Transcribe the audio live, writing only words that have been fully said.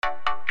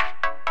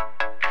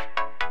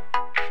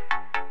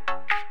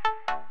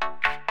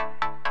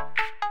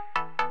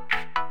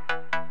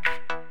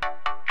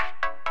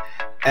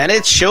And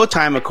it's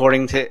showtime,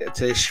 according to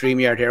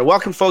StreamYard here.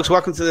 Welcome, folks.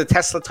 Welcome to the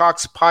Tesla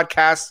Talks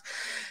podcast.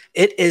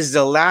 It is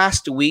the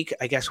last week,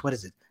 I guess. What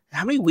is it?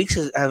 How many weeks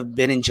have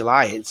been in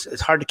July?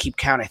 It's hard to keep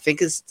count. I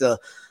think it's the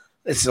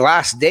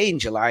last day in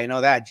July. I know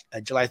that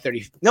July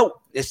 30th. No,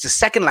 it's the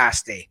second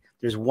last day.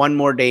 There's one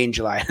more day in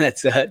July.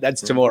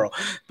 That's tomorrow,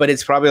 but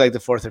it's probably like the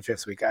 4th or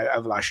 5th week.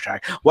 I've lost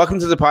track. Welcome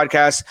to the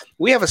podcast.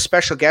 We have a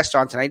special guest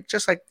on tonight.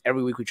 Just like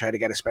every week, we try to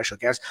get a special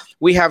guest.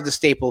 We have the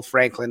staple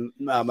Franklin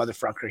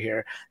motherfucker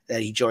here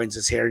that he joins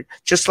us here.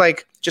 Just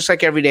like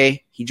every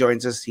day, he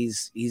joins us.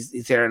 He's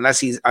there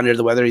unless he's under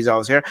the weather. He's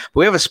always here. But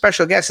we have a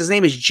special guest. His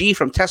name is G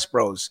from Test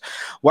Bros.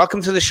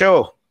 Welcome to the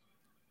show.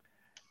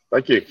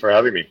 Thank you for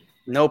having me.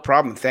 No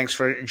problem. Thanks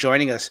for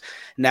joining us.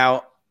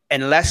 Now,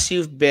 unless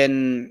you've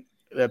been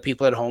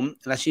people at home,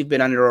 unless you've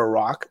been under a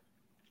rock,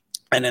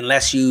 and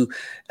unless you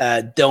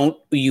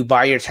you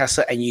buy your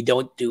Tesla and you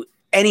don't do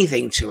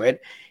anything to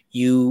it,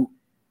 you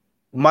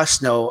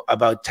must know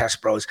about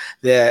Test Bros.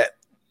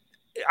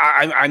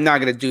 I'm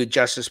not going to do it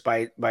justice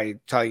by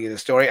telling you the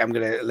story. I'm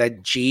going to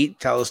let G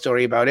tell the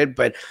story about it.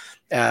 But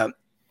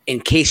in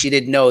case you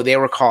didn't know, they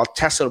were called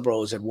Tesla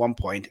Bros at one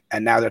point,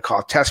 and now they're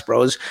called Test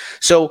Bros.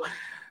 So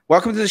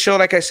welcome to the show.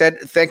 Like I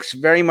said, thanks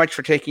very much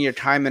for taking your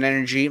time and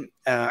energy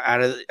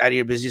out of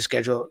your busy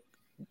schedule.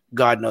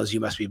 God knows you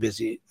must be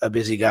a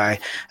busy guy,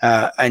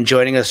 and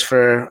joining us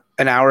for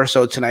an hour or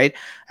so tonight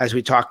as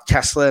we talk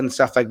Tesla and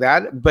stuff like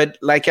that. But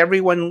like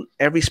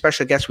every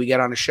special guest we get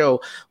on the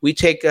show, we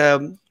take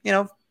 2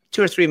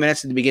 or 3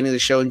 minutes at the beginning of the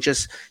show and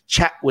just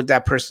chat with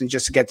that person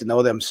just to get to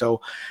know them. So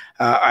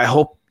I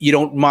hope you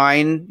don't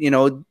mind,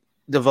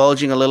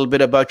 divulging a little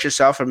bit about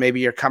yourself or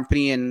maybe your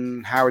company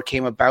and how it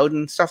came about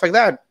and stuff like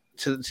that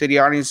to the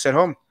audience at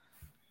home.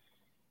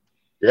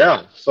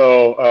 Yeah,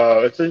 so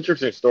it's an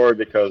interesting story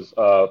because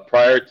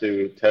prior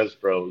to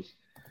Test Bros,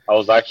 I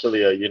was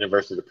actually a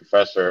university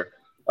professor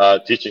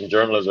teaching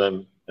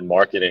journalism and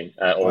marketing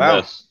at Ole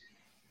Miss.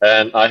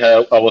 And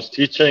I was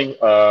teaching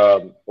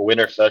a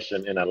winter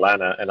session in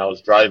Atlanta, and I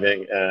was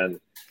driving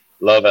and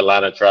love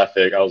Atlanta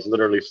traffic. I was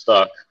literally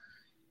stuck.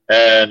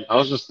 And I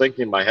was just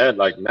thinking in my head,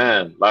 like,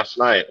 man, last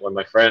night when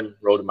my friend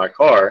rode in my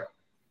car,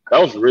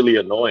 that was really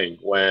annoying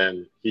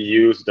when he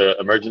used the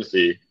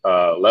emergency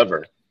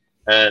lever.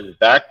 And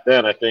back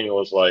then, I think it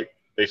was like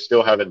they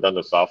still haven't done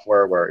the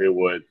software where it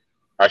would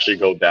actually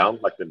go down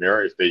like the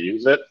mirror if they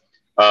use it.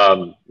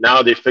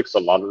 Now they fix a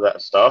lot of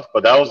that stuff,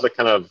 but that was the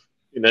kind of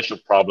initial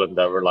problem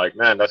that we're like,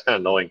 man, that's kind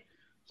of annoying.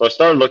 So I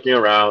started looking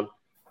around,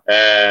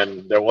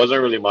 and there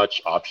wasn't really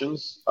much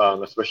options,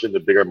 especially in the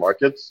bigger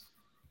markets.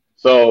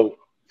 So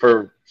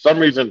for some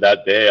reason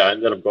that day, I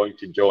ended up going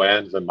to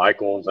Joann's and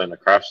Michael's and the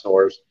craft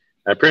stores.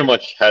 I pretty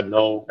much had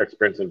no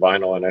experience in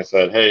vinyl, and I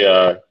said, hey,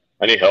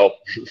 I need help.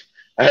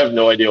 I have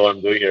no idea what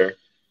I'm doing here.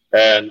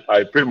 And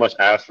I pretty much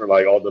asked for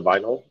like all the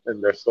vinyl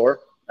in their store.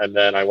 And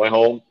then I went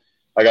home,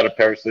 I got a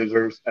pair of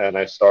scissors, and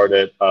I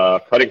started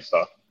cutting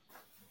stuff.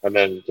 And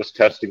then just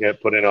testing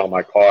it, putting it on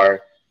my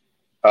car.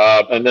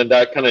 And then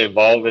that kind of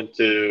evolved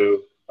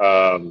into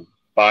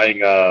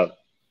buying a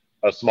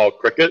small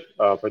Cricut.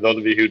 For those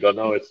of you who don't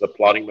know, it's a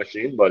plotting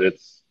machine, but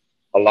it's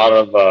a lot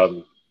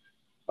of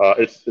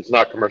it's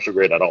not commercial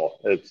grade at all.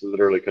 It's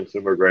literally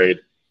consumer grade.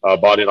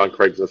 Bought it on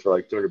Craigslist for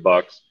like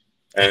 $200,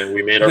 and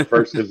we made our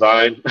first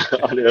design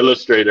on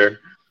Illustrator,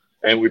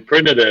 and we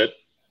printed it.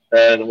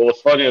 And what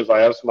was funny is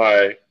I asked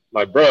my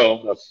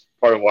bro, that's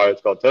part of why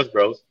it's called Test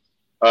Bros.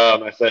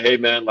 I said, hey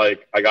man,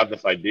 like I got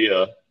this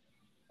idea.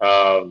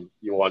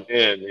 You want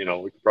in?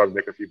 We could probably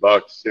make a few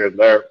bucks here and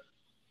there.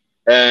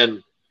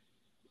 And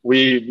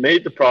we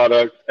made the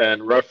product,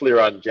 and roughly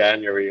around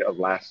January of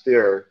last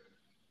year,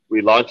 we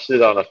launched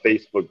it on a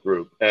Facebook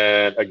group.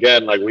 And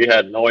again, like we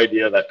had no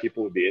idea that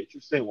people would be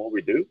interested in what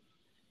we do.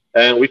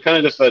 And we kind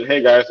of just said,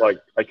 hey guys,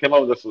 like I came up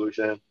with a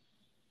solution.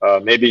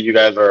 Maybe you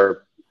guys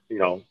are,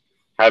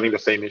 having the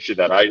same issue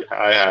that I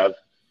have.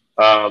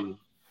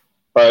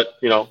 But,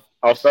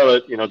 I'll sell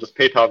it, just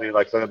PayPal me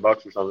like $7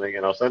 or something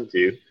and I'll send it to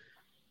you.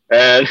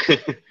 And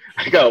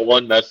I got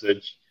one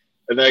message,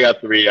 and then I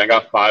got 3, I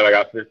got 5, I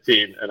got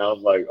 15. And I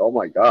was like, oh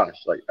my gosh,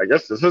 like I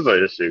guess this is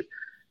an issue.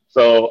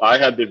 So I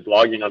had been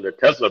blogging under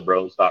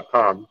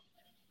TeslaBros.com.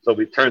 So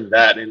we turned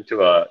that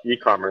into a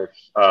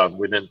e-commerce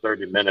within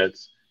 30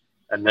 minutes.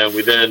 And then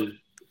within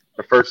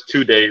the first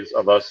 2 days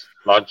of us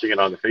launching it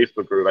on the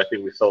Facebook group, I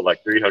think we sold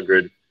like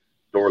 300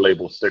 door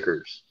label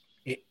stickers.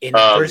 In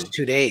the first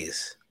 2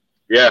 days?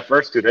 Yeah,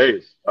 first 2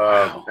 days.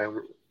 Wow.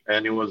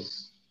 And it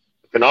was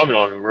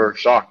phenomenal. And we were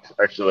shocked,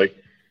 actually.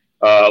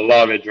 A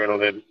lot of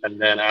adrenaline. And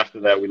then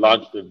after that, we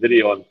launched a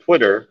video on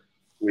Twitter.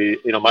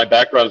 My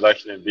background is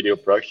actually in video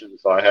production,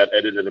 so I had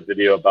edited a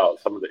video about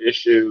some of the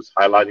issues,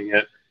 highlighting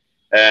it,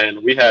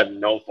 and we had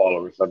no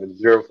followers. I mean,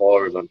 0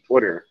 followers on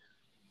Twitter,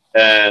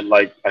 and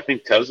like I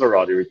think Tesla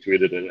already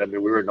retweeted it. I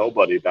mean, we were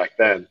nobody back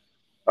then.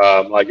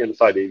 Like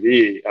Inside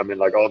EV, I mean,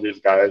 like all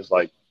these guys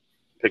like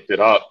picked it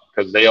up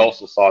because they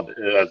also saw it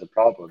as a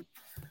problem.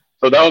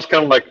 So that was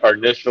kind of like our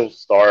initial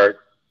start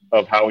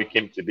of how we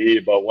came to be.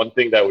 But one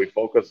thing that we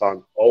focus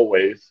on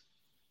always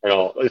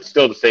it's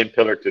still the same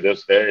pillar to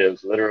this day.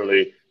 Is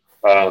literally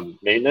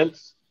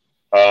maintenance,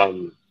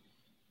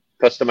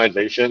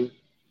 customization,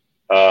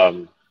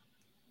 um,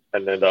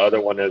 and then the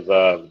other one is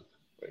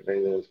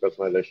maintenance,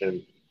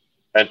 customization,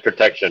 and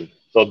protection.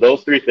 So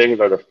those three things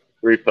are the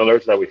three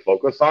pillars that we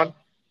focus on,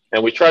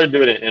 and we try to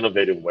do it in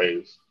innovative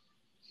ways.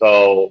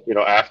 So,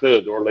 after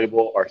the door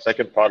label, our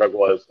second product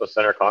was the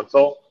center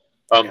console.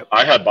 Yep.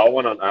 I had bought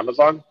one on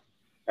Amazon,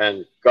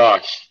 and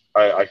gosh,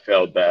 I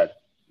failed bad.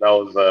 That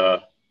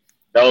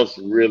was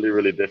really,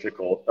 really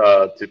difficult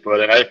to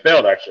put. And I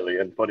failed actually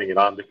in putting it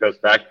on because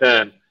back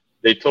then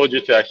they told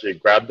you to actually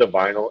grab the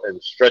vinyl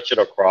and stretch it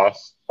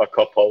across a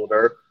cup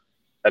holder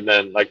and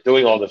then like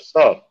doing all this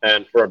stuff.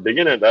 And for a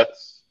beginner,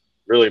 that's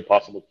really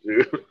impossible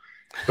to do.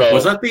 So,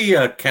 was that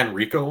the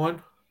Kenrico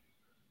one?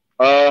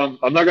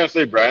 I'm not going to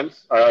say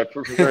brands. I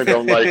prefer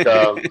don't like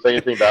say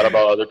anything bad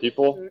about other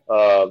people.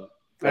 No,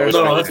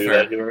 that's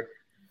fair.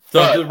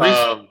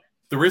 That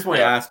the reason why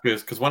I ask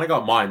is because when I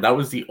got mine, that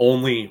was the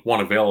only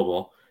one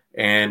available.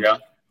 And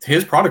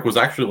his product was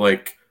actually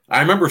like,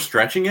 I remember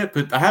stretching it,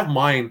 but I have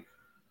mine.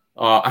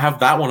 I have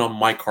that one on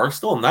my car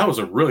still, and that was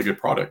a really good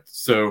product.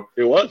 So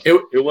it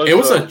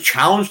was a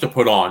challenge to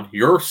put on.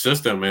 Your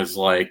system is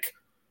like,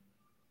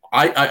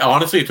 I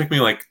honestly, it took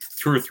me like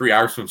 2 or 3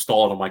 hours to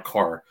install it on my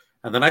car.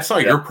 And then I saw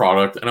your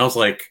product, and I was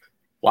like,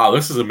 wow,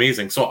 this is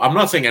amazing. So I'm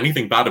not saying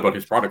anything bad about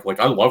his product. Like,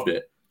 I loved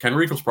it.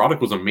 Kenrico's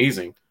product was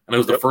amazing, and it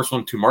was the first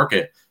one to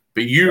market.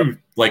 But you,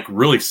 like,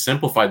 really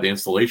simplified the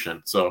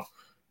installation. So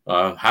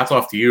hats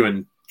off to you,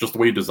 and just the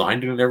way you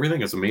designed it and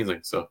everything is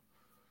amazing. So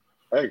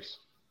thanks.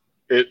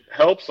 It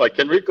helps. Like,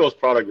 Kenrico's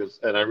product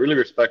is, and I really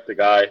respect the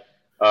guy.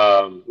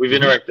 We've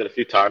interacted a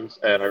few times,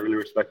 and I really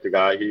respect the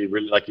guy. He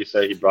really, like you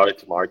said, he brought it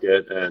to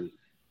market, and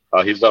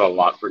he's done a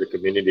lot for the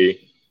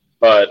community.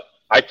 But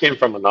I came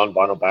from a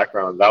non-vinyl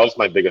background. That was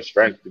my biggest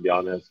strength, to be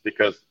honest,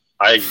 because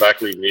I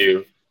exactly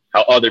knew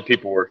how other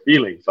people were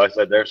feeling. So I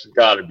said, there's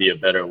got to be a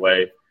better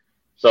way.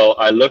 So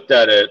I looked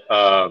at it.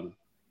 I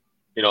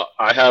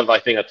have, I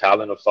think, a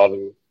talent of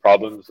solving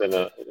problems in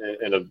a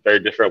very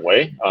different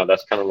way.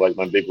 That's kind of like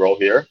my big role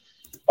here.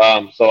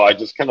 So I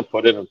just kind of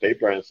put it on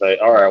paper and say,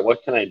 all right,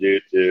 what can I do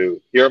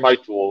here are my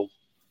tools.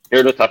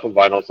 Here are the type of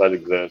vinyls that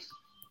exist.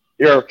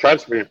 Here are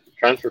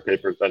transfer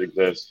papers that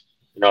exist.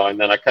 And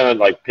then I kind of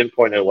like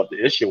pinpointed what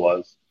the issue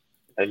was,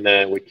 and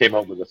then we came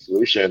up with a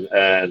solution.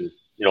 And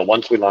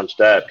once we launched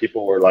that,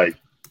 people were like,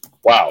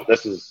 "Wow,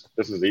 this is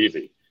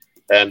easy."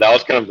 And that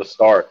was kind of the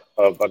start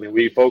of. I mean,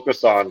 we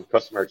focus on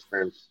customer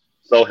experience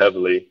so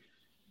heavily,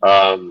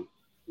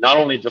 not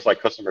only just like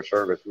customer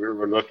service. We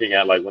were looking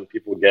at like when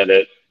people get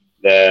it,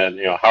 then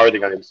how are they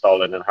going to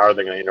install it and how are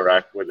they going to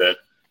interact with it,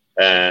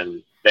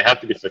 and they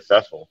have to be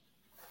successful.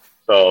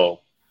 So.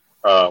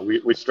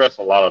 We stress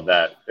a lot of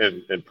that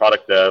in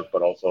product dev,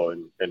 but also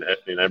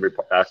in every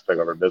aspect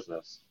of our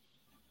business.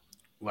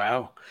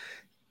 Wow,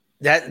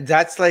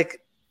 that's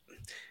like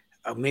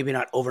maybe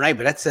not overnight,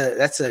 but that's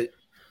a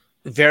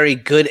very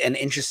good and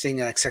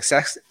interesting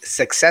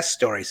success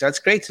story. So that's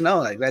great to know.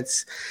 Like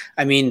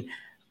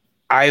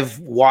I've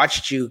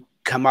watched you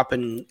come up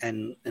and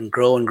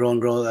grow and grow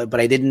and grow, but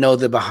I didn't know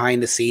the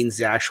behind the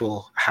scenes,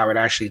 how it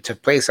actually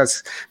took place.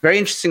 That's a very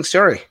interesting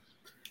story.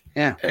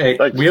 Yeah. Hey,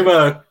 we have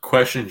a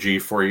question, G,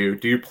 for you.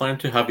 Do you plan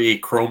to have a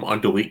Chrome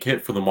undelete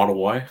kit for the Model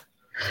Y?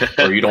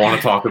 Or you don't want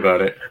to talk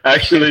about it?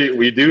 Actually,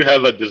 we do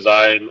have a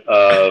design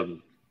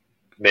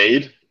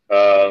made.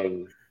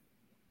 I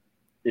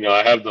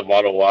have the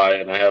Model Y,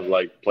 and I have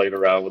like played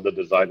around with the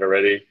design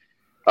already.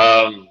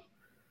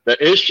 The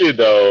issue,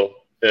 though,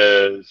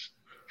 is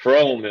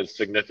Chrome is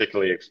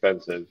significantly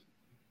expensive.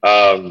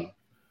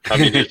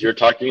 You're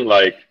talking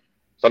like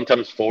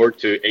sometimes 4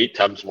 to 8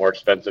 times more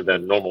expensive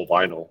than normal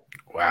vinyl.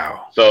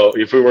 Wow. So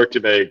if we were to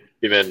make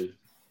even,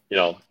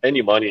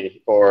 any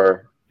money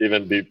or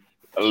even be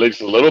at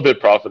least a little bit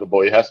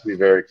profitable, it has to be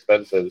very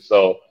expensive.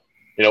 So,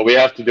 we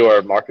have to do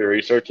our market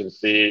research and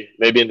see,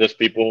 maybe in this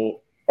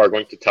people are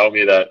going to tell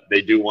me that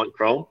they do want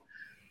Chrome.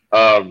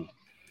 Or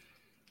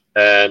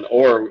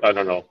I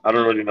don't know. I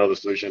don't really know the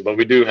solution, but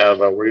we do have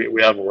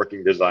we have a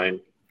working design.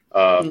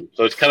 So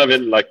it's kind of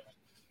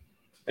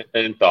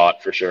in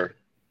thought for sure.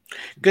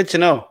 Good to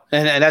know,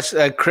 and that's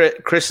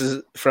Chris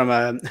is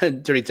from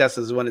Dirty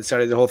Tesla is the one that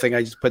started the whole thing.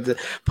 I just put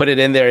it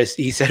in there.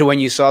 He said when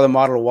you saw the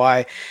Model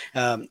Y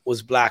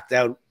was blacked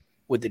out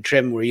with the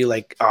trim, were you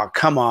like, oh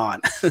come on?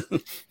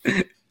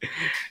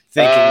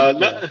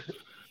 Not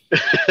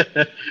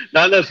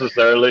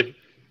necessarily.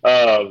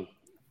 I'm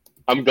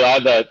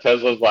glad that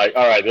Tesla's like,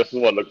 all right, this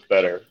is what looks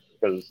better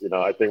because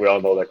I think we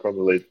all know that Chrome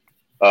Elite,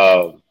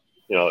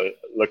 it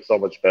looks so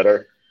much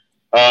better.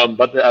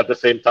 But at the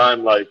same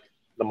time, like.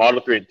 The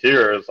Model 3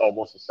 interior is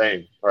almost the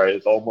same, right?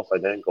 It's almost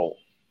identical.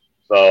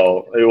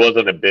 So it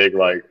wasn't a big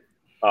like,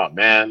 oh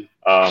man.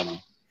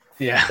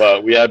 Yeah.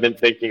 But we have been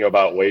thinking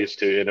about ways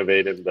to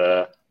innovate in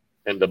the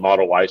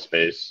Model Y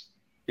space.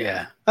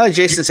 Yeah.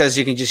 Jason says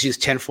you can just use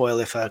tinfoil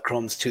if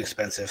Chrome's too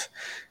expensive.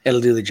 It'll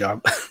do the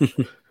job.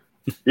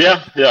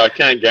 Yeah. I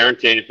can't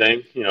guarantee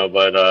anything,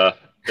 but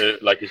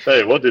like you say,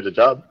 it will do the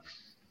job.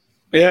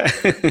 Yeah.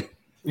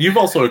 you've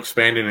also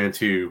expanded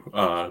into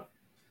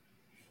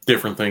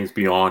different things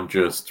beyond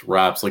just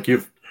wraps. Like you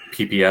have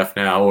PPF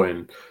now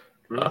and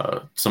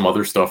some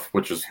other stuff,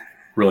 which is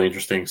really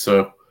interesting.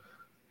 So,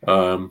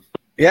 I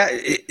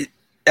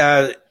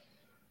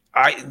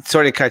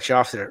sort of cut you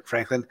off there,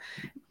 Franklin.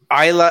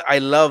 I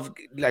love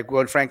like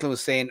what Franklin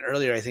was saying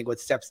earlier. I think what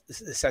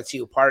sets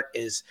you apart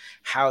is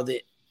how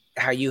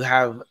you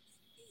have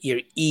your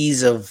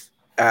ease of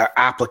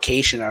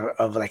application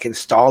of like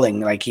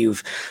installing. Like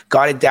you've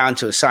got it down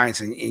to a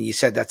science, and you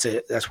said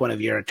that's one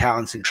of your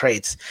talents and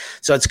traits.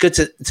 So it's good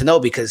to know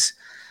because.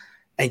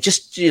 And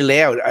just your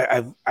layout,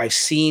 I've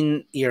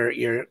seen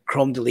your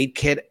Chrome Delete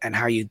kit and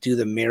how you do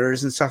the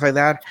mirrors and stuff like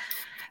that.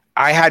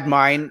 I had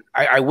mine.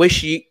 I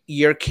wish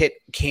your kit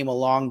came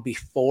along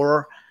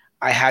before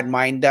I had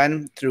mine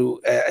done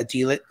through a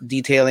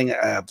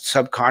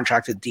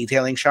subcontracted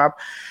detailing shop,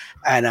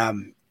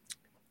 and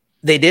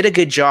they did a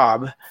good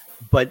job.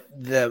 But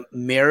the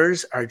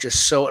mirrors are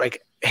just so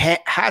like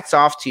hats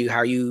off to you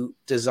how you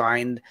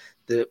designed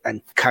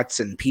and cuts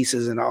and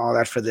pieces and all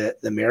that for the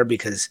mirror,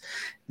 because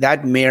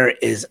that mirror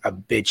is a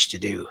bitch to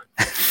do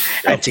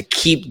and to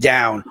keep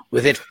down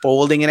with it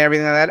folding and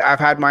everything like that. I've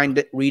had mine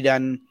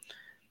redone.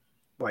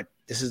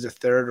 This is the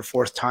third or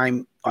fourth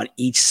time on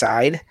each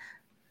side,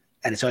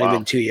 and it's only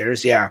been 2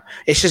 years. Yeah.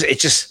 It's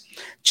just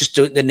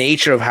the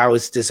nature of how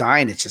it's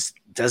designed. It just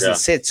doesn't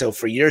sit. So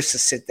for yours to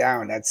sit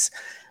down, that's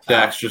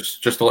Dax,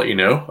 just to let you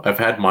know, I've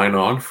had mine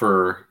on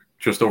for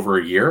just over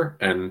a year,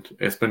 and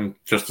it's been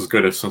just as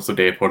good as since the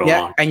day I put it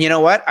on. And you know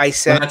what I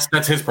said?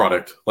 That's his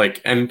product.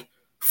 Like, and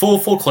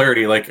full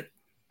clarity. Like,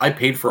 I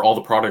paid for all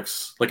the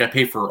products. Like, I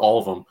paid for all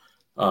of them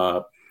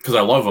because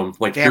I love them.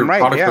 Like, your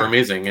products are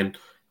amazing, and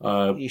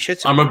you should.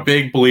 I'm a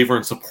big believer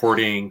in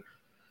supporting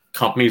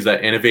companies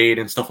that innovate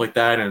and stuff like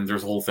that. And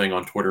there's a whole thing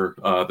on Twitter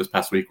this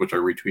past week, which I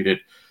retweeted.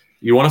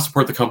 You want to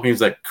support the companies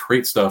that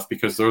create stuff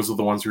because those are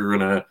the ones who are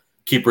going to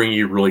keep bringing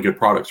you really good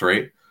products,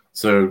 right?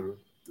 So.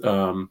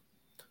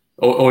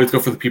 Always go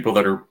for the people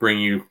that are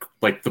bringing you,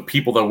 like the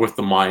people that are with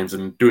the minds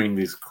and doing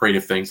these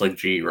creative things like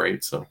G,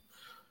 right? So,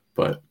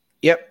 but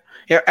yep.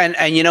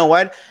 And you know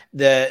what?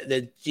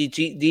 The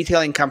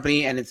detailing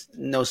company, and it's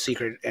no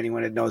secret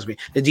anyone that knows me.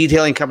 The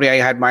detailing company I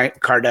had my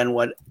car done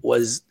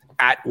was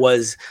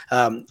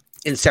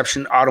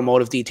Inception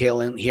Automotive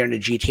Detailing here in the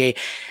GTA.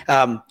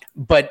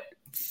 But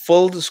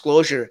full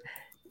disclosure,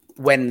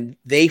 when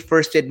they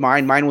first did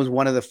mine was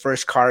one of the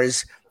first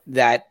cars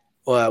that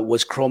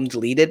was Chrome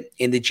deleted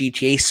in the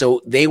GTA.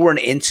 So they weren't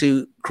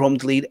into Chrome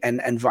delete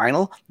and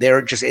vinyl.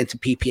 They're just into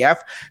PPF.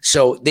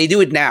 So they do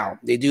it now.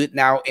 They do it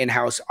now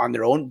in-house on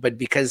their own. But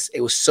because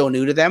it was so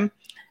new to them,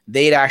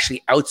 they'd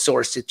actually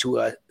outsourced it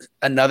to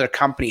another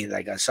company,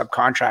 like a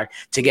subcontract,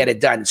 to get it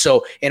done.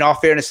 So in all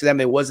fairness to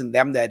them, it wasn't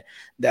them that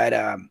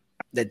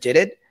did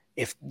it.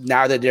 If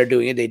now that they're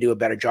doing it, they do a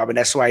better job. And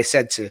that's why I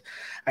said to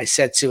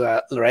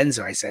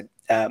Lorenzo, I said,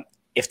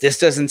 if this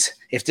doesn't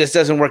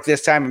work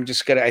this time, I'm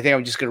just gonna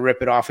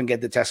rip it off and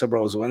get the Tesla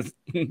Bros one.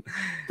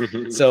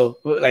 So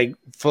like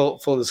full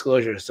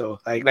disclosure. So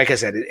like I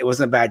said, it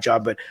wasn't a bad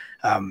job, but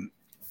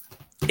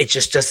it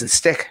just doesn't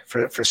stick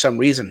for some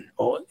reason.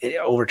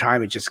 Over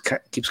time, it just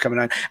keeps coming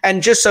on.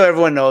 And just so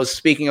everyone knows,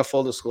 speaking of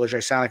full disclosure, I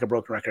sound like a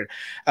broken record.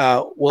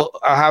 I'll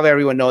have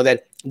everyone know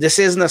that this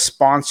isn't a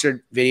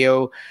sponsored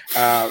video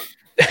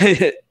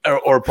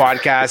or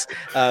podcast.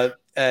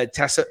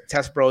 Tesla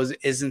Bros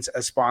isn't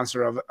a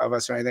sponsor of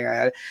us or anything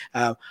like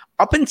that.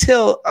 Up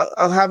until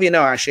I'll have you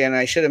know, actually, and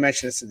I should have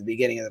mentioned this at the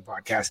beginning of the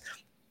podcast.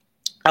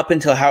 Up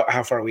until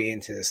how far are we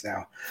into this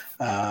now?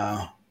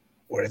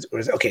 Where is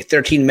it? Okay,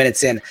 13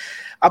 minutes in.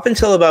 Up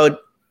until about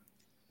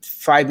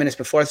 5 minutes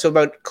before, so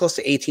about close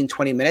to 18,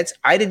 20 minutes,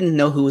 I didn't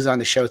know who was on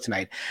the show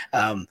tonight.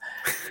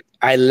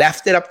 I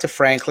left it up to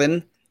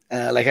Franklin.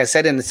 Like I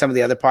said in some of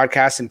the other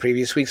podcasts in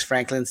previous weeks,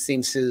 Franklin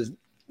seems to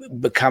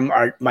become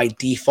my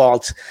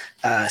default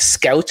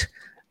scout,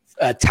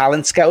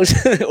 talent scout,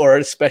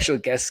 or special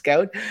guest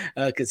scout,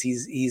 because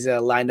he's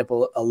lined up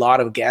a lot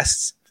of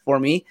guests for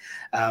me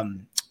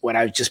when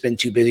I've just been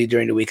too busy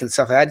during the week and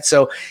stuff like that.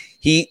 So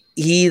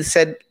he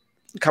said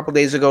a couple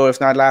days ago, if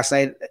not last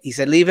night, he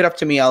said, leave it up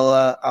to me.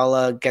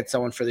 I'll get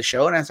someone for the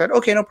show. And I said,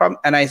 okay, no problem.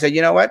 And I said,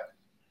 you know what?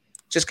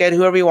 Just get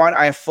whoever you want.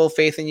 I have full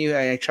faith in you,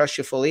 and I trust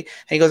you fully.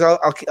 And he goes,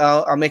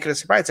 I'll make it a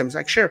surprise. I was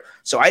like, sure.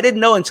 So I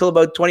didn't know until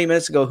about 20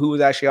 minutes ago who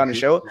was actually on the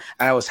show,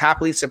 and I was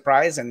happily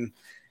surprised. And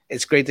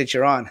it's great that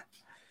you're on.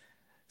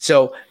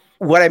 So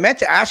what I meant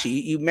to ask you,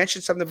 you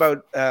mentioned something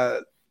about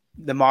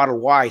the Model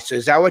Y. So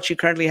is that what you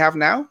currently have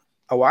now?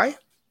 A Y?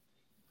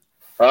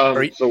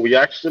 So we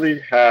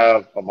actually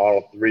have a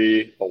Model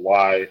 3, a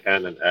Y,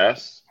 and an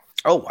S.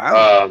 Oh,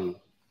 wow.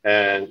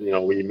 And,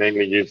 we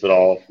mainly use it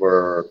all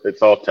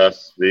it's all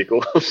test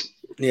vehicles.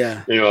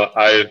 Yeah.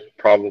 I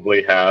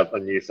probably have a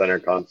new center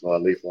console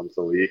at least once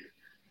a week.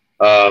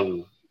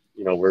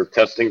 We're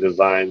testing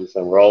designs,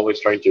 and we're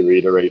always trying to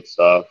reiterate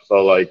stuff.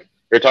 So, like,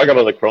 you're talking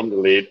about the Chrome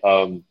Delete.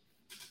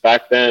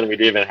 Back then, we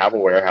didn't even have a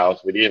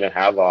warehouse. We didn't even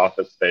have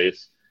office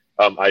space.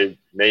 I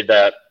made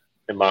that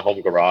in my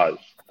home garage.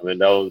 I mean,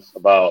 that was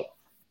about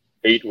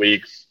 8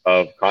 weeks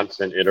of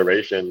constant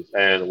iterations,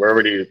 and we're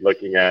already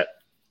looking at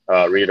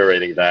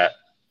reiterating that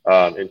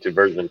into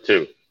version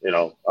 2.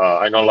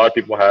 I know a lot of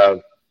people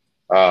have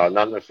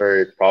not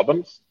necessarily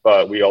problems,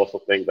 but we also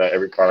think that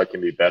every product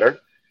can be better.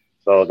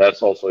 So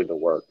that's also in the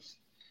works.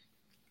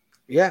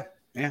 Yeah,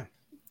 yeah.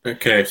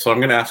 Okay, so I'm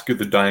going to ask you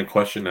the dying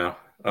question now.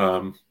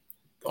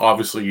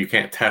 Obviously, you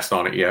can't test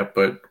on it yet,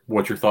 but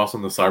what's your thoughts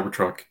on the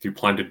Cybertruck? Do you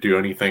plan to do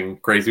anything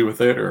crazy with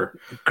it, or?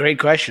 Great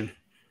question.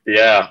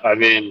 Yeah, I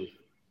mean,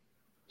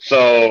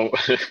 so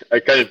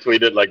I kind of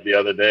tweeted like the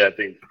other day. I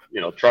think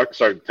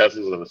trucks are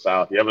Teslas in the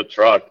South. You have a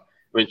truck.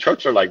 I mean,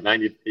 trucks are like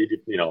 90,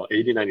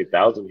 80,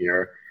 90,000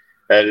 here,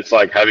 and it's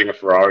like having a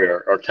Ferrari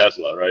or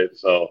Tesla, right?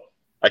 So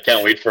I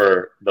can't wait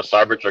for the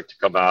Cybertruck to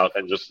come out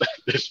and just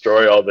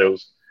destroy all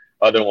those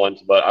other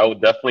ones. But I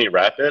would definitely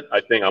wrap it.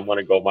 I think I'm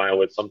gonna go mine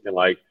with something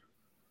like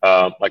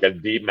a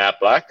deep matte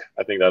black.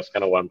 I think that's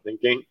kind of what I'm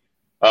thinking.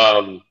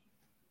 I'm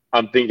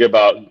thinking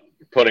about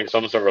putting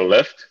some sort of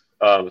lift,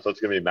 so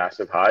it's gonna be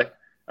massive high.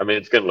 I mean,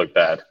 it's gonna look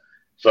bad.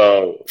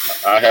 So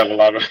I have a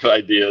lot of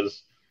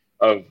ideas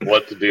of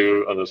what to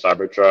do on the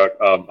Cybertruck.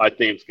 I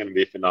think it's gonna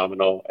be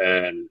phenomenal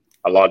and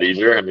a lot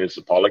easier. I mean, it's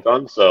a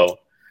Polygon, so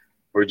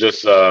we're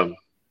just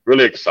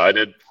really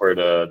excited for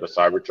the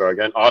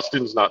Cybertruck. And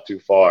Austin's not too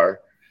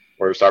far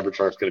where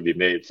Cybertruck's going to be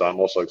made, so I'm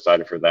also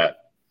excited for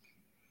that.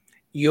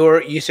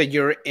 You said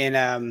you're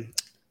in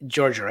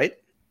Georgia, right?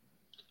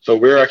 So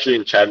we're actually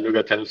in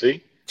Chattanooga,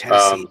 Tennessee.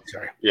 Tennessee,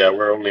 sorry. Yeah,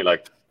 we're only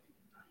like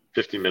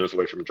 15 minutes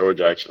away from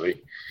Georgia,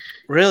 actually.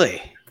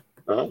 Really?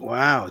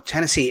 Wow,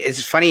 Tennessee.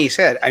 It's funny you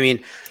said. I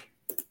mean,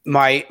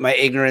 my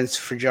ignorance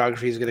for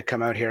geography is going to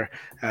come out here,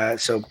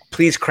 so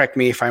please correct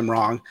me if I'm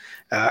wrong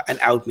and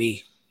out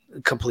me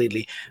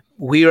completely.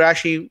 We were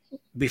actually,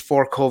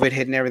 before COVID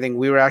hit and everything,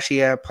 we were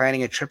actually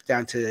planning a trip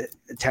down to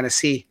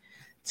Tennessee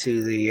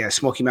to the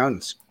Smoky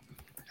Mountains.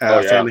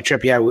 Family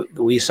trip. Yeah,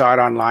 we saw it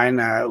online.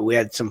 We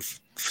had some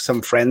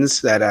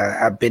friends that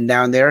have been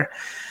down there,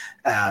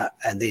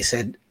 and they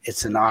said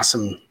it's an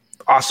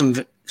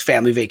awesome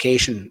family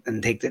vacation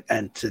and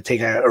to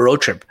take a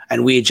road trip.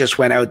 And we just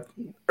went out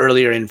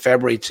earlier in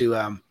February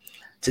to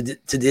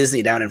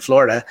Disney down in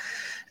Florida.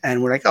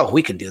 And we're like, oh,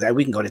 we can do that.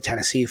 We can go to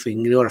Tennessee. If we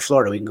can go to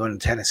Florida, we can go to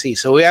Tennessee.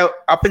 So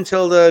up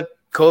until the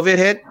COVID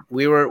hit,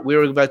 we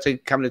were about to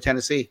come to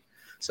Tennessee.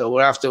 So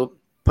we'll have to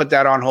put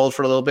that on hold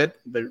for a little bit,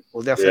 but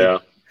we'll definitely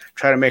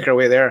try to make our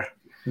way there.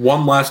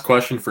 One last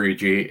question for you,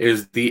 G.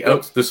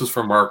 This is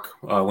from Mark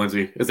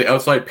Lindsay. Is the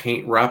outside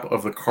paint wrap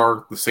of the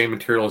car the same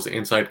material as the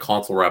inside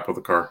console wrap of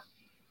the car?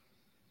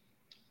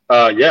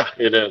 Yeah,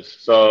 it is.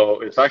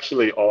 So it's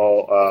actually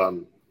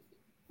all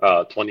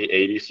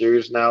 2080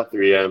 series now.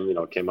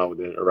 3M, came out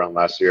with it around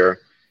last year,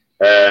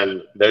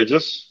 and they're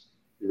just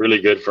really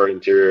good for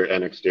interior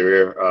and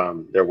exterior.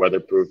 They're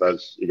weatherproof,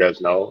 as you guys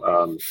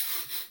know,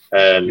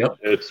 and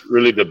it's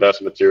really the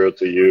best material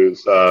to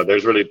use.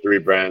 There's really 3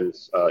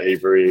 brands: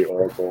 Avery,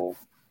 Oracle,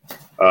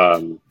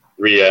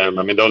 3M.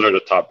 I mean, those are the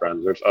top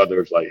brands. There's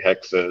others like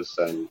Hexus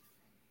and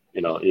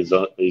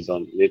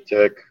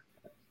Isonitic.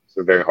 It's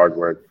a very hard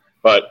word,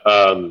 but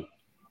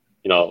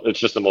it's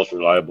just the most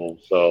reliable.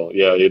 So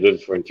yeah, it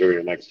is for interior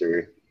and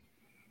exterior.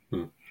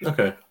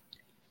 Okay.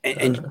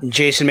 And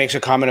Jason makes a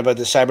comment about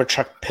the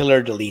Cybertruck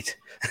pillar delete.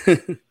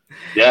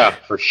 Yeah,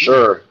 for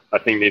sure. I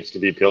think it needs to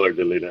be pillar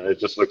deleted. It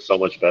just looks so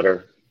much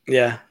better.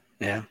 Yeah,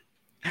 yeah.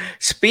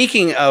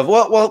 Speaking of,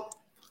 well,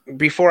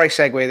 before I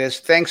segue this,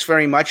 thanks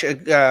very much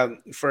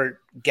for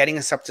getting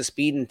us up to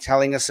speed and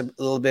telling us a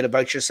little bit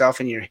about yourself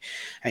and your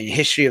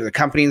history of the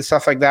company and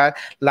stuff like that.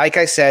 Like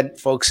I said,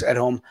 folks at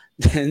home,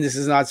 this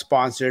is not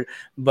sponsored,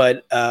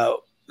 but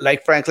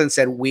like Franklin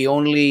said, we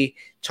only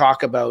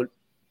talk about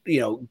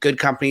good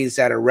companies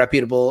that are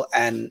reputable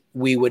and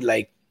we would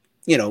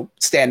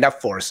stand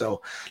up for.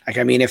 So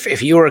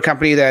if you were a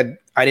company that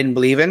I didn't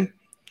believe in,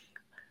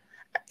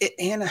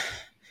 and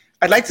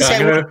I'd like to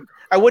say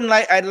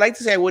I'd like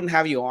to say I wouldn't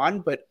have you on,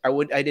 but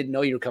I didn't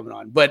know you were coming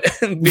on, but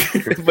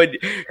but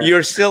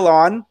you're still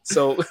on,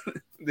 so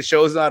the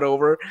show's not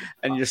over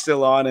and you're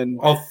still on. And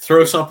I'll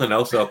throw something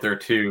else out there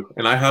too,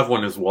 and I have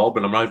one as well,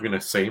 but I'm not even going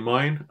to say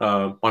mine.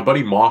 My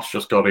buddy Moss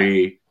just got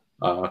a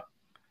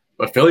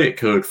affiliate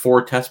code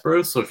for Test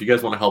Bros, so if you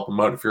guys want to help him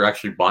out, if you're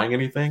actually buying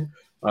anything,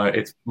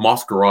 it's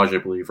Moss Garage, I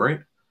believe, right?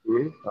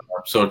 Mm-hmm.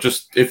 So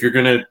just if you're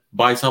going to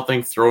buy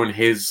something, throw in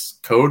his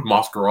code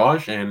Moss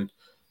Garage, and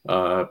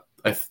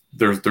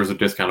there's a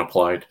discount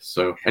applied.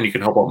 So, and you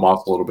can help out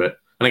Moss a little bit.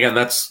 And again,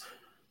 that's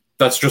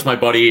just my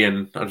buddy,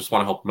 and I just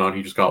want to help him out.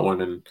 He just got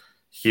one, and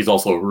he's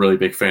also a really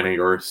big fan of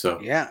yours. So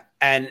yeah,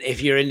 and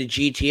if you're into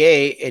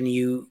GTA and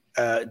you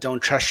don't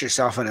trust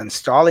yourself in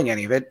installing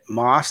any of it,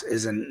 Moss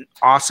is an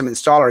awesome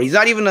installer. He's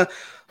not even a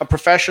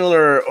professional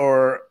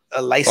or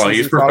a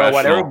licensed installer or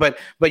whatever,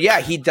 but yeah,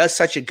 he does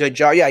such a good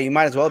job. Yeah, you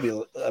might as well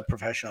be a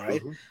professional,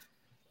 right? Mm-hmm.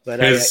 But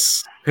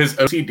his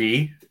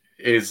OCD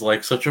is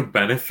like such a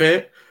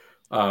benefit.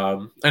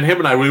 And him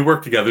and I, we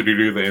work together to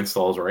do the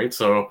installs, right?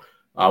 So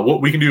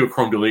what we can do a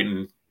Chrome delete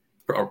in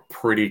a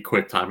pretty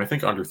quick time. I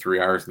think under 3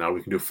 hours now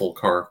we can do a full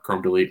car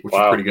Chrome delete, which is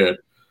pretty good.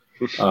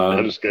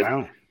 That is good.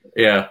 Wow.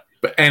 Yeah,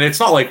 and it's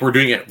not like we're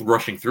doing it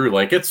rushing through.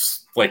 Like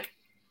it's like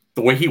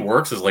the way he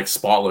works is like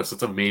spotless.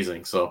 It's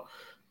amazing. So,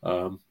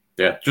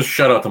 yeah, just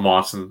shout out to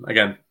Moss. And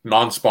again,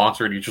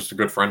 non-sponsored. He's just a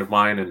good friend of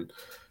mine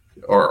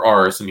or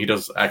ours, and he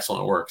does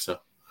excellent work. So,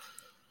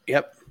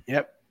 yep.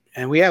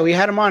 And we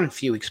had him on a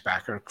few weeks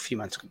back or a few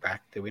months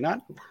back. Did we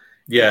not?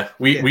 Yeah,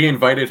 we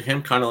invited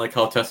him, kind of like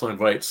how Tesla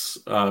invites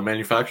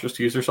manufacturers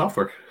to use their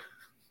software.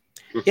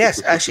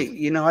 Yes, actually,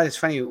 you know what? It's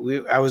funny.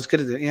 I was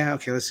good at it. Yeah,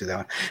 okay, let's do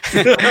that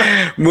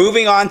one.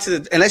 Moving on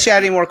to unless you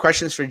had any more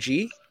questions for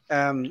G,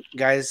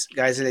 guys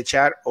in the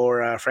chat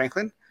or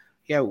Franklin,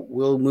 yeah,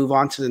 we'll move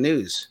on to the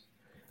news.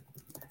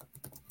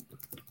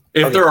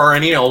 If there are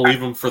any, I'll leave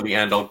them for the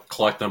end. I'll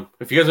collect them.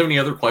 If you guys have any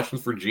other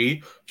questions for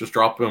G, just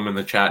drop them in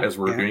the chat as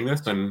we're doing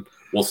this, and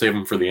we'll save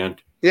them for the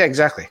end. Yeah,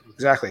 exactly.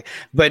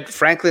 But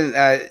Franklin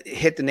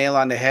hit the nail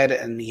on the head,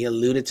 and he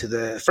alluded to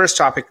the first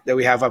topic that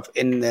we have up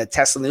in the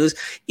Tesla news.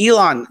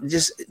 Elon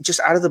just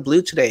out of the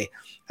blue today,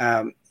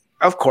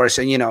 of course,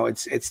 and you know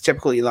it's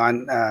typical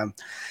Elon.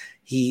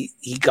 He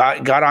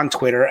got on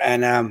Twitter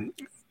and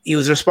he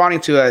was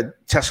responding to a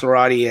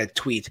Teslarati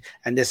tweet,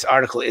 and this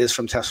article is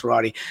from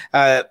Teslarati.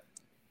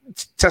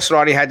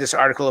 Teslarati had this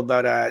article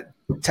about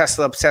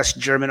Tesla-obsessed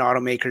German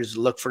automakers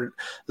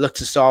look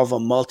to solve a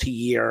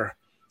multi-year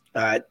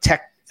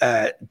tech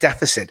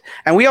deficit.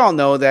 And we all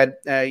know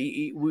that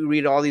we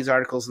read all these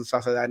articles and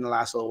stuff like that in the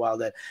last little while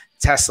that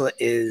Tesla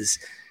is,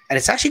 and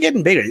it's actually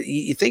getting bigger.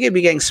 You think it'd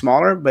be getting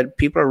smaller, but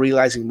people are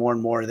realizing more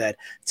and more that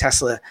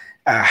Tesla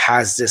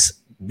has this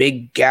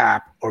big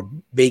gap or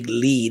big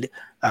lead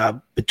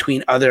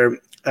between other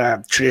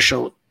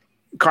traditional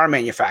car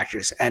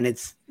manufacturers. And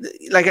it's,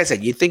 like I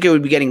said, you'd think it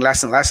would be getting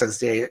less and less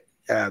as they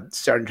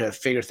starting to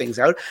figure things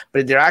out,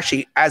 but they're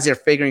actually, as they're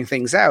figuring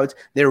things out,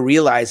 they're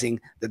realizing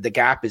that the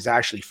gap is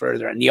actually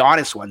further, and the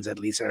honest ones at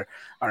least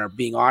are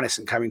being honest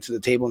and coming to the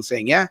table and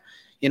saying, yeah,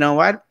 you know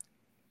what,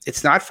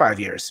 it's not 5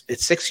 years,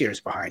 it's 6 years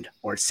behind,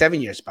 or it's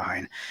 7 years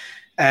behind.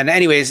 And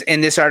anyways,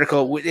 in this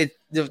article,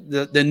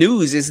 the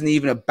news isn't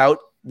even about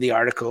the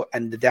article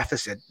and the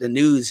deficit. The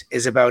news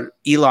is about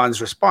Elon's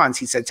response.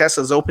 He said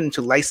Tesla's open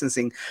to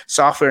licensing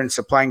software and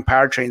supplying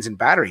powertrains and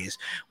batteries.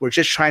 We're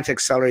just trying to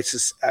accelerate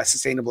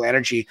sustainable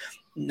energy.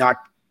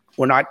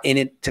 We're not in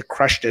it to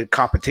crush the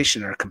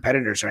competition or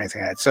competitors or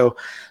anything like that. So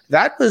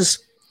that was,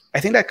 I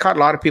think that caught a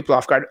lot of people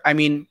off guard. I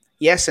mean,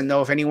 yes and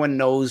no. If anyone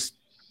knows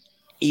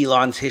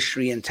Elon's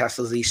history and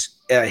Tesla's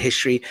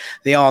history,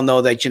 they all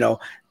know that, you know,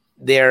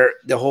 the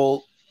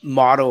whole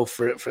motto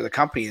for the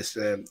company is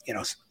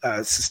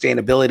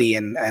sustainability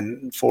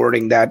and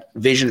forwarding that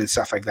vision and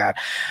stuff like that.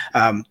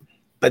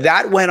 But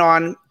that went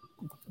on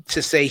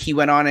to say, he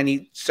went on and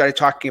he started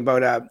talking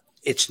about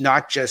it's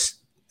not just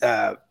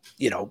battery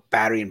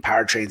and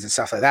powertrains and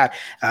stuff like that.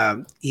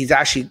 He's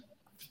actually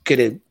going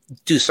to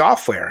do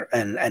software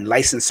and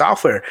license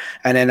software.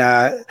 And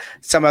then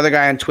some other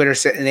guy on Twitter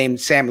named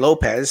Sam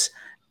Lopez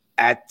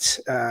at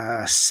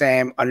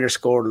Sam_Lopez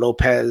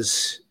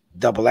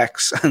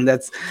XX, and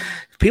that's,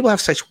 people have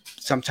such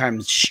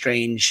sometimes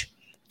strange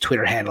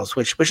Twitter handles,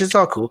 which is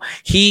all cool.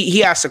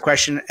 He asked a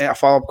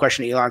follow-up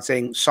question to Elon,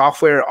 saying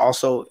software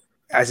also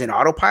as in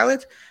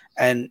autopilot,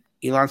 and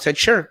Elon said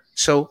sure.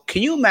 So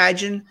can you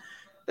imagine?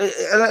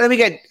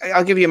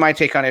 I'll give you my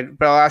take on it,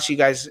 but I'll ask you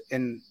guys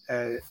in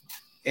the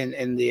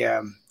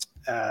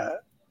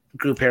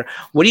group here.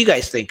 What do you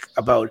guys think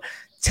about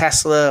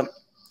Tesla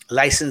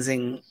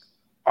licensing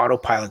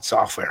autopilot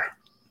software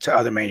to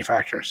other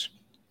manufacturers?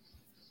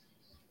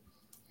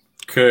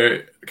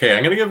 Okay,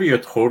 I'm going to give you a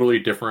totally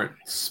different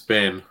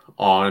spin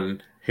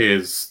on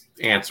his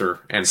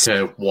answer and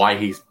to why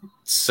he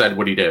said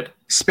what he did.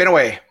 Spin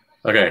away.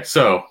 Okay,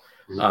 so,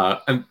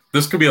 and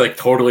this could be like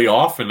totally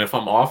off, and if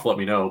I'm off, let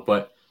me know.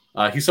 But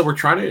he said we're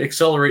trying to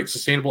accelerate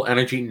sustainable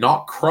energy,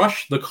 not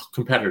crush the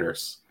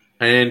competitors.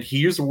 And he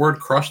used the word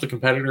crush the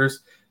competitors.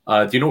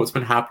 Do you know what's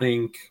been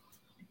happening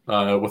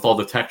with all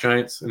the tech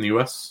giants in the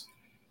U.S.?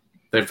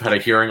 They've had a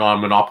hearing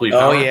on monopoly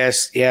power. Oh,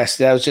 yes.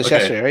 That was just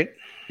yesterday, right?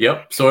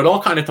 Yep. So it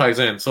all kind of ties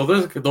in. So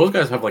those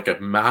guys have like a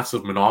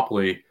massive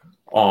monopoly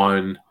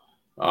on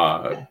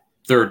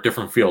their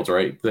different fields,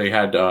 right? They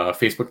had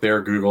Facebook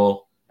there,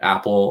 Google,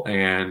 Apple,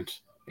 and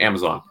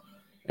Amazon.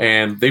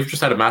 And they've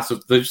just had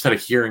a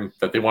hearing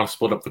that they want to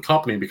split up the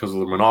company because of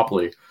the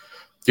monopoly.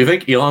 Do you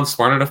think Elon's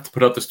smart enough to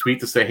put out this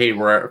tweet to say, hey,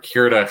 we're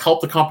here to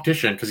help the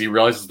competition because he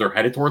realizes they're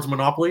headed towards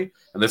monopoly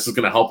and this is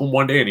going to help him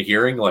one day in a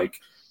hearing, like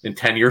in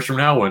 10 years from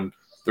now when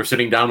they're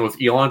sitting down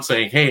with Elon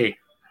saying, hey,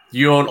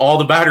 you own all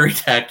the battery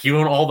tech. You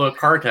own all the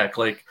car tech.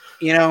 Like,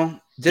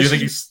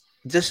 this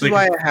is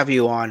why I have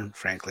you on,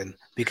 Franklin,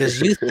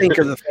 because you think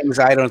of the things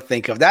I don't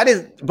think of. That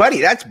is,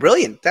 buddy, that's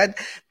brilliant. I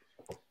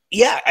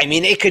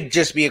mean, it could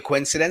just be a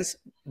coincidence,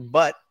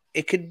 but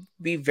it could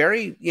be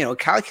very,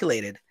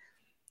 calculated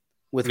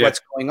with what's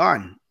going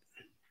on.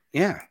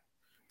 Yeah.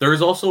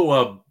 There's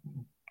also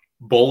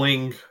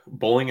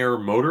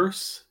Bollinger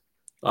Motors.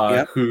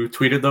 Who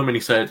tweeted them, and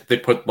he said they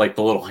put like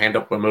the little hand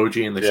up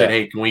emoji and they said,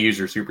 hey, can we use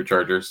your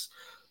superchargers?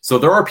 So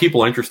there are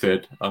people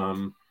interested.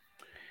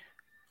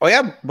 Oh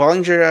yeah,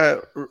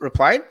 Bollinger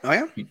replied. Oh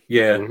yeah.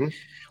 Yeah. Mm-hmm.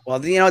 Well,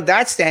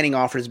 that standing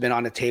offer has been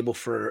on the table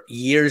for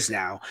years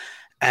now,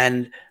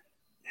 and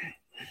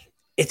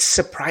it's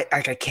surprised.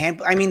 Like I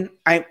can't. I mean,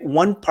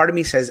 one part of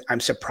me says I'm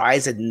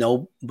surprised that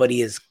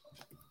nobody has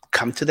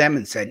come to them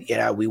and said,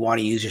 "Yeah, we want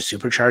to use your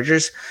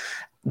superchargers."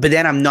 But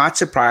then I'm not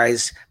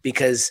surprised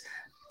because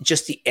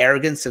just the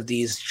arrogance of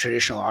these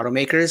traditional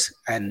automakers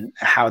and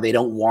how they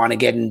don't want to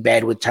get in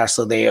bed with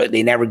Tesla.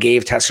 They never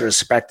gave Tesla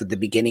respect at the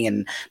beginning,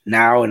 and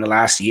now in the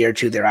last year or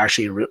two, they're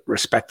actually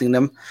respecting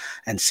them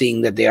and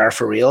seeing that they are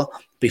for real.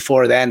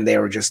 Before then, they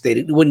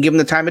wouldn't give them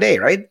the time of day,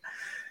 right?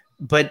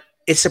 But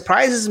it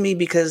surprises me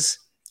because,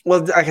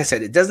 well, like I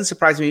said, it doesn't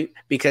surprise me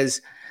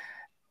because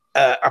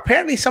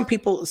apparently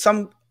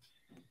some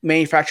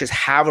manufacturers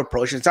have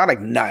approached. It's not like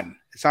none.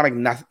 It's not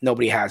like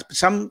nobody has, but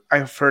some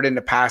I've heard in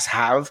the past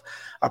have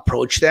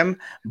approached them,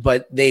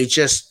 but they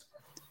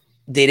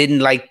didn't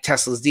like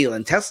Tesla's deal.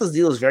 And Tesla's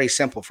deal is very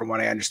simple, from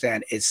what I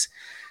understand.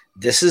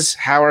 This is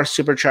how our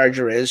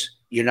supercharger is.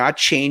 You're not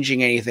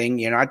changing anything.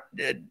 You're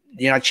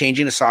not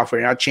changing the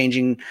software. You're not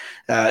changing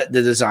the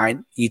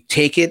design. You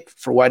take it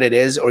for what it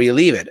is, or you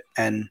leave it.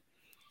 And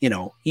you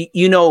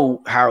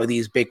know how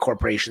these big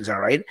corporations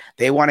are, right?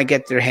 They want to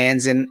get their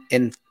hands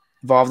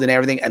involved in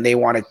everything, and they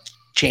want to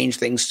change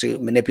things to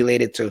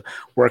manipulate it to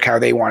work how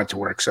they want it to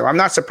work. So I'm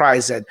not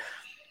surprised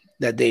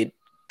that they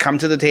come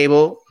to the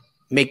table,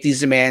 make these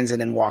demands,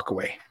 and then walk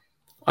away.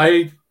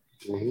 I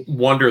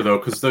wonder though,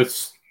 because the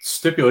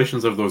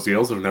stipulations of those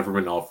deals have never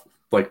been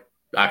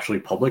actually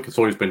public. It's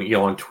always been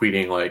Elon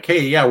tweeting like, "Hey,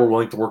 yeah, we're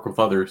willing to work with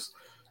others."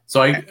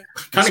 So I'm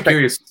kind of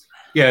curious.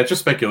 Yeah, it's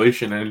just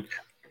speculation, and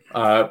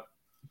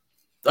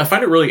I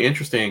find it really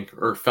interesting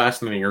or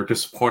fascinating or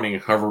disappointing,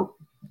 however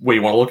way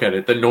you want to look at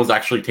it, that no one's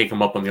actually taken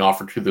them up on the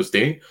offer to this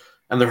day,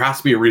 and there has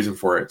to be a reason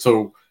for it.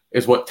 So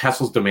is what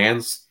Tesla's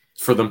demands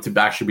for them to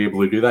actually be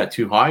able to do that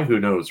too high? Who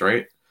knows,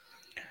 right?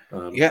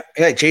 Yeah.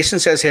 Jason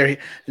says here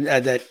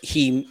that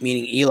he,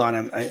 meaning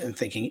Elon, I'm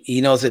thinking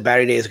he knows that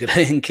battery day is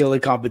going to kill the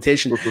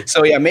competition.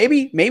 So yeah,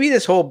 maybe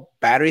this whole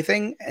battery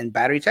thing and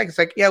battery tech, it's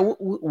like, yeah,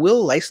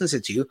 we'll license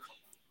it to you.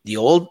 The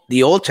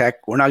old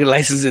tech, we're not going to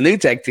license the new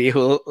tech to you.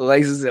 We'll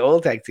license the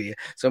old tech to you.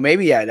 So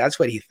maybe, yeah, that's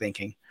what he's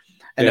thinking.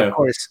 And of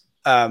course,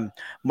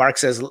 Mark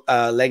says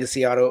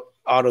legacy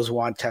autos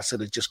want Tesla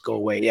to just go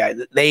away. Yeah,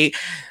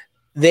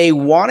 they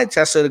wanted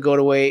Tesla to go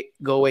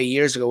away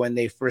years ago when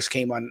they first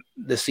came on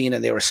the scene,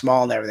 and they were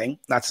small and everything.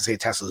 Not to say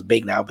Tesla's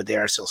big now, but they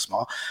are still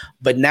small.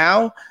 But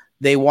now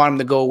they want them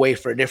to go away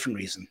for a different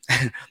reason.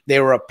 They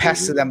were a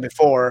pest to them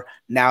before.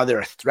 Now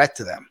they're a threat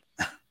to them.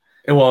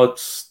 And well,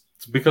 it's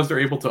because they're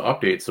able to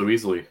update so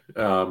easily,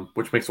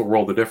 which makes a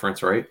world of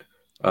difference, right?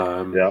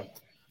 Yeah.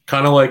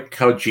 Kind of like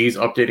how G's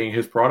updating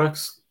his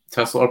products.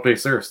 Tesla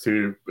updates theirs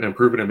to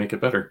improve it and make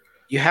it better.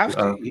 You have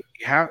to.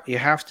 You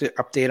have to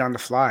update on the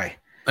fly.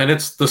 And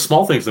it's the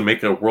small things that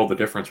make a world of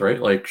difference, right?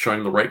 Like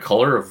showing the right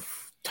color of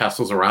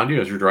Teslas around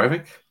you as you're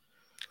driving.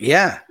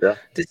 Yeah.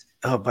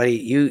 Oh, buddy,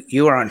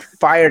 you are on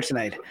fire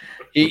tonight.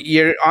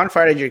 You're on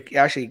fire. You're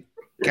actually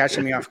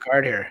catching me off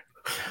guard here.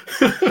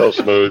 So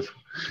smooth.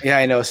 Yeah,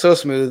 I know, so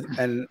smooth,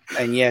 and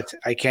yet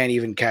I can't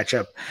even catch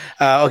up.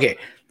 Okay,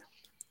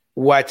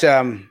 what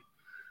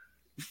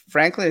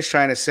Franklin is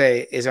trying to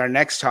say is our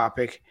next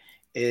topic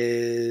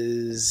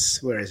is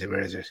where is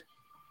it?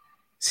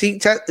 See,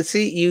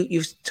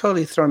 you've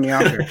totally thrown me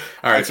off here.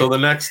 All right, so the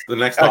next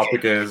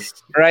topic is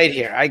right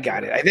here. I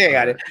got it. I think I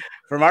got it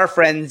from our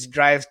friends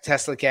Drive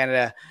Tesla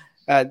Canada.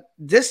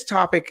 This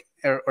topic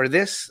or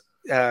this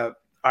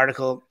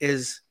article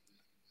is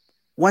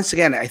once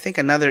again, I think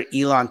another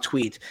Elon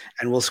tweet,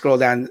 and we'll scroll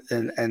down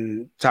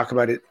and talk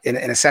about it in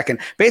a second.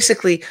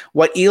 Basically,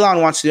 what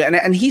Elon wants to do,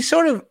 and he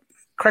sort of,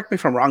 correct me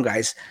if I'm wrong,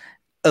 guys,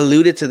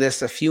 alluded to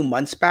this a few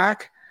months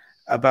back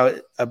about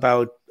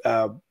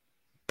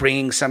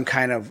bringing some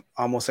kind of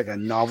almost like a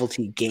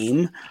novelty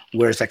game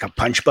where it's like a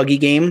punch buggy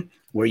game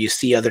where you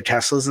see other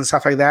Teslas and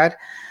stuff like that.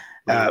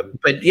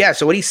 But yeah,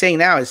 so what he's saying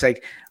now is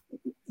like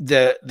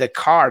the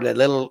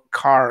little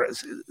car,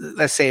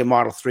 let's say a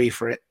Model 3,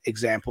 for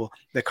example,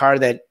 the car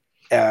that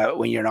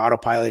when you're in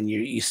autopilot and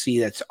you see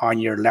that's on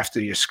your left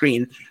of your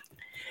screen,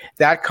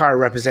 that car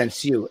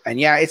represents you. And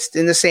yeah, it's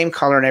in the same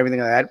color and everything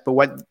like that. But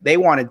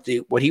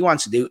what he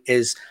wants to do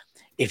is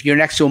if you're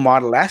next to a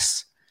Model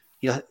S,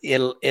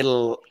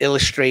 it'll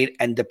illustrate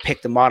and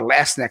depict the Model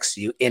S next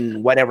to you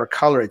in whatever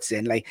color it's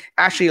in, like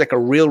actually like a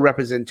real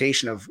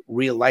representation of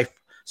real life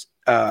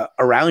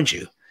around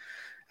you.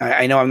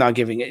 I know I'm not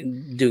doing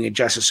it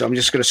justice, so I'm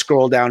just going to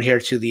scroll down here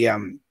to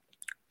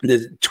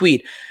the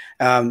tweet.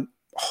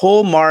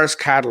 Whole Mars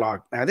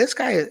catalog. Now, this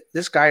guy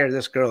or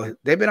this girl,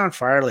 they've been on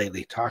fire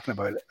lately talking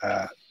about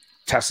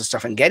Tesla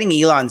stuff and getting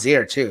Elon's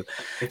ear too.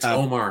 It's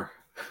Omar.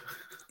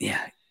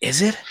 Yeah,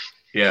 is it?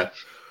 Yeah.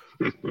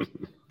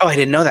 Oh, I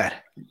didn't know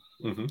that.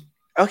 Mm-hmm.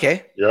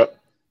 Okay. Yep.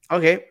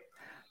 Okay.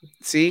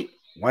 See,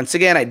 once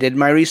again, I did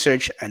my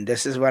research, and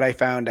this is what I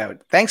found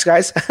out. Thanks,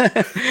 guys.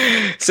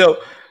 So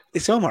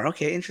it's Omar.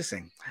 Okay,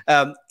 interesting.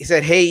 He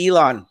said, "Hey,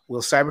 Elon,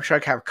 will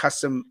Cybertruck have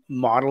custom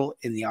model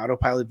in the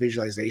autopilot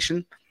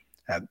visualization?"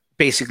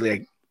 Basically,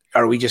 like,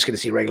 are we just going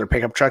to see regular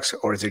pickup trucks,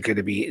 or is it going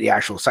to be the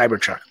actual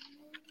Cybertruck?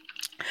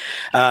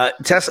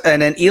 Tesla,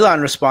 and then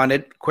Elon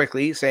responded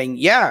quickly saying,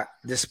 yeah,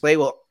 display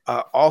will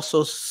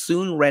also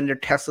soon render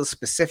Tesla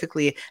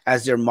specifically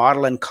as their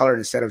model and color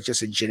instead of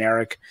just a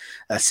generic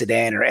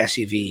sedan or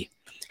SUV.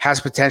 Has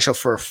potential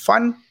for a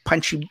fun,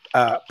 punch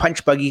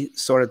buggy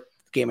sort of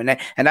game. And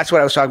that's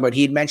what I was talking about.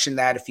 He had mentioned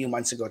that a few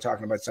months ago,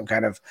 talking about some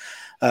kind of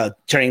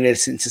turning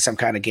this into some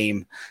kind of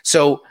game.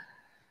 So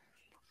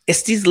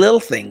it's these little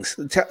things.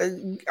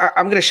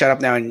 I'm going to shut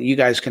up now, and you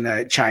guys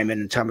can chime in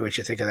and tell me what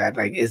you think of that.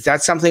 Like, is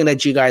that something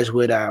that you guys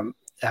would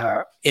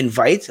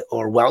invite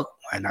or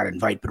not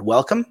invite, but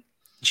welcome?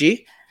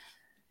 G?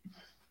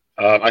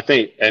 I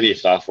think any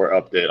software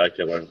update I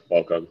can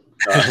welcome.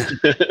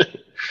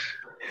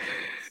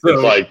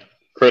 It's like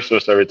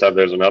Christmas every time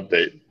there's an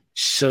update.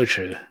 So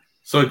true.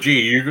 So,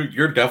 G,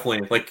 you're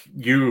definitely, like,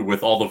 you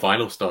with all the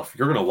vinyl stuff,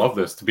 you're going to love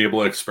this, to be able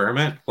to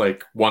experiment,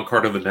 like, one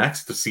car to the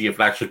next to see if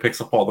it actually picks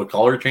up all the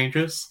color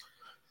changes.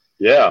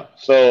 Yeah.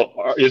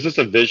 So, is this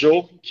a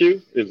visual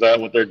cue? Is that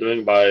what they're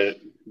doing by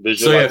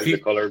visualizing the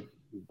color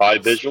by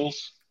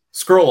visuals?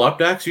 Scroll up,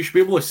 Dax, you should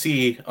be able to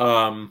see,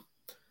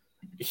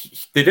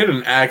 they did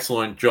an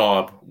excellent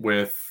job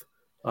with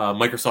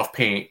Microsoft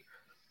Paint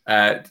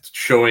at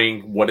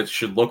showing what it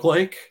should look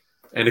like.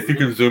 And if you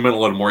can zoom in a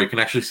little more, you can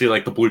actually see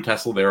like the blue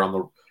Tesla there on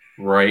the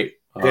right.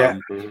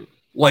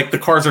 Like the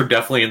cars are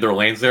definitely in their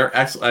lanes there.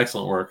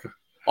 Excellent work.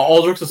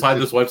 All jokes aside,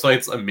 this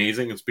website's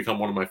amazing. It's become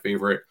one of my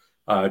favorite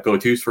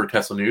go-tos for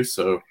Tesla news.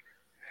 So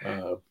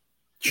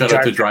shout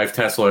out to Drive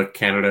Tesla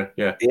Canada.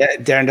 Yeah. Yeah,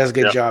 Darren does a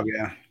good job.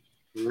 Yeah.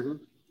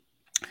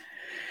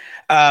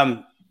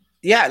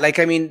 Yeah, like,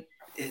 I mean,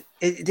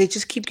 they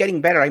just keep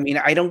getting better. I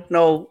mean, I don't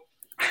know.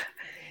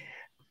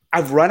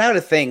 I've run out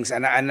of things,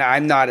 and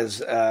I'm not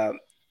as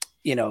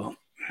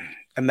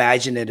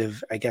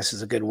imaginative, I guess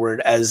is a good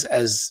word,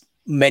 as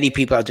many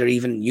people out there,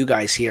 even you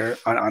guys here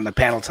on the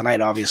panel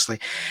tonight. Obviously,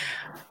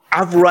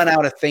 I've run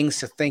out of things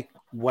to think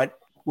what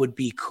would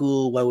be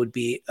cool, what would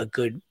be a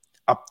good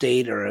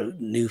update or a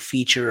new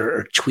feature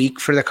or tweak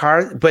for the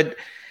car. But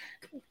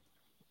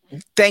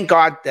thank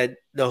God that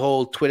the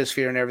whole Twitter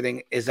sphere and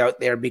everything is out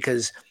there,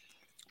 because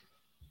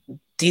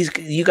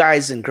you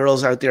guys and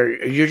girls out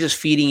there, you're just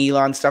feeding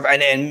Elon stuff,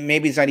 and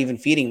maybe it's not even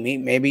feeding me.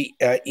 Maybe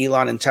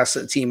Elon and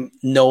Tesla team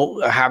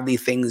have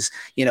these things,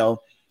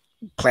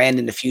 planned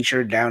in the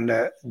future down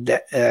to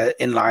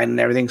in line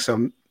and everything.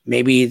 So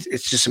maybe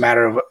it's just a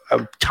matter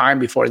of time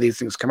before these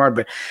things come out.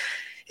 But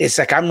it's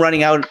like I'm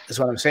running out. Is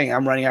what I'm saying.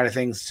 I'm running out of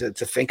things to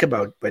think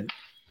about. But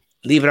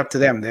leave it up to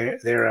them. They're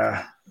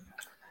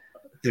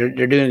doing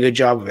a good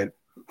job of it.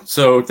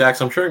 So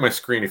Dax, I'm sharing my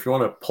screen. If you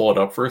want to pull it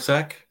up for a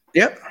sec.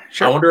 Yep,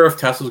 sure. I wonder if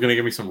Tesla's going to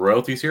give me some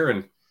royalties here.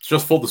 And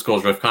just full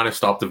disclosure, I've kind of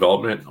stopped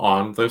development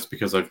on this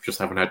because I just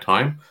haven't had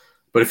time.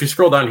 But if you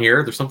scroll down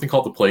here, there's something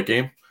called the Play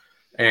game.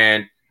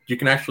 And you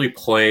can actually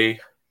play,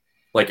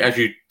 like, as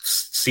you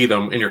see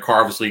them in your car,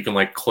 obviously you can,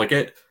 like, click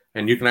it.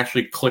 And you can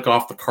actually click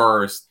off the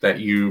cars that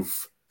you've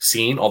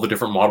seen, all the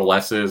different Model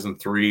S's and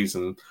 3s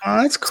and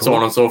that's cool. So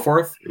on and so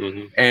forth.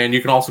 And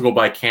you can also go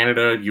by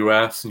Canada,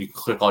 US, and you can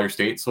click all your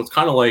states. So it's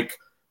kind of like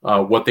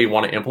what they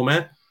want to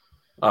implement.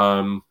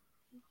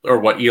 Or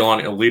what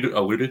Elon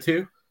alluded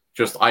to.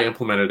 Just I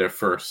implemented it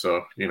first,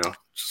 so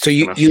So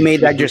you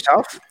made that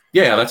yourself?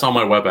 Yeah, that's on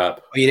my web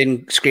app. Oh, you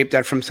didn't scrape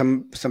that from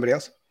somebody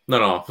else?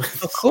 No.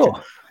 Oh,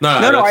 cool. No,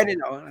 I didn't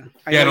know.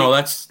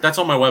 That's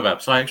on my web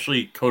app. So I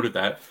actually coded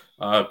that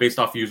based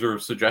off user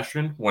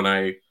suggestion when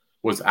I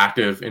was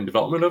active in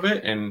development of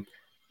it, and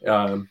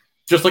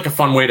just like a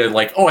fun way to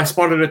I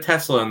spotted a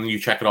Tesla, and you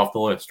check it off the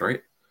list,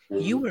 right?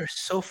 You were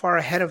so far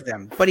ahead of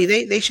them, buddy.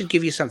 They should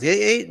give you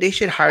something. They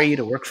should hire you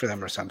to work for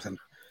them or something.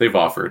 They've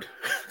offered.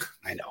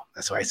 I know.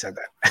 That's why I said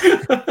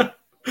that.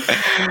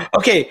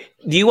 Okay.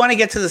 Do you want to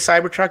get to the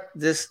Cybertruck?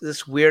 This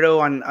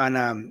weirdo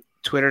on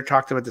Twitter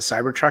talked about the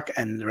Cybertruck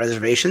and the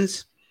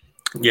reservations.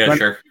 Yeah,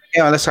 sure.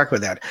 Yeah, let's talk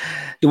about that.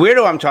 The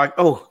weirdo I'm talking.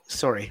 Oh,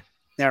 sorry.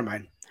 Never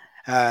mind.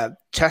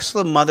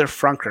 Tesla Mother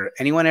Frunker.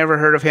 Anyone ever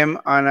heard of him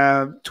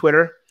on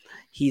Twitter?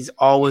 He's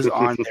always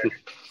on there.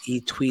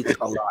 He tweets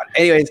a lot.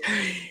 Anyways.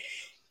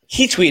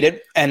 He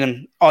tweeted,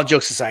 and all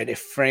jokes aside, if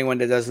for anyone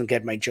that doesn't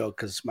get my joke,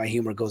 because my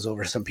humor goes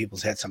over some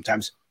people's heads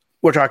sometimes,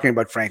 we're talking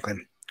about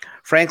Franklin.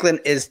 Franklin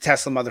is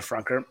Tesla Mother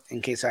Frunker,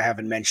 in case I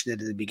haven't mentioned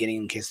it at the beginning,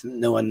 in case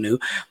no one knew.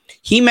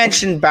 He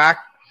mentioned back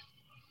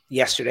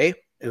yesterday.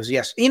 It was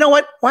yesterday. You know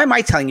what? Why am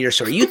I telling your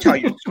story? You tell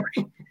your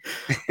story.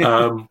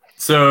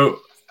 So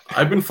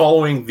I've been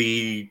following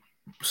the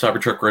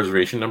Cybertruck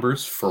reservation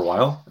numbers for a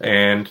while,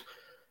 and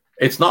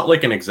it's not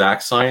like an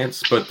exact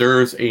science, but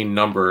there's a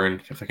number,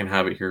 and if I can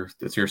have it here,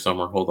 it's here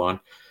somewhere. Hold on.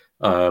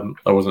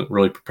 I wasn't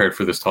really prepared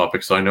for this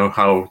topic, so I know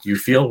how you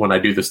feel when I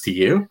do this to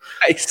you.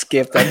 I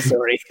skipped. I'm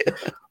sorry.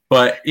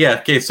 But yeah,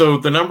 okay. So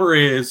the number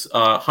is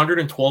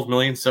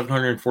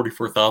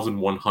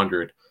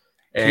 112,744,100.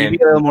 Can you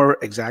be a little more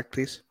exact,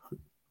 please?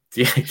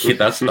 Yeah,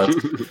 that's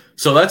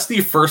so that's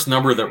the first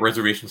number that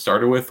reservation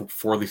started with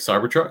for the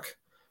Cybertruck.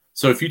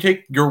 So if you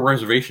take your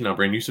reservation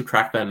number and you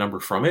subtract that number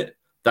from it,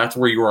 that's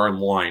where you are in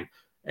line.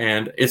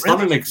 And it's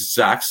not an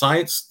exact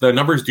science. The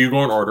numbers do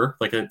go in order,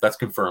 like that's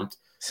confirmed.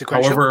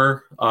 Sequential.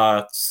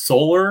 However,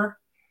 solar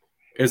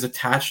is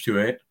attached to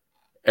it,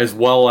 as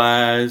well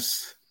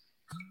as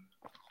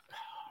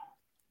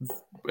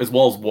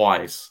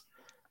Wise.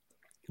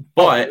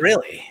 But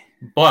really,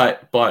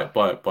 but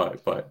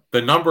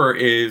the number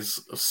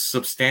is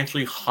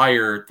substantially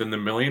higher than the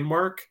million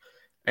mark,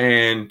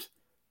 and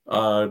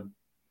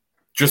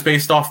just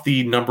based off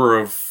the number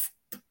of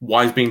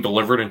Wise being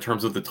delivered in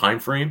terms of the time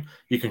frame,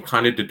 you can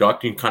kind of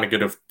deduct, you can kind of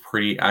get a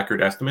pretty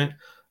accurate estimate.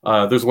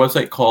 There's a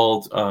website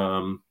called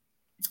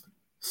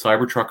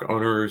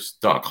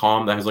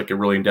cybertruckowners.com that has like a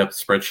really in-depth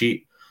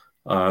spreadsheet.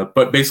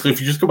 But basically,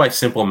 if you just go by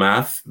simple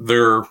math,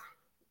 they're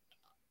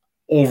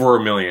over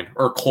 1 million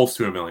or close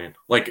to 1 million.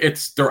 Like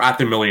they're at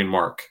the million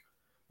mark.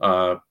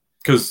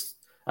 Because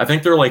I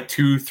think they're like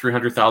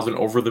 200,000-300,000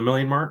 over the 1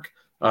 million mark.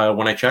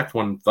 When I checked,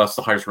 that's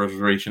the highest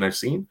reservation I've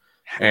seen.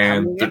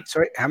 And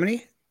how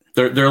many?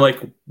 They're like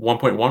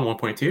 1.1,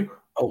 1.2.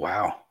 Oh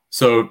wow!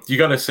 So you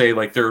got to say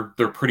like they're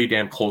pretty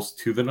damn close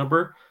to the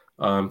number.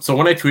 So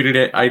when I tweeted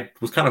it, I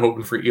was kind of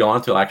hoping for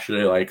Elon to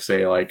actually like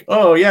say like,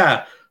 oh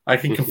yeah, I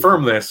can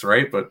confirm this,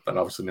 right? But that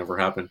obviously never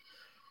happened.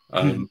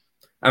 And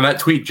that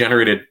tweet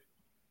generated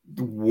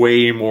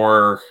way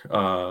more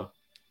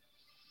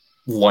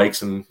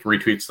likes and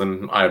retweets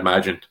than I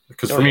imagined.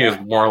 Because for me,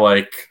 it's more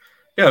like,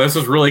 yeah, this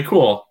is really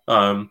cool.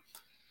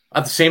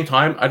 At the same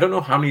time, I don't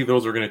know how many of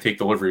those are going to take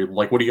delivery.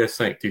 Like, what do you guys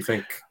think? Do you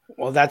think?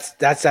 Well, that's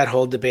that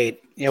whole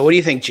debate. You know, what do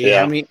you think, G?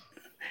 Yeah. How many?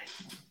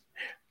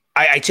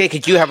 I take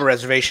it you have a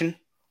reservation.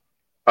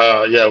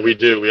 Yeah, we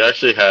do. We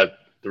actually had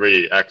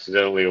 3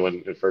 accidentally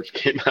when it first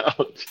came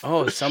out.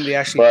 Oh, somebody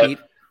actually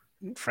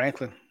beat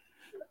Franklin.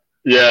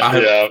 Yeah.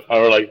 I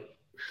was like,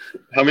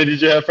 how many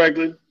did you have,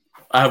 Franklin?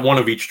 I have 1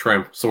 of each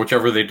trim, so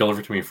whichever they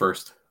deliver to me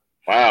first.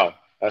 Wow,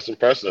 that's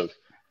impressive.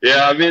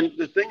 Yeah, I mean,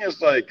 the thing is,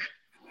 like,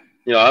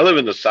 you know, I live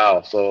in the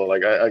South, so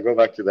like I go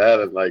back to that,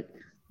 and like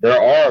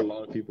there are a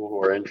lot of people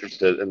who are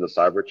interested in the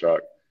Cybertruck,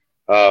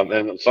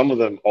 and some of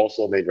them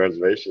also made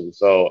reservations.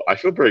 So I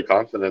feel pretty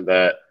confident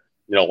that,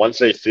 you know, once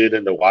they see it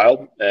in the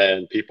wild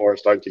and people are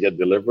starting to get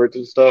delivered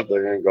and stuff,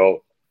 they're gonna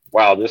go,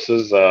 wow, this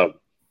is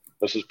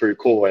pretty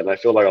cool, and I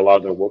feel like a lot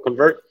of them will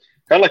convert.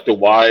 Kind of like the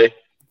Y.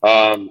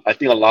 I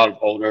think a lot of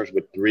owners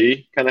with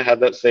 3 kind of have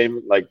that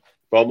same like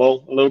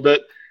FOMO a little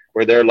bit,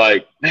 where they're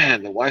like,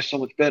 man, the Y is so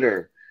much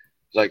better.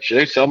 It's like, should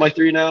I sell my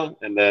 3 now?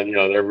 And then, you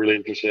know, they're really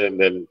interested, and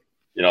then,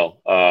 you know,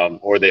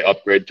 or they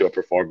upgrade to a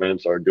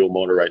performance or a dual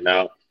motor right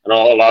now. And a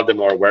lot of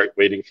them are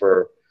waiting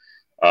for,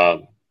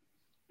 you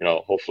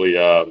know, hopefully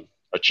a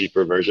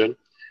cheaper version.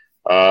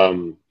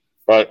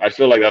 But I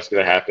feel like that's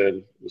going to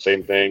happen. The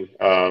same thing.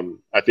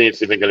 I think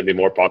it's even going to be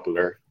more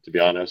popular, to be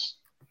honest.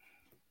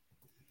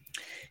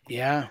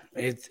 Yeah,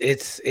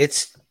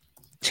 it's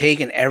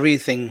taken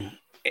everything,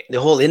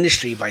 the whole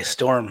industry by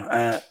storm.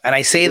 And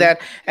I say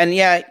that, and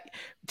yeah,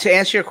 to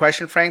answer your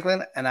question,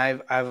 Franklin, and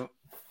I've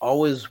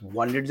always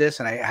wondered this,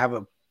 and I have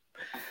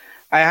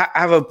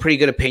a pretty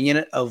good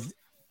opinion of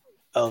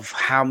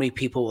how many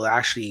people will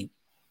actually,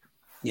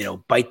 you know,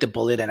 bite the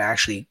bullet and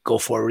actually go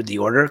forward with the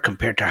order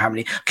compared to how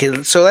many.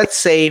 Okay, so let's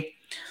say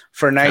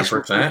for a nice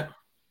 10%.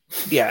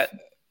 Yeah,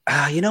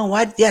 you know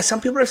what? Yeah,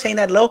 some people are saying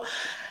that low.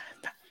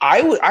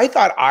 I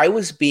thought I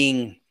was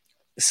being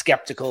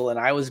skeptical and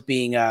I was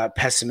being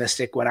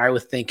pessimistic when I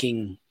was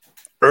thinking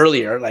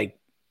earlier, like,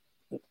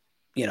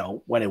 you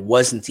know, when it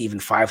wasn't even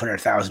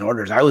 500,000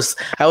 orders. I was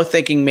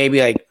thinking maybe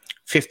like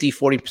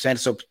 50-40%,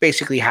 so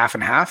basically half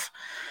and half.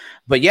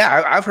 But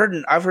yeah, I've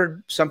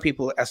heard some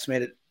people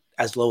estimate it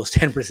as low as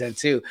 10%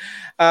 too.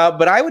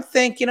 But I would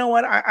think, you know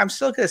what, I'm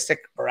still going to stick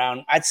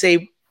around. I'd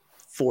say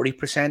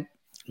 40%,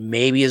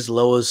 maybe as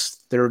low as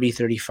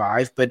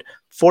 30-35, but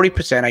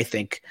 40% I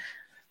think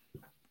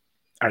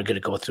are going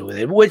to go through with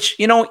it, which,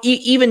 you know,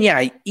 even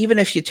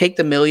if you take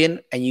the million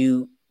and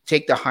you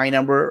take the high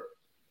number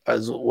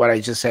as what I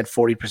just said,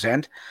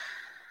 40%,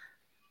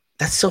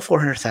 that's still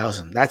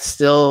 400,000. That's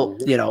still,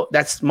 you know,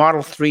 that's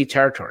Model 3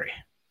 territory.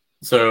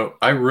 So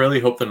I really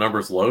hope the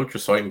number's low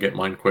just so I can get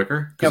mine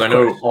quicker. Because I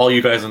know all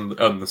you guys in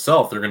the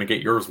South, they're going to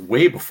get yours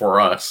way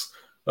before us,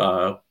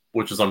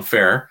 which is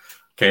unfair.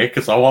 Okay,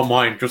 because I want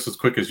mine just as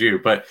quick as you.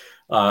 But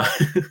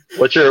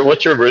what's your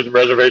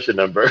reservation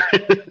number?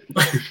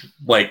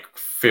 Like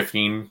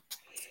 15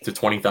 to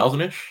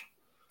 20,000 ish.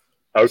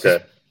 Okay,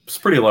 it's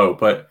pretty low,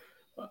 but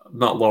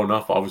not low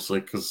enough, obviously,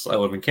 because I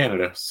live in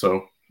Canada.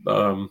 So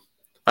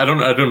I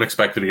don't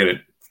expect to get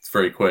it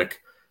very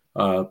quick.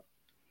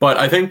 But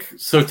I think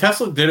so.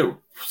 Tesla did it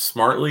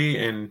smartly,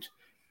 and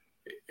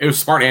it was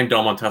smart and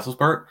dumb on Tesla's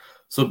part.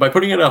 So by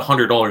putting it at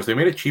 $100, they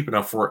made it cheap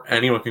enough where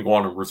anyone can go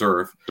on and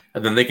reserve,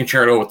 and then they can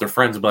share it out with their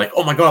friends and be like,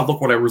 "Oh my god, look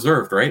what I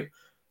reserved!" Right?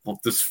 Well,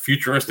 this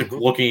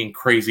futuristic-looking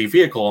crazy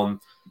vehicle, and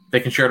they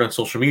can share it on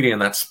social media,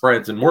 and that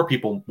spreads, and more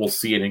people will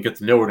see it and get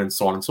to know it, and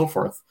so on and so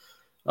forth.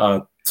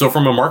 So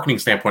from a marketing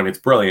standpoint, it's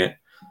brilliant.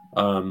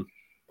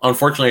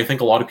 Unfortunately, I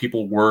think a lot of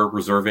people were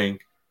reserving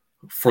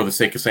for the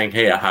sake of saying,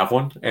 "Hey, I have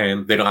one,"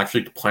 and they don't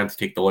actually plan to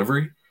take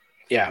delivery.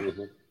 Yeah.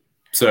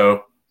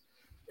 So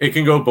It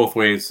can go both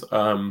ways.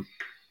 I'm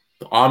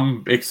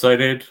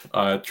excited.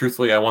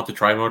 Truthfully, I want the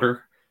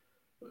tri-motor.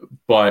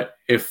 But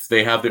if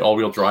they have the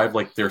all-wheel drive,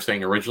 like they're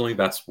saying originally,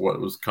 that's what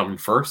was coming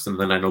first, and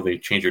then I know they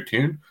change their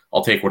tune,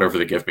 I'll take whatever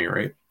they give me,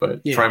 right?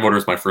 But tri-motor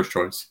is my first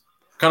choice.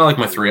 Kind of like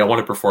my 3. I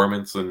wanted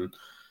performance, and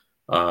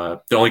the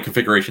only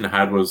configuration I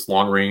had was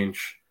long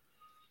range,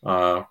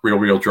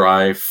 rear-wheel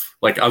drive.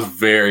 Like, I was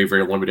very,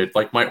 very limited.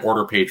 Like, my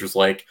order page was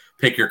like,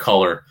 pick your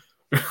color,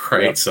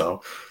 right? Yep.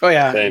 So. Oh,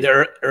 yeah.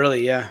 They're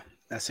early, yeah.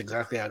 That's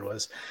exactly how it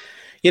was.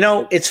 You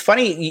know, it's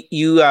funny.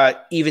 You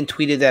even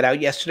tweeted that out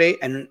yesterday,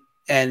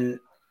 and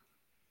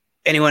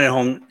anyone at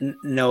home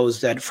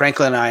knows that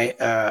Franklin and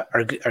I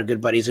are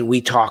good buddies, and we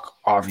talk,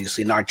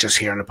 obviously, not just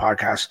here on the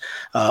podcast,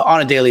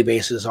 on a daily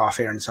basis, off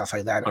air and stuff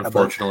like that.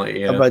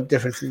 Unfortunately, about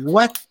different things.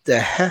 What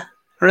the heck?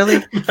 Really?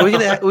 Are we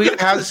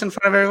gonna have this in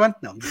front of everyone?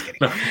 No, I'm just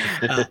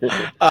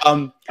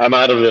kidding. I'm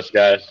out of this,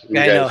 guys. You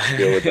guys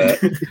deal with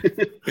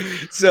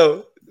that.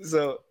 So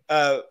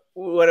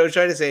what I was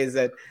trying to say is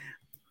that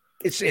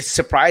it's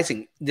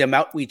surprising the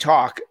amount we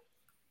talk.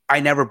 I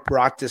never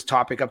brought this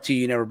topic up to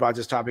you. You never brought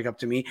this topic up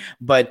to me.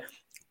 But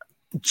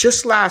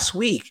just last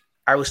week,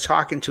 I was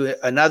talking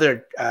to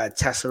another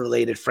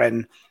Tesla-related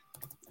friend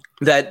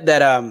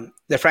that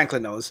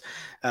Franklin knows,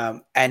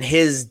 and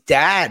his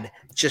dad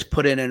just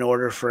put in an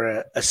order for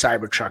a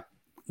Cybertruck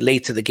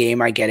late to the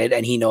game. I get it,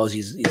 and he knows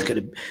he's going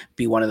to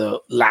be one of the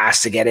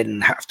last to get it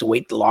and have to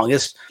wait the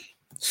longest.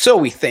 So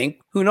we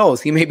think, who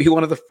knows? He may be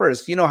one of the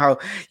first. You know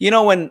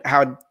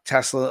how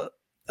Tesla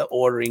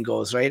ordering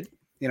goes, right?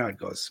 You know how it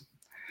goes.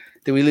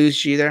 Did we lose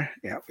G there?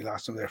 Yeah, we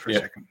lost him there for a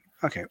second.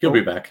 Okay. He'll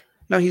be back.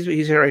 No, he's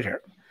here right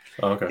here.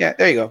 Oh, okay. Yeah,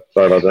 there you go.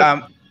 Sorry about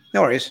that.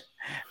 No worries.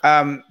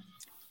 And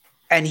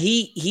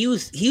he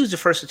was the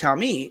first to tell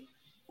me,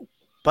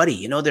 buddy,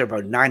 you know they're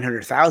about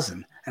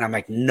 900,000. And I'm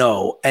like,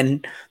 no.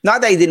 And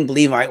not that he didn't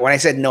believe me. When I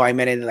said no, I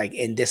meant it like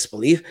in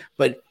disbelief.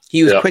 But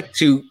he was quick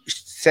to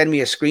send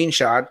me a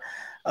screenshot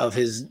of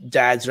his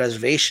dad's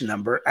reservation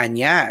number. And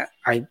yeah,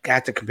 I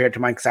had to compare it to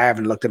mine because I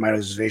haven't looked at my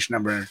reservation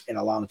number in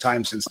a long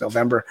time, since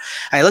November.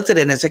 And I looked at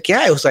it and it's like,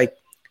 yeah, it was like,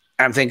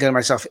 I'm thinking to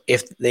myself,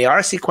 if they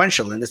are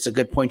sequential, and it's a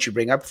good point you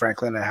bring up,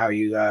 Franklin, and how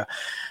you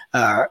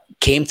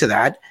came to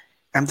that.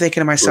 I'm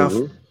thinking to myself,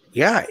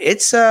 yeah,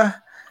 it's going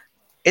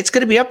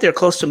to be up there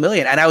close to 1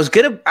 million. And I was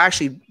going to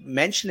actually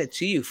mention it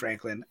to you,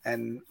 Franklin.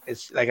 And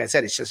it's like I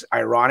said, it's just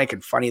ironic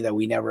and funny that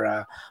we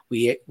never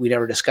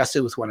discussed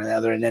it with one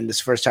another. And then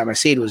this first time I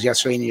see it was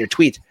yesterday in your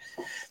tweet.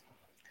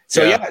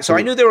 So so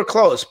I knew they were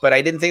close, but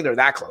I didn't think they were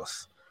that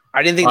close.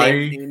 I didn't think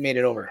they made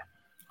it over.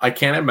 I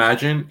can't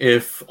imagine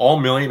if all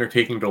 1 million are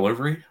taking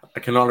delivery. I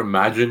cannot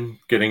imagine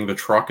getting the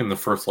truck in the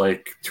first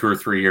 2 or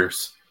 3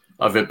 years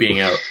of it being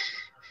out.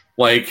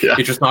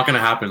 It's just not going to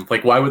happen.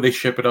 Like, why would they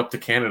ship it up to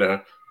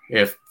Canada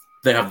if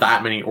they have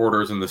that many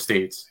orders in the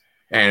States?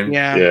 And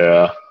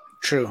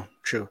true.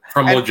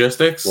 From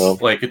logistics,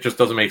 it just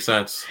doesn't make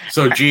sense.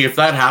 So, if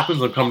that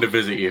happens, I'll come to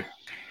visit you.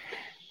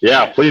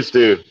 Yeah, please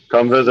do.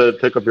 Come visit,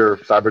 pick up your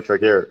Cybertruck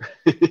here.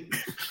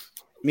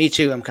 Me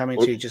too. I'm coming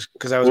too, just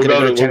because I was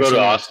going to go to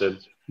Austin.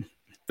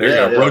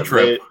 There you go, road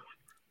trip.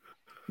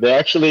 They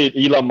actually,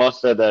 Elon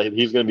Musk said that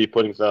he's going to be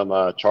putting some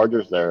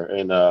chargers there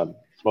in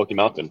Smoky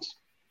Mountains.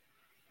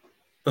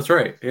 That's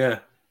right. Yeah.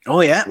 Oh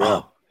yeah.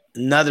 Oh,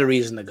 another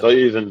reason to go. So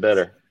even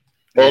better.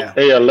 Well,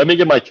 hey, let me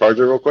get my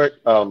charger real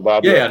quick, Bob.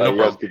 No problem.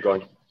 You guys keep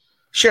going.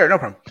 Sure, no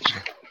problem.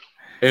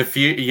 If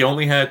you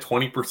only had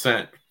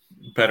 20%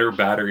 better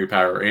battery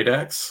power,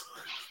 ADAX.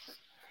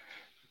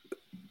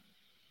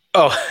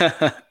 Oh,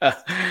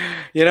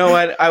 you know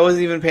what? I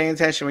wasn't even paying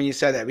attention when you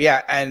said that. But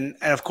yeah, and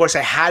of course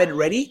I had it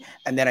ready,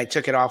 and then I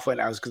took it off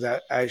because I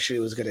actually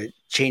was going to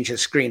change the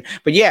screen.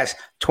 But yes,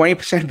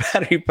 20%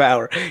 battery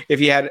power if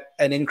you had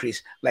an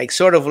increase,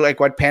 sort of like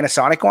what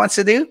Panasonic wants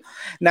to do.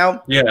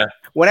 Now,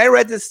 when I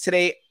read this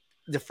today,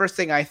 the first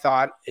thing I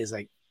thought is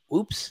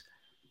oops,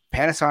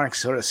 Panasonic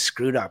sort of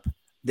screwed up.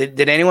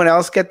 Did anyone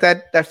else get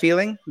that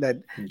feeling that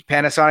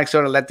Panasonic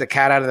sort of let the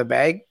cat out of the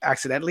bag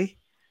accidentally?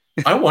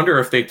 I wonder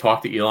if they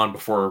talked to Elon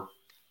before,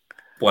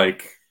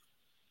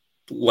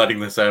 letting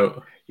this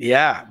out.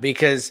 Yeah,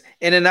 because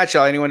in a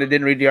nutshell, anyone that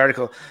didn't read the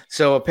article,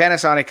 so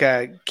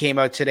Panasonic came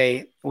out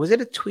today. Was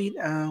it a tweet?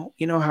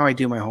 You know how I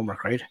do my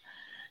homework, right?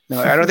 No,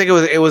 I don't think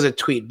it was a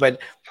tweet,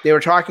 but they were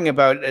talking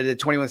about the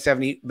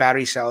 2170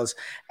 battery cells,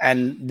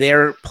 and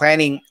they're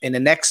planning in the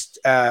next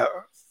 3 to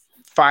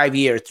 5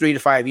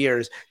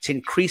 years, to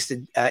increase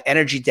the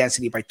energy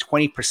density by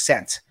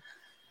 20%.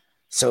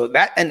 So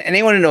that, and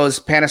anyone who knows,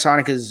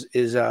 Panasonic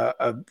is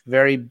a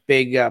very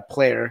big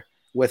player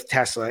with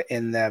Tesla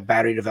in the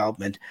battery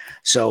development.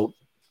 So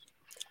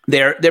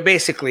they're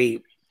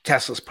basically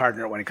Tesla's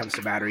partner when it comes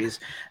to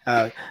batteries.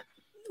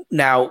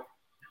 Now,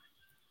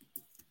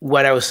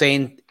 what I was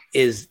saying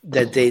is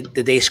that did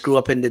they screw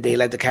up and did they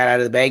let the cat out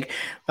of the bag?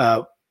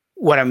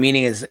 What I'm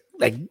meaning is,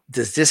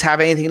 does this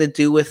have anything to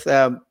do with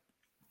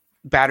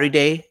Battery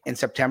Day in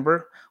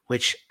September?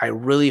 Which I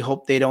really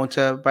hope they don't.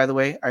 By the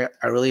way, I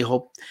really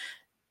hope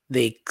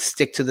they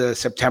stick to the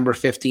September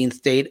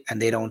 15th date and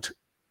they don't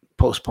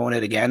postpone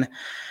it again.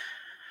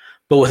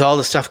 But with all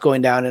the stuff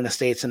going down in the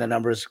States and the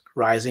numbers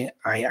rising,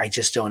 I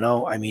just don't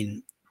know. I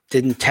mean,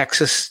 didn't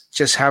Texas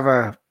just have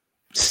a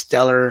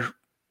stellar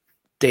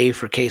day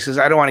for cases?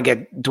 I don't want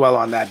to dwell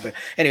on that, but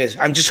anyways,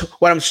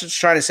 what I'm just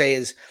trying to say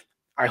is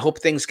I hope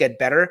things get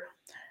better,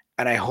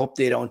 and I hope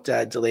they don't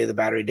delay the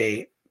Battery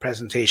Day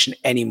presentation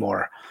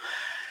anymore.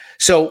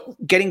 So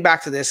getting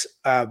back to this,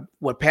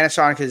 what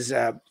Panasonic has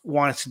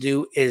wanted to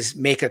do is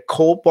make a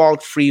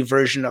cobalt-free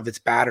version of its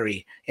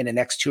battery in the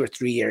next 2 or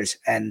 3 years.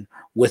 And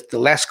with the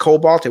less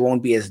cobalt, it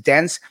won't be as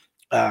dense,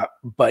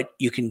 but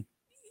you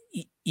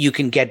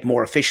can get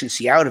more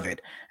efficiency out of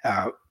it.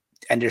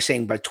 And they're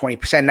saying by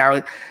 20%.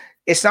 Now,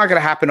 it's not going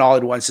to happen all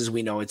at once, as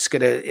we know. It's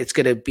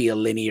gonna be a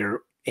linear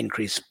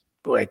increase.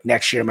 Like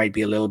next year might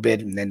be a little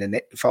bit, and then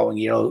the following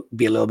year will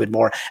be a little bit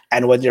more.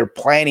 And what they're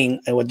planning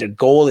and what their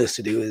goal is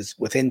to do is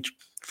within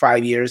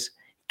 5 years,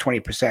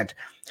 20%.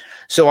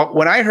 So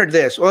when I heard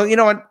this, well, you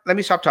know what? Let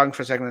me stop talking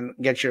for a second and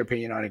get your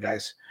opinion on it,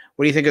 guys.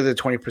 What do you think of the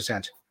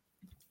 20%?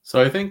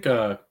 So I think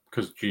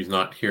because G's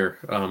not here,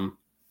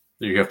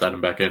 you have to add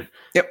him back in.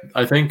 Yep.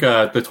 I think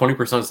the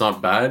 20% is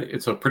not bad.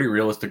 It's a pretty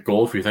realistic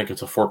goal if you think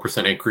it's a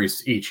 4%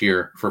 increase each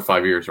year for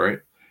 5 years, right?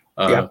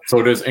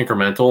 So it is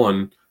incremental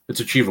and it's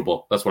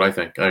achievable. That's what I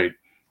think. I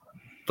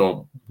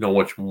don't know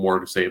much more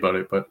to say about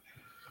it, but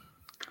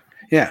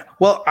yeah.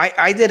 Well,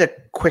 I did a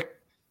quick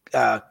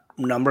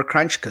number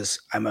crunch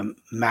because I'm a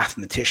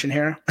mathematician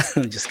here.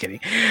 I'm just kidding.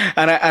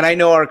 And I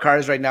know our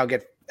cars right now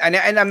get, and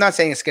I'm not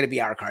saying it's going to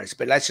be our cars,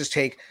 but let's just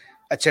take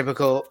a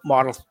typical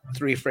Model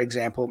 3, for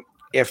example.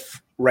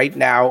 If right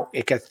now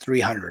it gets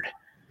 300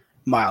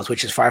 miles,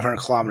 which is 500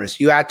 kilometers,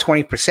 you add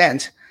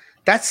 20%,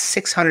 that's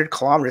 600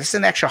 kilometers. It's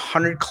an extra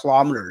 100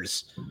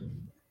 kilometers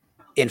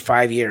in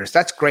 5 years.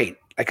 That's great.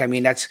 Like, I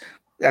mean, that's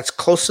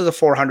close to the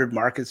 400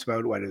 mark. It's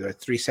about, what are they,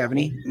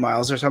 370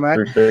 miles or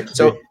something like that?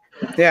 So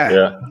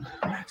yeah.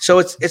 So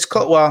it's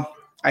close. Well,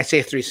 I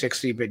say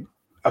 360, but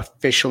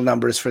official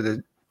numbers for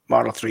the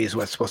Model 3 is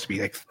what's supposed to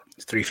be like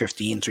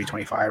 315,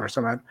 325 or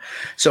something.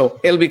 So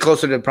it'll be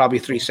closer to probably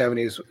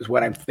 370 is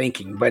what I'm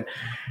thinking. But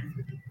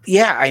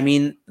yeah, I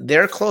mean,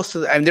 they're close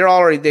to, and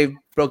they've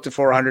broke the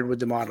 400 with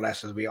the Model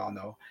S, as we all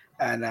know.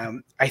 And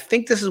I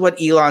think this is what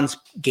Elon's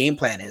game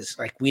plan is.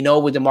 Like, we know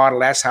with the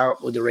Model S, how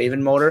with the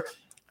Raven motor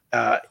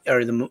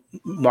or the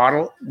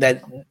model,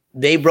 that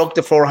they broke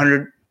the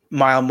 400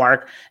 mile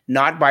mark,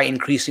 not by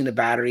increasing the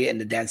battery and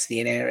the density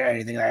and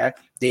anything like that.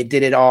 They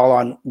did it all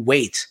on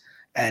weight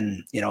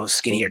and,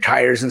 skinnier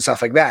tires and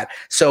stuff like that.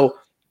 So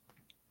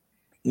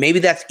maybe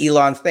that's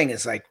Elon's thing.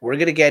 It's like, we're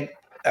going to get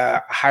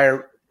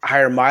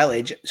higher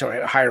mileage,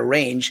 higher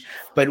range,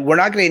 but we're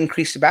not going to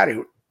increase the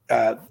battery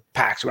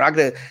packs. We're not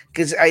going to,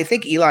 because I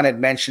think Elon had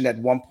mentioned at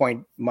one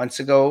point months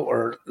ago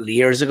or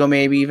years ago,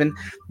 maybe even,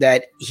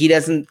 that he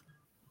doesn't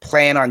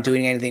plan on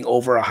doing anything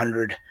over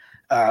 100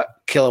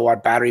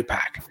 kilowatt battery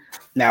pack.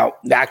 Now,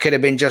 that could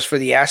have been just for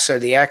the S or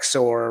the X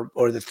or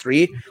the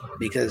 3,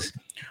 because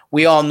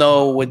we all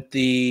know with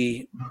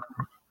the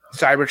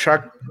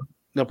Cybertruck,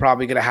 they're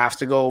probably going to have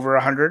to go over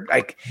 100.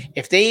 Like,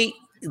 if they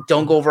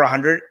don't go over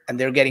 100 and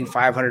they're getting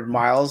 500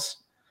 miles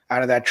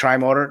out of that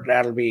tri-motor,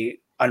 that'll be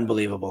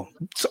unbelievable.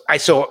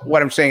 So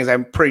what I'm saying is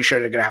I'm pretty sure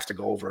they're going to have to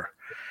go over.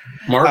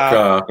 Mark,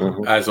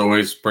 as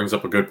always, brings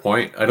up a good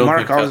point. I don't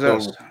Mark think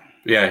Tesla.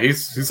 Yeah,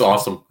 he's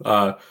awesome.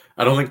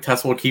 I don't think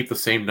Tesla will keep the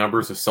same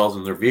numbers of cells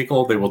in their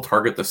vehicle. They will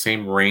target the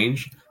same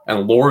range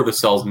and lower the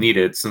cells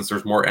needed, since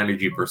there's more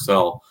energy per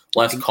cell,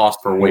 less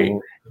cost per weight.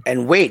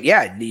 And weight,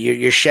 yeah,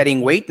 you're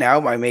shedding weight now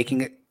by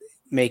making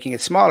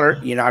it smaller.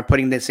 You're not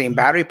putting the same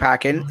battery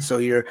pack in, so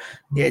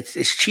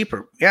it's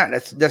cheaper. Yeah,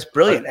 that's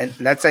brilliant, and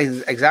that's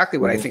exactly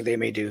what I think they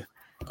may do.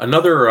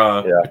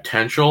 Another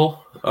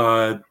potential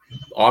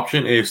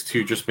option is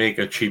to just make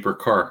a cheaper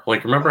car.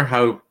 Like, remember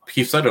how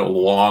he said it a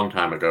long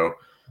time ago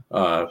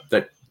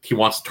that he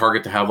wants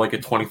Target to have like a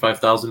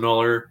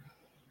 $25,000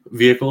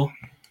 vehicle.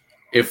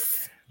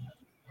 If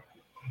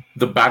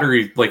the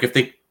battery, like, if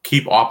they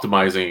keep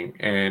optimizing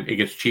and it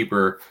gets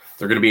cheaper,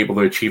 they're going to be able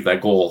to achieve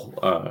that goal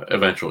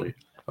eventually.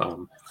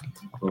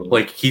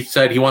 Like he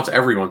said, he wants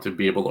everyone to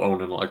be able to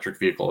own an electric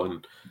vehicle,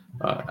 and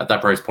at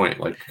that price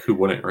point, like, who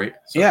wouldn't, right?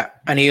 So. Yeah,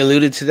 and he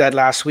alluded to that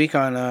last week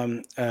on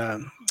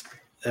not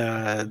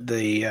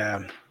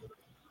the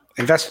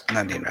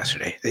investor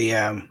day.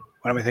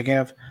 What am I thinking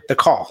of? The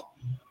call,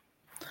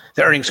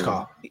 the earnings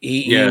call.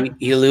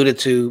 He alluded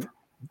to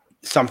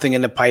something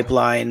in the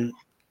pipeline.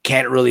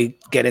 Can't really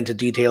get into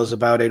details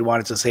about it.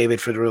 Wanted to save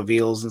it for the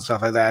reveals and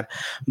stuff like that.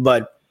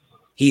 But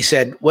he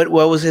said, what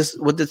was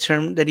the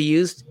term that he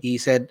used? He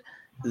said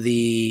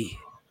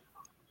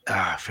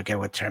I forget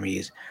what term he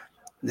used.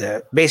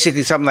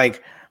 Basically something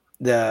like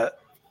the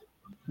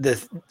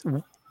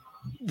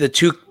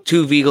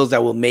two vehicles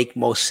that will make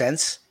most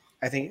sense.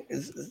 I think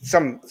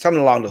something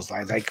along those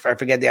lines. I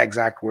forget the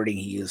exact wording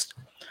he used.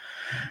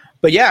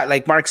 But yeah,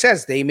 like Mark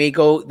says, they may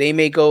go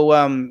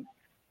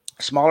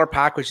smaller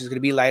pack, which is going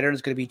to be lighter and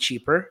it's going to be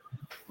cheaper.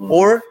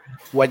 Or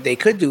what they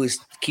could do is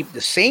keep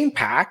the same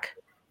pack,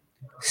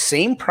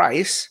 same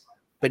price,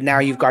 but now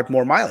you've got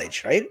more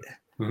mileage, right?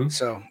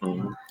 So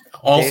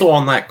Also,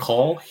 on that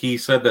call, he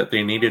said that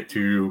they needed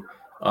to.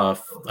 I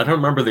don't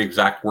remember the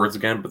exact words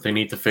again, but they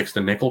need to fix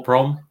the nickel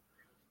problem.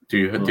 Do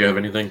you have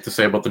anything to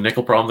say about the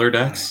nickel problem there,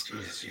 Dax? Oh,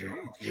 geez,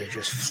 you're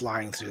just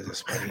flying through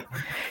this, buddy.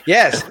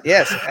 Yes,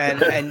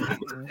 and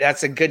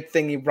that's a good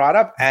thing you brought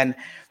up, and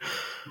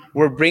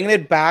we're bringing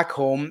it back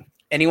home.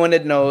 Anyone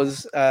that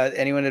knows,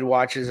 anyone that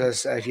watches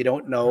us, if you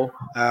don't know,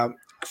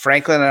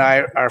 Franklin and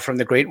I are from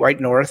the Great White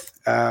North,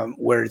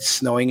 where it's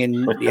snowing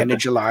in the end of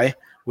July.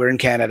 We're in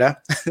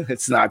Canada.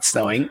 It's not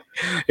snowing.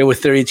 It was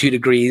 32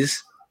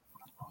 degrees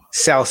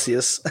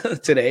Celsius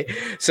today.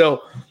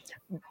 So,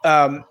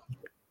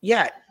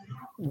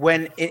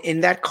 when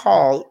in that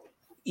call,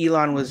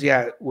 Elon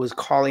was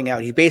calling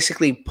out. He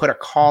basically put a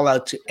call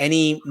out to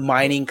any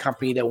mining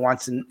company that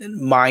wants to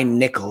mine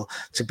nickel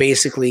to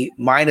basically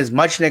mine as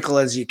much nickel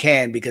as you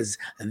can, because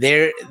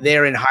they're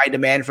in high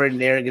demand for it and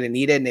they're going to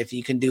need it. And if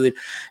you can do it,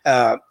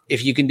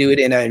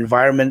 in an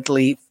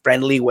environmentally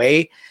friendly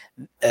way,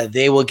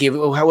 they will give.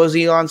 How was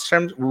Elon's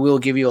terms? We will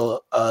give you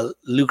a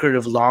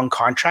lucrative long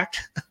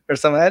contract or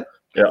something like that.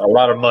 Yeah, a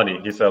lot of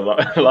money. He said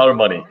a lot of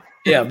money.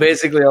 Yeah,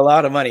 basically a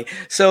lot of money.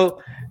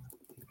 So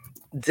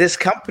this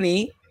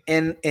company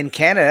in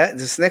Canada,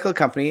 this nickel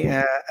company,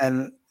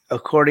 and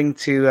according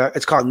to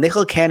it's called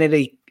Nickel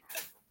Canada.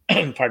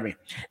 Pardon me,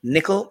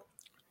 Nickel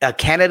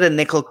Canada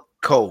Nickel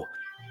Co.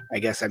 I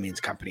guess that means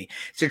company.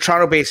 It's a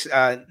Toronto-based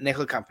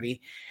nickel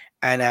company,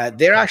 and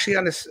they're actually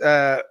on this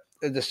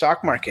the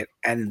stock market.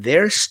 And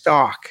their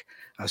stock.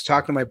 I was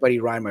talking to my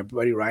buddy Ryan. My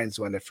buddy Ryan's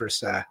the one that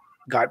first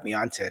got me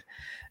onto it,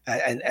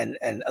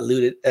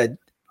 and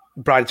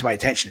brought it to my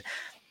attention.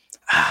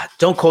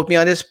 Don't quote me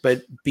on this,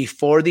 but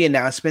before the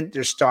announcement,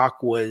 their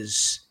stock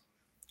was,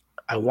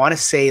 I want to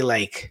say,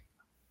 like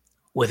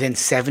within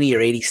 70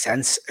 or 80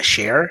 cents a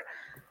share.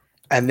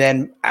 And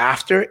then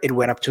after, it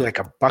went up to like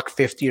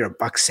 $1.50 or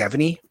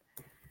 $1.70.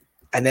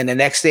 And then the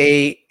next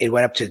day it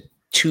went up to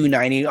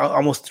 $2.90,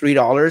 almost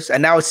 $3.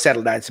 And now it's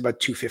settled down. It's about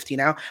 $2.50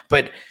 now.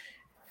 But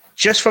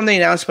just from the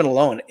announcement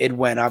alone, it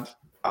went up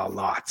a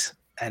lot.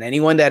 And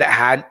anyone that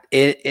had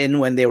it in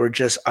when they were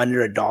just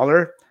under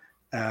 $1,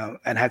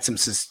 and had some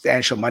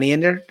substantial money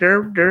in there,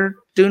 they're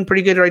doing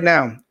pretty good right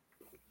now.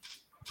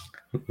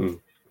 Mm-hmm.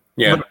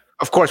 Yeah. But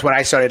of course, when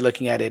I started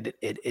looking at it,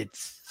 it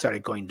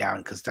started going down,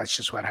 because that's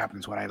just what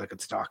happens when I look at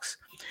stocks.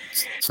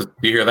 So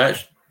you hear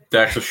that?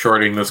 Dax is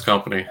shorting this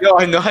company. No,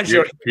 I'm not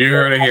shorting. You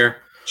heard it here.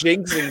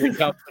 Jinxing the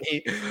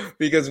company,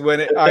 because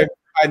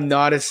I'm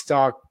not a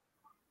stock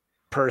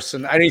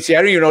person. I don't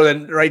even know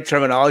the right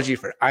terminology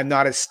for it. I'm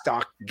not a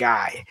stock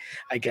guy,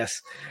 I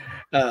guess.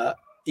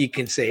 You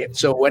can say it.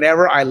 So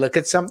whenever I look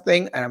at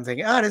something and I'm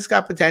thinking, this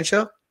got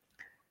potential,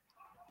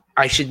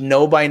 I should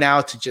know by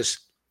now to just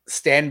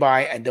stand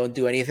by and don't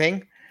do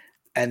anything,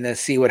 and then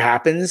see what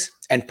happens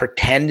and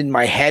pretend in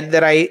my head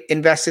that I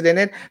invested in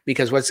it,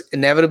 because what's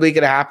inevitably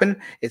going to happen,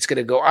 it's going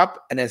to go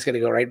up and then it's going to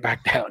go right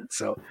back down.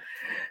 So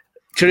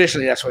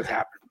traditionally, that's what's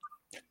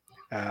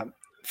happened.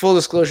 Full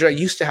disclosure, I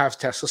used to have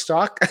Tesla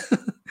stock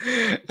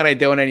and I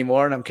don't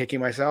anymore, and I'm kicking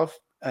myself.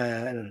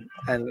 And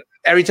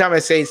every time I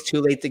say it's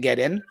too late to get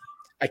in,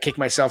 I kick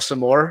myself some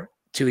more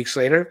 2 weeks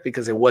later,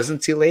 because it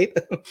wasn't too late.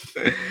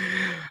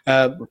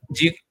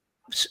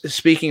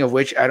 Speaking of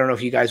which, I don't know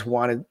if you guys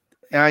wanted,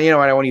 you know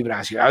what, I won't even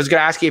ask you. I was going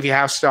to ask you if you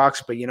have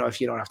stocks, but if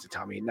you don't have to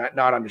tell me, not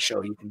on the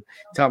show, you can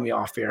tell me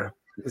off air.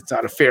 It's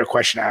not a fair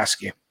question to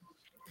ask you.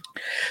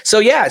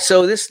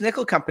 So this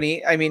nickel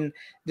company, I mean,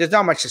 there's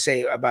not much to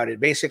say about it.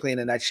 Basically, in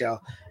a nutshell,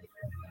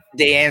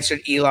 they answered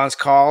Elon's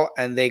call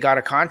and they got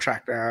a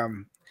contract.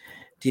 Do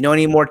you know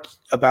any more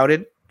about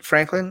it,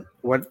 Franklin?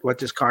 What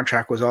this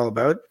contract was all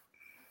about?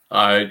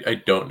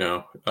 I don't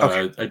know.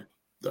 Okay.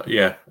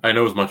 I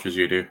know as much as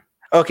you do.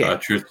 Okay.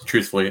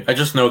 Truthfully, I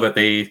just know that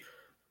they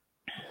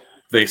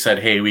said,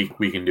 "Hey, we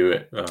can do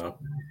it."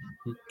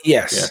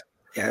 Yes.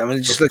 Yeah. I mean,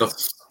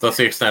 that's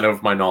the extent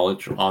of my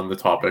knowledge on the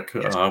topic.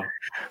 Yes.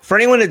 For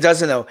anyone that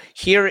doesn't know,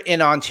 here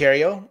in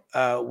Ontario,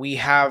 we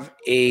have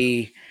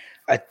a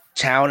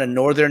town, a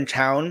northern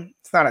town.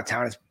 It's not a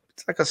town.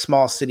 It's like a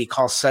small city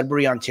called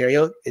Sudbury,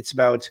 Ontario. It's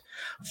about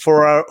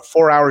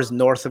 4 hours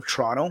north of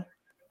Toronto.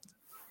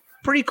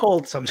 Pretty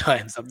cold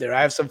sometimes up there.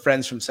 I have some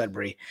friends from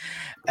Sudbury,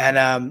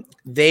 and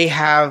they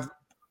have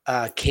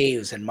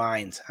caves and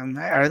mines.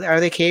 Are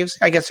they caves?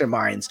 I guess they're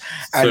mines.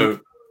 And So,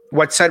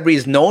 what Sudbury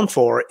is known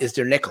for is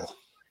their nickel.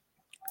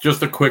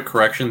 just a quick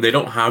correction: they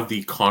don't have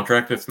the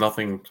contract. It's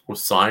nothing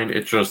was signed.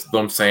 It's just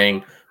them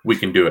saying we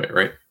can do it,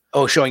 right?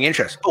 Oh, showing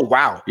interest. Oh,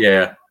 wow.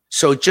 Yeah.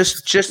 So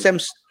just them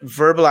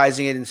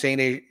verbalizing it and saying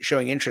they're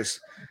showing interest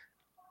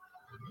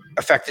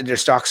affected their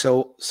stock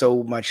so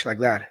much like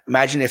that.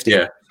 Imagine if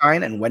they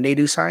sign, and when they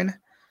do sign.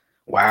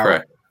 Wow.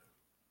 Correct.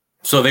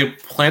 So they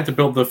plan to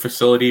build the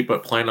facility,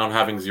 but plan on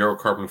having zero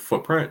carbon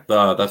footprint.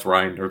 That's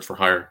Ryan Nerds for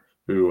Hire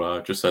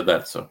who just said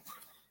that. So.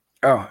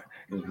 Oh,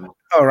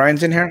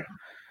 Ryan's in here?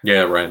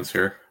 Yeah, Ryan's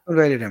here. Who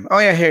invited him? Oh,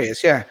 yeah, here he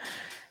is. Yeah.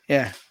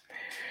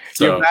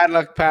 So, your bad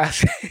luck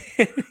pass.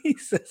 He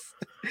says,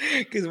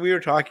 because we were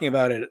talking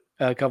about it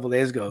a couple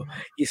days ago.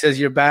 He says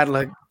your bad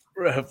luck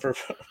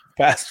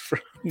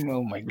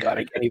Oh my god,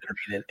 I can't even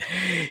read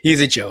it.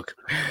 He's a joke.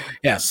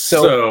 Yeah.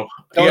 So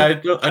I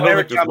don't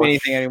think tell me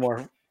anything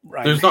anymore.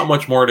 Ryan. There's not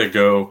much more to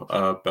go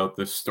about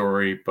this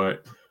story,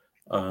 but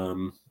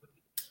do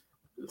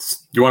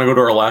you want to go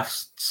to our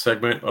last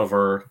segment of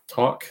our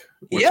talk,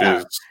 which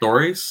is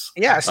stories?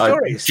 Yeah,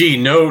 stories.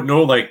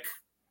 No, like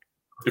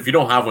if you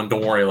don't have one,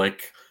 don't worry.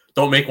 Like,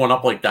 don't make one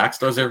up like Dax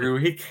does every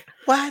week.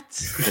 What?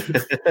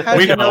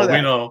 We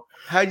know.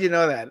 How'd you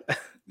know that?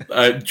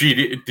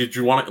 Did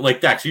you want to,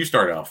 like, Dax? You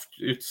start off.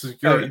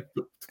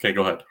 Okay.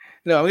 Go ahead.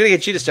 No, I'm gonna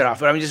get you to start off,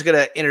 but I'm just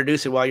gonna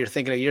introduce it while you're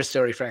thinking of your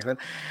story, Franklin.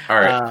 All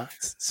right,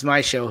 it's my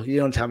show. You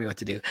don't tell me what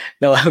to do.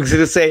 No, I was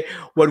gonna say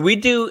what we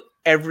do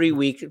every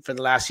week for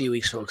the last few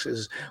weeks, folks,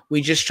 is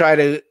we just try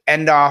to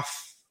end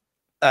off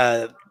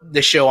the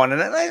show on a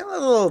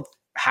little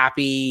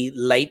happy,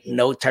 light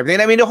note type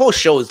thing. I mean, the whole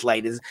show is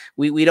light. Is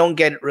we don't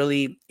get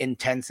really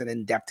intense and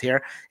in depth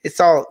here. It's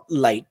all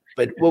light.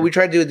 But what we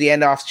try to do at the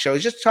end of the show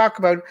is just talk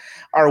about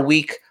our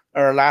week,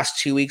 our last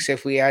 2 weeks,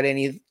 if we had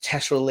any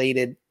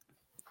test-related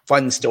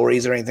fun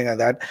stories or anything like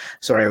that.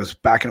 Sorry, I was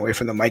backing away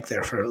from the mic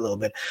there for a little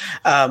bit.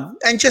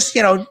 And just,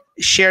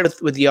 share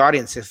with the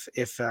audience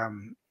if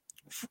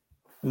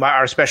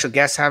our special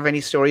guests have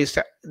any stories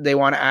they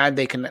want to add,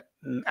 they can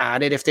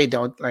add it. If they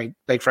don't,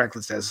 like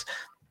Franklin says,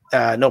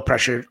 no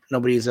pressure.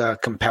 Nobody's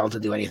compelled to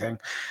do anything.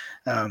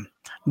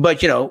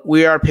 But,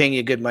 we are paying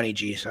you good money,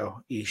 G,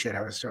 so you should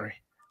have a story.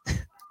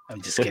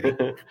 I'm just kidding.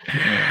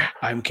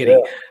 I'm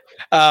kidding.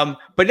 Yeah.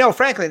 But no,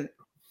 Franklin.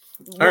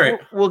 All right.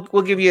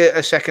 We'll give you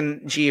a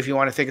second, G, if you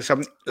want to think of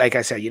something. Like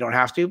I said, you don't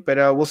have to, but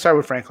we'll start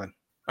with Franklin.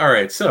 All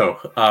right. So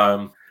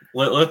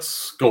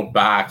let's go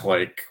back,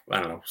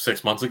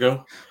 6 months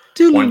ago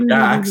when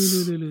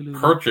Dax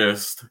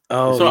purchased.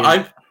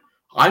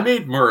 I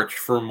made merch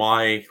for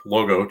my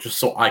logo just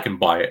so I can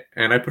buy it,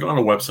 and I put it on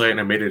a website and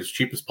I made it as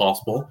cheap as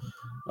possible,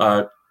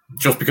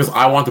 just because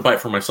I wanted to buy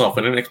it for myself.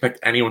 I didn't expect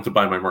anyone to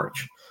buy my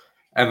merch.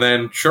 And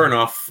then, sure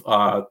enough,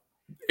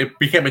 it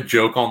became a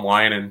joke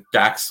online, and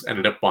Dax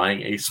ended up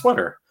buying a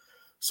sweater.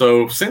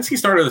 So since he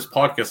started this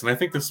podcast, and I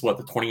think this is the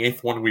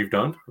 28th one we've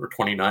done, or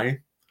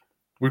 29?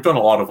 We've done a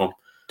lot of them.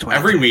 22.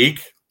 Every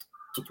week.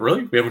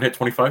 Really? We haven't hit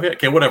 25 yet?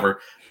 Okay, whatever.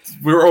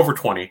 We were over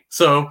 20.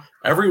 So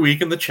every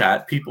week in the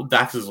chat,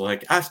 Dax is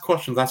like, ask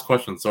questions.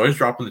 So I just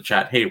drop in the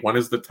chat, hey, when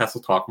is the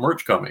Tesla Talk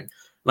merch coming?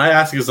 And I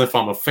ask as if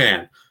I'm a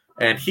fan.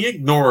 And he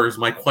ignores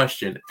my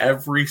question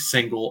every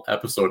single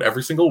episode,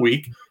 every single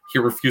week. He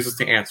refuses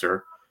to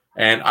answer.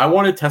 And I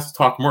wanted Tesla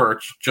Talk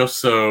merch just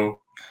so...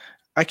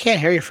 I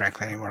can't hear you,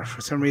 Franklin, anymore. For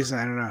some reason,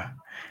 I don't know.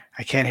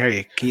 I can't hear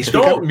you. Can you speak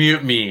Don't up?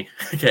 Mute me,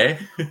 okay?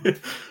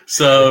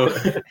 So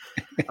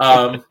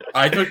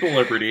I took the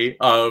liberty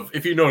of...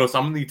 If you notice,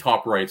 I'm in the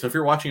top right. So if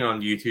you're watching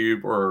on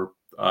YouTube, or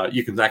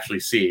you can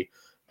actually see,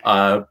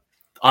 I'm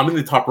in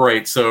the top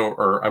right,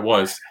 or I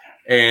was...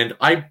 And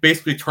I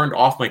basically turned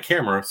off my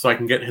camera so I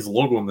can get his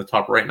logo in the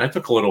top right. And I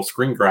took a little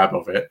screen grab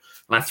of it,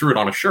 and I threw it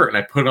on a shirt, and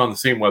I put it on the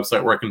same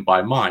website where I can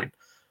buy mine.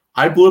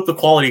 I blew up the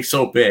quality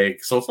so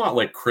big, so it's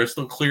not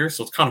crystal clear,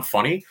 so it's kind of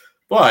funny.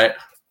 But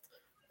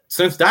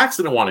since Dax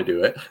didn't want to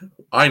do it,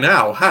 I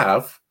now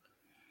have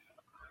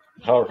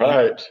all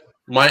right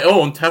my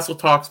own Tesla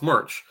Talks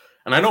merch.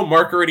 And I know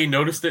Mark already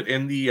noticed it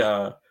in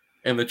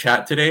the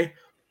chat today,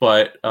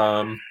 but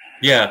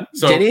yeah,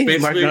 so did he? Basically,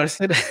 Mark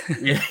noticed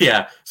it?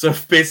 yeah. So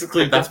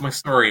basically, that's my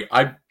story.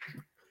 I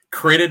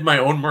created my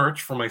own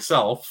merch for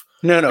myself.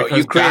 No,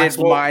 you created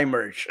my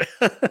merch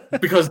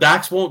because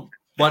Dax won't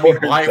let me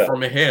buy it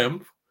from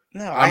him.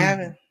 No, I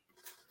haven't.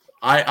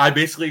 I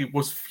basically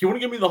he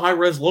wouldn't give me the high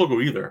res logo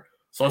either,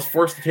 so I was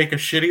forced to take a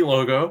shitty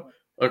logo,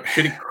 a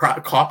shitty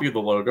copy of the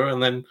logo,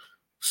 and then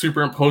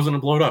superimpose it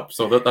and blow it up.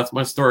 So that's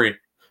my story.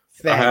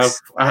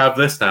 Thanks. I have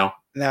this now.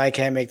 Now I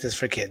can't make this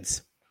for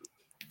kids.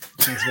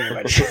 Thanks very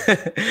much.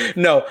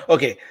 No,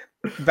 okay.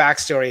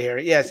 Backstory here.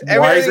 Yes.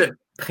 Why is it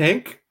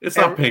pink? It's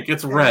not pink.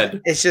 It's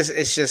red. It's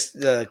just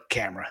the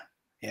camera.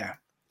 Yeah,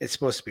 it's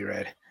supposed to be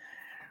red.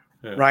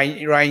 Yeah.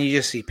 Ryan, you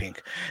just see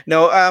pink.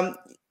 No,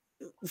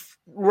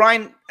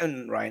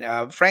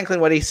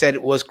 Franklin, what he said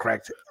was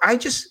correct.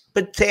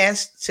 But to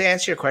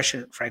answer your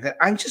question, Franklin,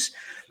 I'm just,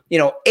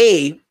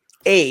 I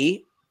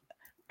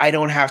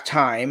don't have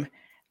time,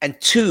 and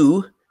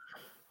two.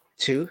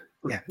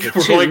 Yeah,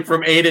 we're going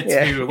from A to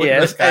 2. Look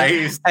at this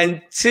guy.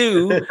 And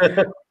 2,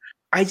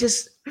 I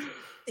just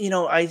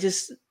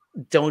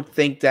don't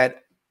think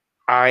that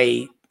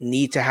I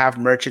need to have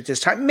merch at this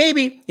time.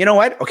 Maybe, you know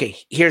what? Okay,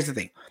 here's the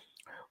thing.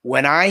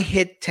 When I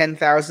hit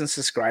 10,000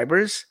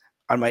 subscribers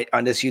on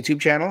this YouTube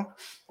channel,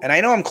 and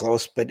I know I'm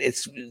close, but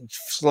it's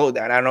slowed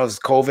down. I don't know if it's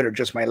COVID or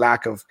just my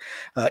lack of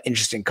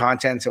interesting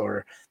content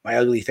or my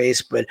ugly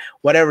face, but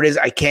whatever it is,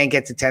 I can't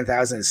get to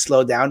 10,000. It's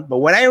slowed down. But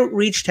when I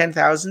reach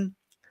 10,000,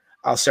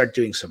 I'll start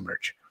doing some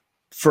merch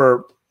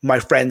for my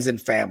friends and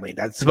family.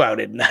 That's about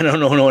it. I don't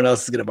know. No one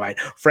else is going to buy it.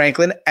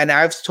 Franklin, and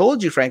I've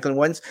told you, Franklin,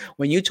 once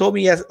when you told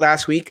me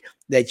last week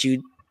that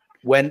you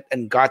went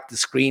and got the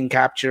screen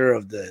capture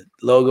of the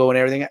logo and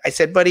everything, I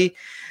said, buddy,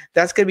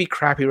 that's going to be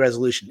crappy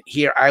resolution.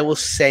 Here, I will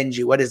send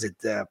you, what is it,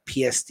 the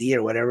PSD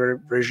or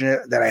whatever version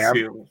that I have,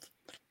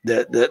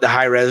 the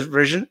high res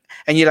version.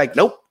 And you're like,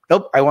 nope,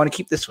 I want to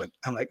keep this one.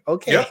 I'm like,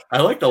 okay. Yeah,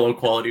 I like the low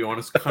quality one.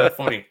 It's kind of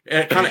funny.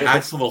 It kind of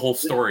adds to the whole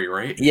story,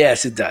 right?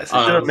 Yes, it does. Should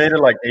have made it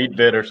like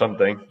 8-bit or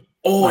something.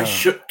 Oh, I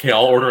should. Okay,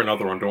 I'll order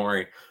another one. Don't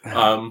worry.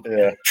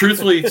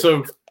 Truthfully,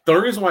 so the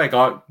only reason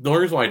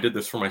why I did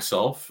this for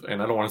myself,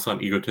 and I don't want to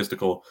sound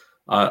egotistical,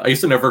 I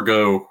used to never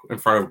go in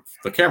front of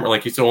the camera.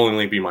 Like, used to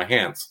only be my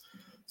hands.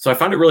 So I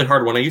found it really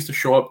hard when I used to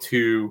show up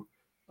to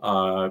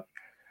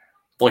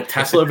like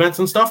Tesla events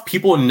and stuff.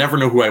 People would never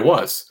know who I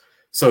was.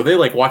 So they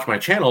like watch my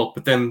channel,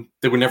 but then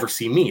they would never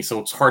see me. So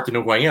it's hard to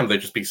know who I am.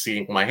 They'd just be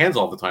seeing my hands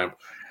all the time.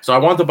 So I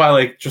wanted to buy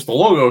like just the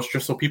logos,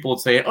 just so people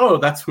would say, "Oh,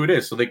 that's who it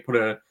is." So they put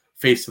a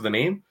face to the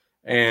name,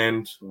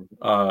 and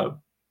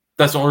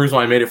that's the only reason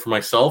why I made it for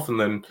myself. And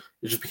then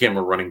it just became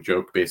a running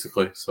joke,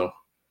 basically. So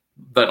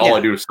that all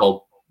I do is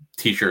sell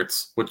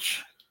T-shirts,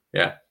 which,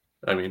 yeah,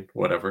 I mean,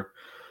 whatever.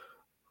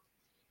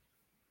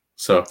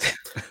 So,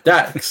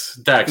 Dax,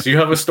 you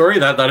have a story?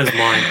 That is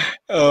mine.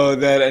 Oh,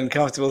 that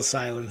uncomfortable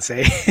silence,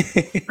 eh?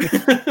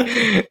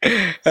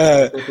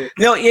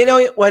 No, you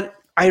know what?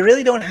 I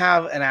really don't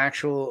have an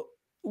actual.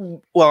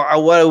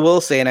 Well, what I will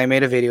say, and I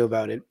made a video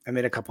about it. I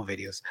made a couple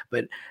videos,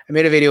 but I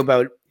made a video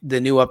about the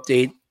new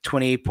update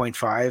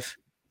 28.5.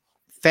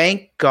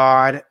 Thank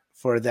God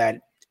for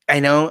that. I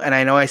know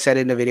I said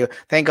it in the video.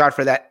 Thank God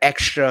for that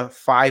extra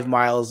 5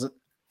 miles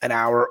an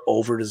hour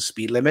over the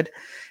speed limit.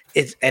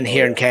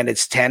 Here in Canada,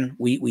 it's 10.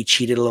 We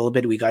cheated a little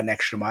bit. We got an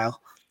extra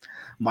mile,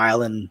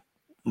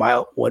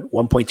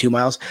 1.2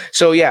 miles.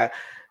 So yeah,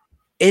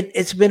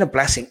 it's been a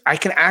blessing. I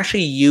can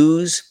actually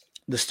use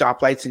the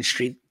stoplights and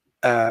street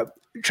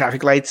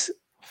traffic lights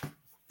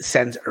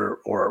sense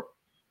or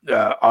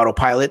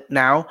autopilot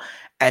now,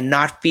 and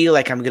not feel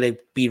like I'm going to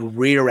be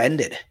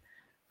rear-ended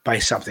by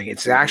something.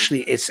 It's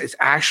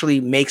actually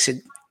makes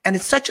it. And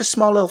it's such a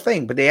small little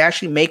thing, but they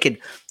actually make it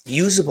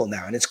usable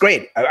now. And it's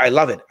great. I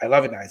love it. I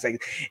love it now. It's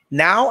like,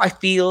 now I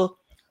feel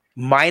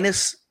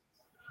minus,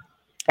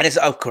 and it's,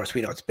 of course, we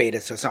know it's beta,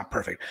 so it's not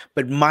perfect,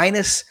 but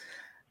minus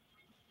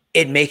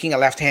it making a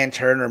left-hand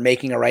turn or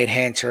making a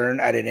right-hand turn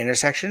at an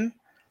intersection,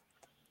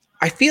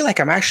 I feel like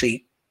I'm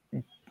actually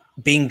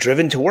being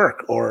driven to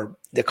work, or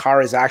the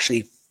car is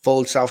actually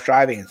full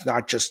self-driving. It's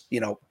not just,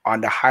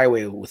 on the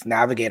highway with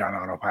navigate on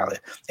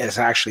autopilot. It's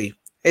actually,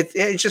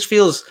 it just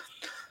feels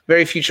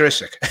very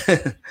futuristic.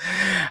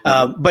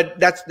 But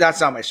that's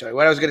not my story.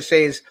 What I was going to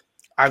say is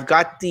I've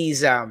got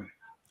these, and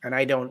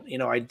I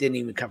didn't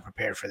even come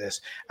prepared for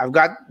this. I've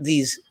got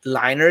these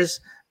liners.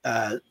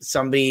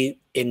 Somebody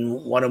in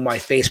one of my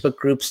Facebook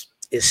groups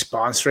is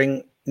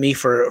sponsoring me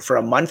for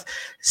a month.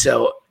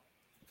 So,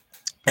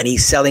 and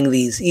he's selling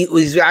these.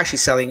 He's actually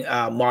selling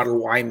Model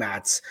Y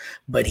mats,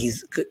 but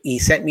he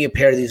sent me a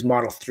pair of these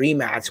Model 3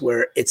 mats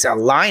where it's a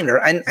liner.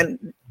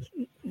 And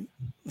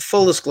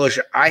full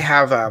disclosure, I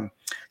have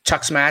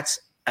Tux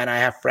mats, and I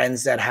have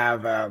friends that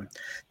have the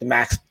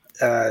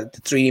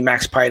 3D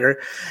Max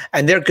Spider,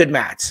 and they're good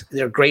mats.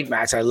 They're great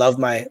mats. I love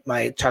my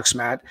Tux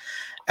mat,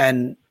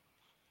 and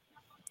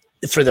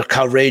for the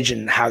coverage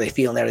and how they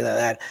feel and everything like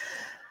that.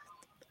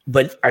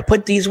 But I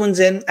put these ones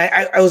in.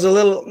 I was a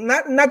little,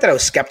 not that I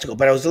was skeptical,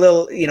 but I was a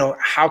little,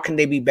 how can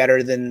they be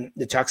better than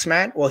the Tux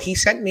mat? Well, he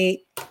sent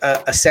me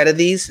a set of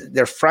these.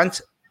 They're front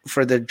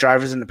for the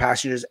drivers and the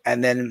passengers,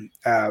 and then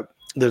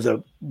there's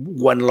a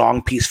one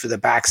long piece for the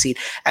back seat,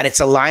 and it's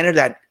a liner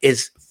that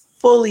is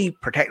fully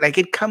protected. Like,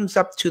 it comes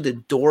up to the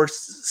door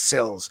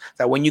sills,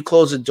 that when you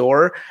close the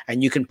door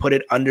and you can put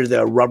it under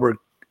the rubber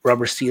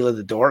seal of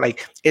the door,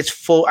 like, it's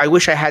full. I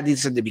wish I had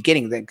these at the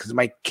beginning then, because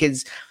my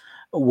kids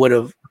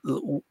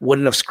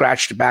wouldn't have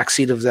scratched the back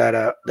seat of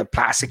that the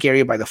plastic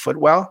area by the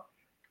footwell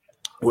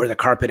where the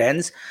carpet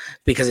ends,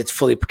 because it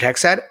fully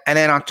protects that. And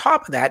then on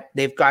top of that,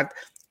 they've got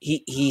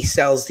he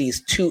sells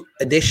these 2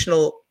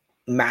 additional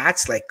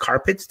mats, like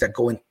carpets, that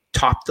go in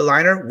top the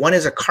liner. One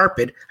is a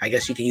carpet, I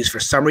guess you can use for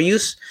summer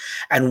use,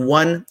 and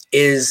one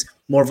is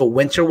more of a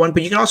winter one,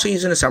 but you can also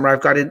use it in the summer.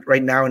 I've got it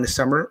right now in the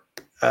summer,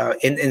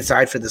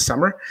 inside for the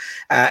summer,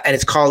 and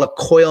it's called a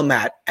coil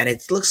mat, and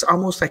it looks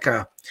almost like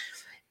a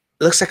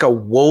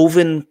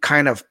woven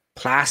kind of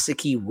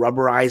plasticky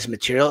rubberized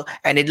material,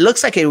 and it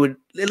looks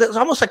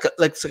almost like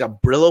a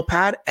Brillo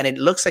pad, and it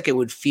looks like it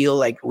would feel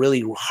like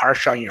really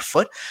harsh on your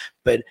foot,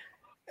 but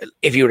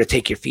if you were to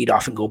take your feet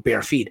off and go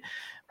bare feet.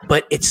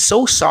 But it's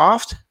so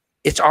soft,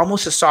 it's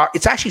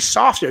actually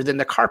softer than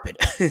the carpet.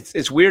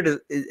 It's weird,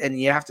 and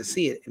you have to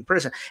see it in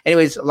person.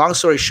 Anyways, long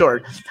story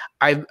short,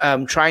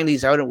 I'm trying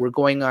these out, and we're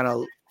going on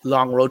a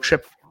long road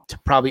trip to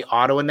probably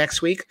Ottawa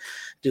next week,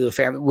 do the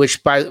family,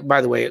 which by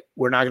the way,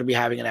 we're not going to be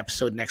having an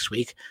episode next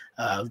week,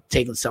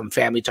 taking some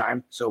family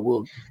time. So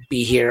we'll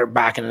be here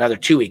back in another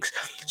 2 weeks.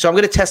 So I'm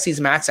going to test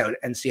these mats out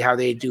and see how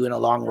they do in a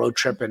long road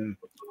trip and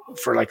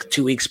for like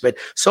 2 weeks. But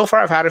so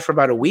far I've had it for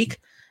about a week,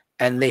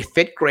 and they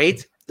fit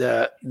great.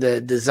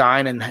 The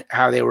design and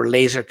how they were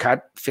laser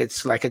cut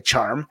fits like a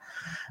charm.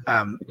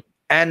 And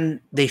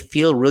and they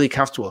feel really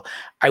comfortable.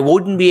 I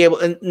wouldn't be able,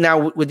 and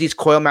now with these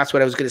coil mats,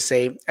 what I was going to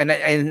say, and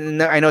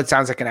I know it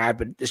sounds like an ad,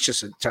 but it's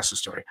just a Tesla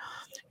story.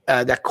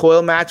 That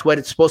coil mat, what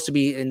it's supposed to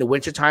be in the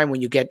wintertime when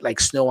you get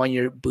like snow on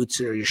your boots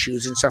or your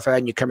shoes and stuff like that,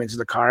 and you come into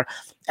the car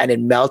and it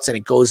melts and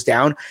it goes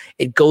down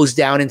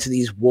into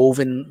these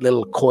woven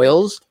little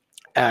coils.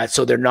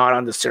 So they're not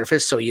on the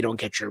surface, so you don't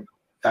get your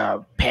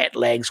pant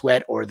legs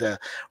wet or the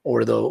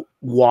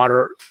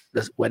water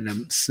when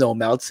the snow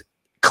melts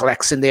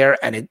collects in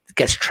there and it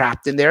gets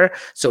trapped in there,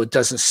 so it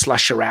doesn't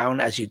slush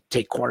around as you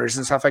take corners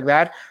and stuff like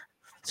that.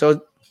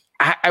 So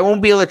I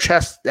won't be able to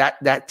test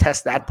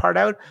that part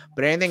out,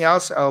 but anything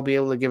else I'll be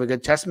able to give a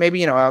good test.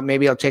 Maybe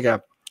I'll take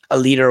a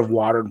liter of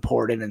water and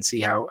pour it in and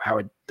see how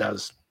it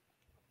does.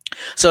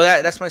 So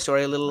that's my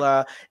story. A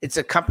little it's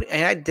a company,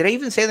 and did I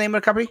even say the name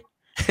of the company?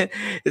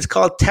 It's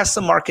called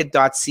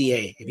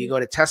teslamarket.ca. If you go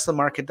to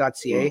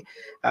teslamarket.ca,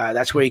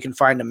 that's where you can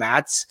find the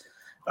mats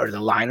or the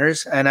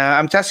liners, and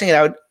I'm testing it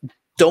out.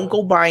 Don't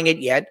go buying it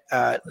yet.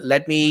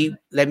 Let me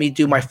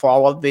do my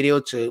follow-up video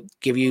to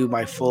give you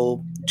my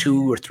full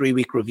 2 or 3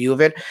 week review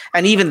of it.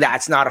 And even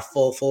that's not a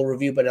full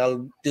review, but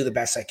I'll do the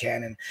best I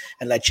can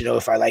and let you know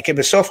if I like it.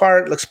 But so far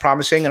it looks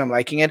promising and I'm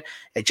liking it.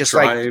 It just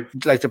like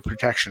the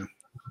protection.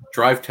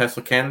 Drive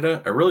Tesla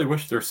Canada. I really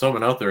wish there's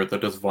someone out there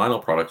that does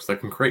vinyl products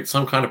that can create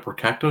some kind of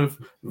protective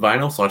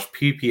vinyl /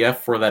 PPF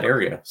for that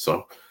area.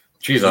 So,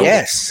 geez,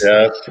 yes.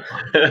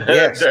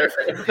 Yes.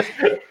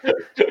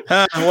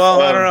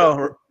 Well, I don't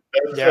know.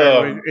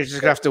 We're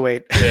just gonna have to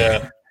wait.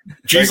 Yeah.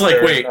 She's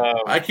like, wait,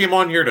 I came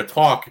on here to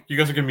talk. You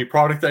guys are giving me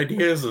product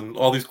ideas and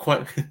all these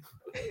questions.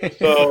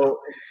 So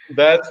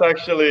that's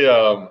actually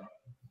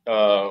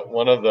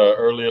one of the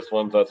earliest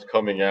ones that's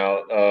coming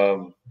out.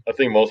 I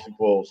think most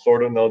people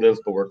sort of know this,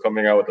 but we're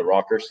coming out with the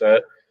rocker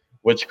set,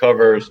 which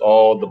covers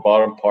all the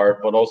bottom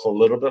part, but also a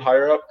little bit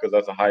higher up because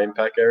that's a high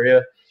impact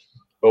area.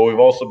 But we've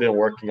also been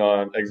working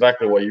on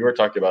exactly what you were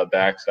talking about,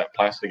 Dax, that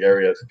plastic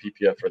area is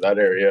PPF for that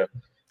area.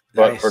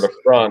 But for the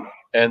front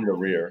and the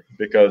rear,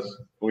 because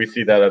we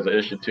see that as an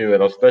issue too,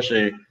 and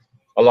especially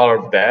a lot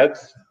of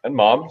dads and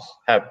moms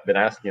have been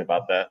asking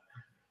about that.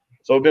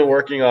 So we've been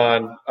working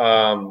on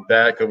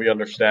that because we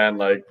understand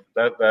like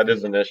that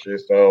is an issue.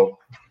 So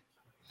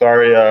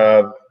sorry,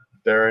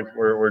 Darren,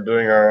 we're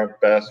doing our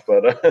best,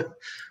 but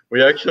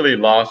we actually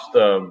lost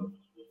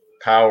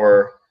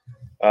power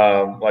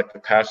like the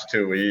past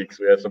 2 weeks.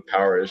 We had some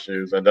power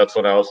issues, and that's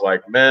when I was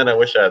like, man, I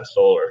wish I had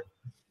solar,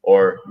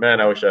 or man,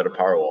 I wish I had a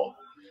Powerwall.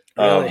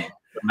 Really?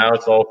 But now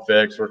it's all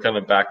fixed. We're kind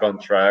of back on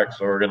track,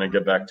 so we're gonna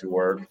get back to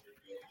work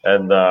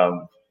and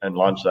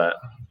launch that.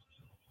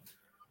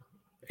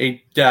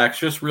 Hey Dax,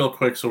 just real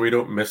quick so we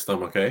don't miss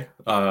them, okay?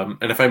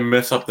 And if I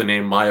mess up the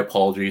name, my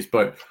apologies.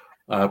 But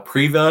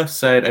Priva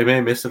said, I may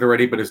have missed it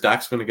already, but is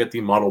Dax going to get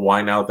the Model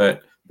Y now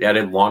that they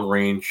added long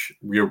range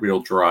rear wheel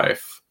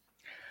drive?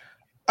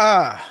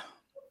 You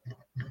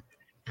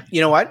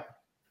know what?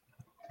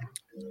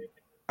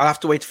 I'll have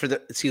to wait for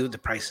see what the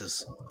price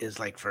is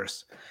like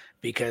first,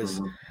 because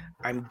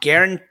I'm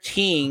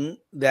guaranteeing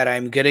that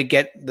I'm gonna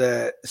get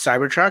the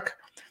Cybertruck.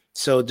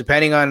 So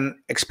depending on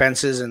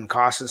expenses and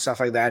costs and stuff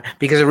like that,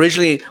 because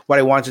originally what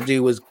I wanted to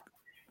do was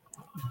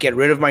get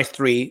rid of my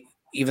 3,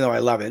 even though I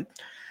love it,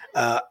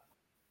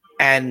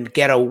 and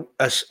get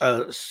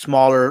a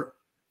smaller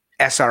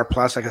SR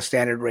Plus, like a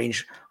standard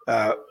range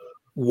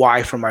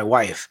Y for my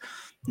wife.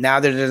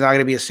 Now that there's not going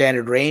to be a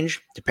standard range,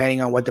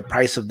 depending on what the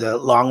price of the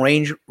long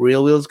range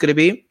real wheel is going to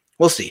be,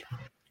 we'll see.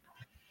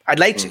 I'd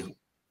like to,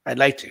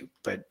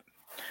 but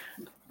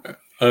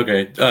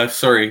okay.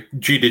 Sorry,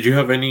 G. Did you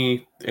have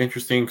any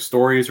interesting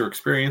stories or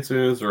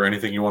experiences or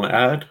anything you want to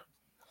add?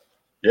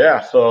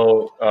 Yeah.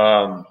 So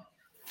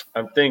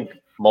I think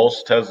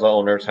most Tesla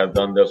owners have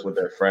done this with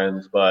their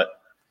friends, but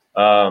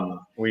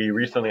we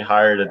recently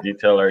hired a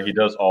detailer. He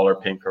does all our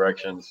paint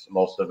corrections,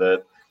 most of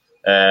it,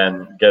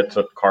 and gets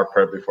a car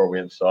prep before we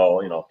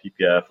install,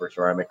 PPF or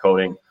ceramic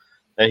coating.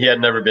 And he had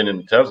never been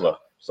in Tesla.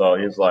 So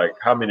he's like,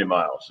 how many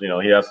miles?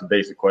 He asked the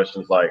basic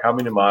questions like, how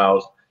many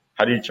miles?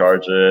 How do you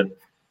charge it?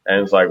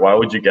 And it's like, why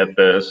would you get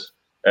this?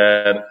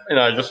 And,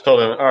 I just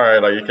told him, all right,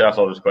 like you can ask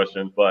all these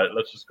questions, but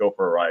let's just go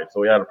for a ride. So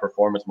we had a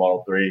performance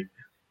Model 3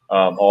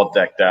 all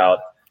decked out.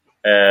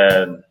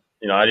 And,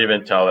 I didn't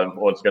even tell him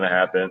what's going to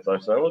happen. So I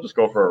said, we'll just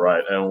go for a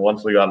ride. And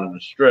once we got on the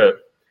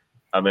strip,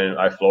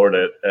 I floored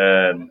it.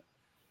 And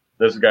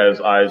this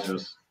guy's eyes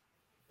just,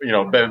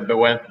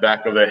 went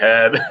back of the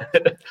head.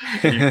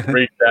 He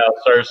freaked out,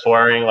 started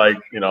swearing like,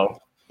 a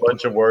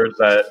bunch of words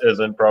that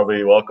isn't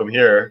probably welcome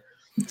here.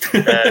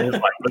 And he's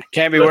like,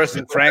 can't be worse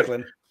than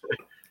Franklin.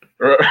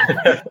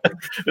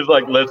 He's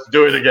like, let's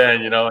do it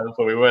again, And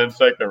so we went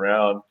second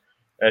round,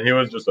 and he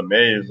was just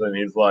amazed. And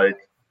he's like,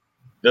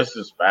 this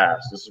is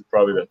fast. This is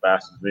probably the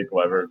fastest vehicle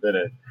I've ever been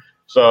in.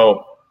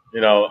 So,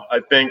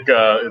 I think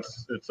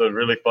it's a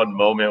really fun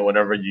moment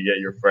whenever you get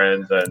your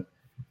friends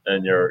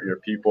and your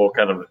people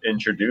kind of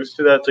introduced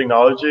to that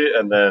technology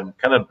and then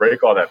kind of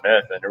break all that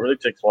myth. And it really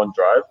takes one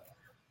drive.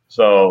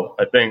 So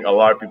I think a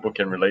lot of people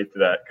can relate to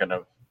that kind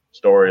of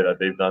story that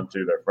they've done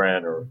to their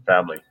friend or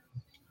family.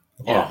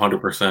 Yeah.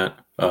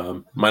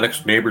 100%. My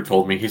next neighbor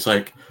told me, he's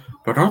like,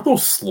 but aren't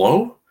those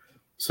slow?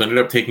 So I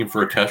ended up taking him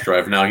for a test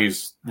drive. Now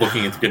he's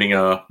looking into getting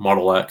a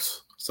Model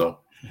X. So,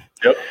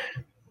 Yep.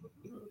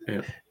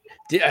 yeah.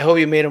 I hope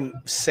you made him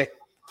sick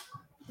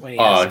when he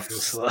has to go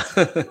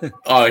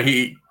slow.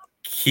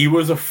 He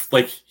was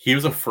he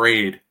was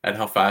afraid at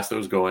how fast it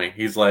was going.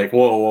 He's like,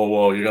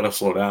 whoa, you gotta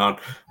slow down.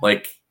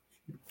 Like,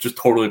 just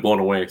totally blown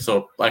away.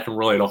 So I can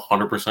relate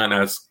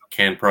 100%, as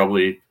can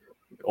probably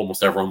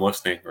almost everyone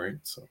listening, right?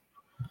 So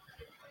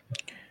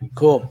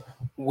Cool.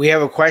 We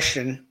have a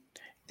question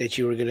that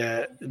you were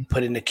gonna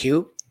put in the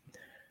queue.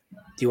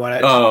 Do you want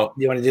to?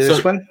 Do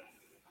this one?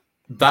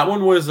 That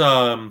one was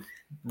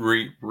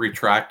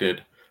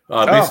retracted.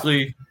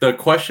 Basically, the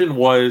question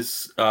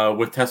was,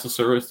 with Tesla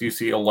service, do you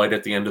see a light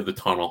at the end of the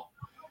tunnel?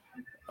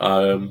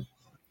 And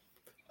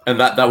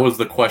that was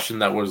the question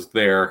that was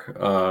there,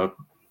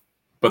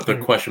 but the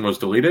question was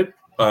deleted.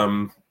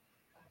 Do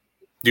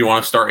you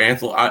want to start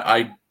answering?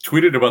 I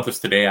tweeted about this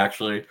today,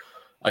 actually.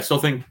 I still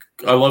think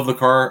I love the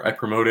car. I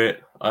promote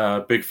it.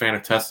 Big fan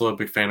of Tesla.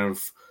 Big fan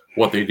of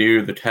what they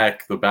do, the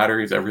tech, the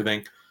batteries,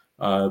 everything.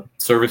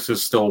 Service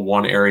is still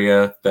one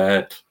area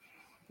that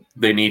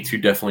they need to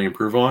definitely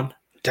improve on.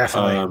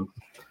 Definitely.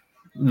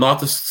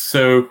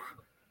 So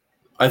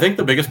I think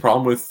the biggest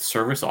problem with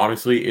service,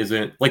 honestly,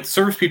 isn't like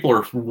service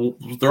people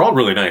they're all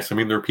really nice. I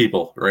mean, they're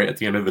people, right? At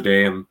the end of the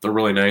day, and they're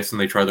really nice and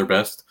they try their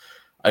best.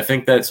 I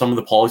think that some of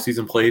the policies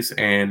in place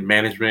and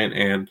management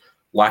and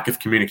lack of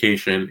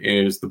communication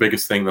is the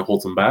biggest thing that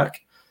holds them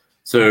back.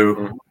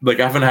 So, like,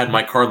 I haven't had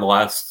my car in the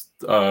last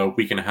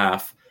week and a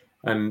half,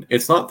 and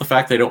it's not the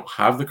fact they don't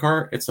have the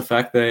car; it's the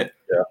fact that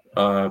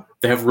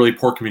they have really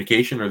poor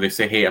communication, or they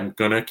say, "Hey, I'm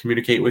gonna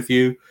communicate with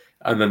you,"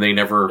 and then they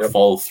never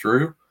follow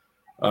through.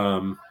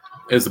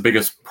 Is the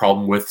biggest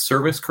problem with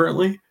service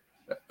currently,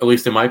 at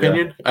least in my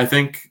opinion. I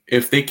think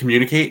if they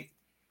communicate,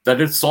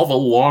 that'd solve a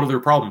lot of their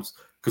problems,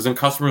 because then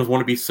customers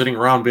want to be sitting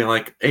around being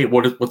like, "Hey,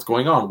 what's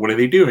going on? What are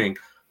they doing?"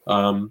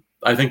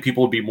 I think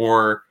people would be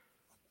more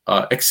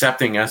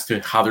accepting as to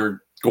how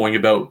they're going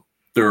about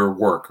their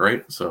work,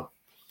 right? So,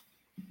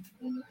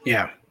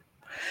 yeah,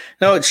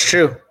 no, it's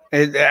true.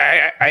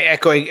 I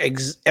echo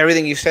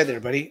everything you said there,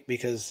 buddy,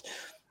 because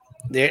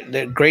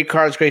they're great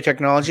cars, great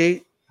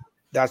technology.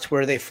 That's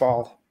where they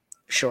fall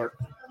short.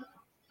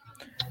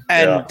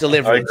 And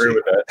delivery. I agree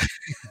with that.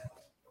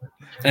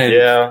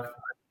 And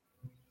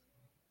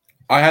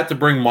I had to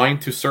bring mine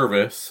to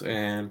service,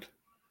 and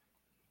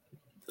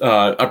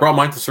I brought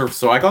mine to service.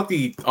 So I got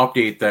the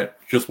update that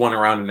just went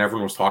around and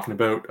everyone was talking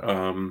about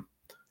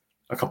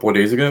a couple of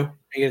days ago.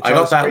 I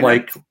got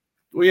that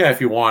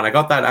if you want. I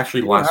got that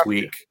actually last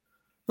week.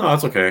 No,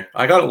 that's okay.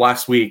 I got it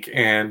last week,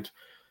 and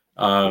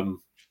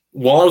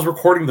while I was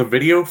recording the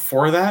video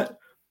for that,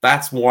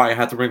 that's why I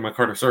had to bring my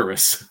car to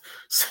service.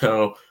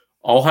 So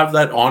I'll have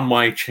that on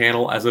my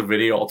channel as a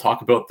video. I'll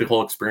talk about the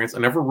whole experience. I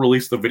never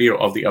released the video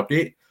of the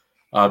update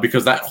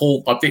because that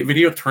whole update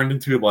video turned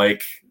into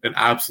like an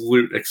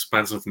absolute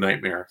expensive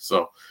nightmare.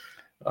 So,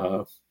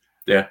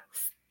 yeah.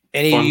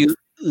 Any of you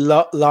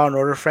Law and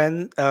Order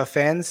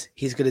fans,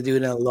 he's going to do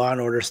it in a Law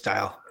and Order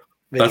style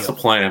video. That's the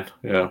plan.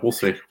 Yeah, we'll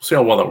see. We'll see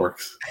how well that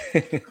works.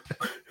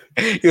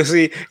 You'll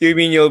see. You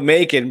mean you'll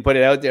make it and put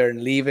it out there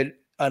and leave it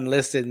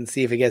unlisted and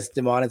see if it gets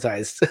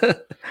demonetized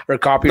or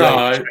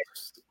copyright?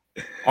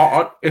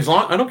 I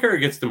don't care if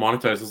it gets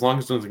demonetized as long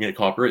as it doesn't get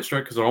copyright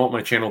strike, because I don't want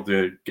my channel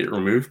to get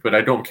removed. But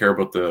I don't care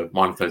about the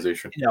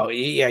monetization. No,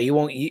 yeah, you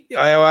won't.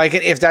 I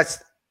can if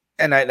that's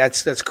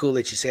that's cool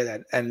that you say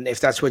that. And if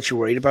that's what you're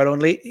worried about,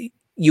 only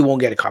you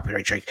won't get a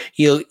copyright strike.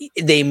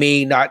 They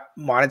may not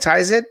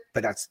monetize it,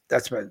 but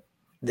that's what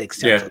the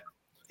extent.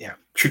 Yeah.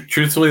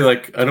 Truthfully,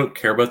 like, I don't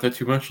care about that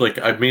too much. Like,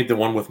 I've made the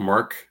one with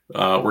Mark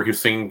where he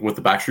was singing with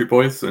the Backstreet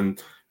Boys,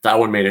 and that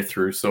one made it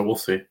through. So we'll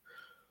see.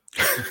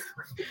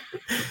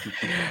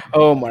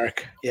 Oh,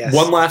 Mark. Yes.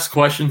 One last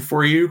question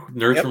for you.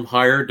 Nerds from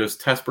Hire, does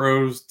Test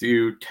Bros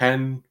do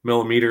 10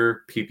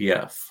 millimeter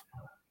PPF?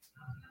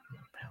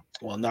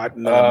 Well, not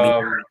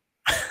millimeter.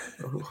 I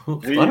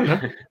don't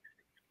know.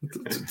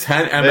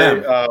 10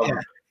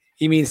 mm.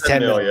 He means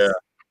 10 mil.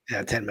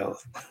 Yeah, 10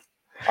 mils.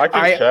 I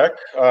can check.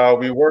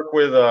 We work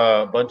with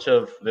a bunch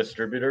of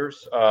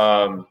distributors.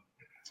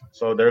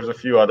 So there's a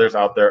few others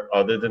out there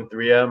other than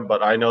 3M,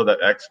 but I know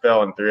that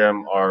XPEL and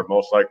 3M are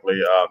most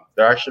likely,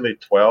 they're actually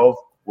 12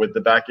 with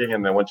the backing,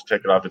 and then once you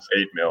take it off, it's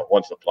 8 mil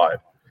once applied.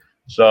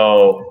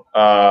 So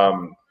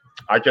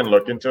I can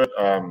look into it.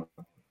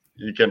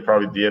 You can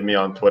probably DM me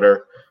on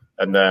Twitter,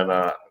 and then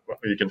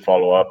you can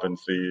follow up and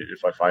see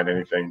if I find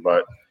anything.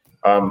 But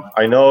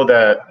I know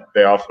that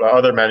they offer,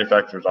 other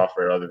manufacturers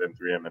offer it other than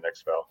 3M and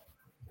XPEL.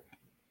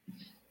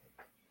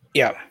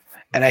 Yeah.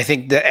 And I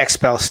think the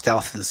XPEL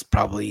Stealth is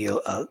probably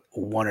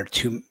 1 or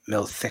 2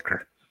 mil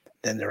thicker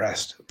than the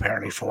rest,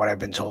 apparently, from what I've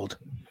been told.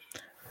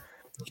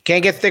 You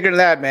can't get thicker than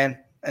that, man,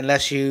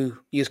 unless you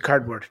use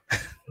cardboard.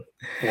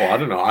 Well, I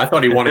don't know. I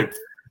thought he wanted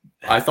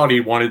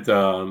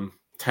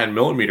 10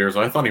 millimeters.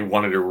 I thought he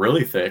wanted it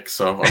really thick,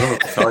 so I don't know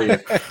what to tell you.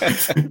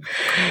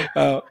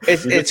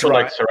 It's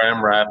like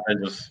Saran wrap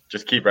and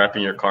just keep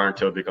wrapping your car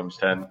until it becomes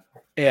 10.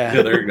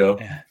 Yeah, there you go.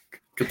 Yeah.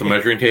 Get the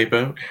measuring tape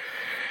out.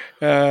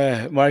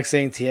 Mark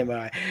saying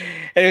TMI.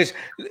 Anyways,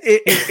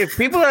 if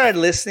people are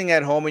listening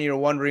at home and you're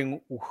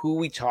wondering who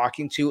we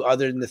talking to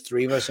other than the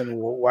three of us and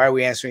why are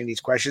we answering these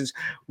questions,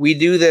 we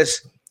do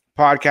this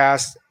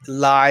podcast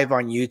live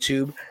on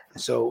YouTube.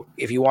 So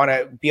if you want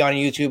to be on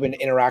YouTube and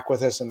interact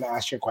with us and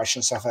ask your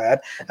questions, stuff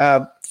like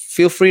that,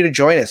 feel free to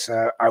join us.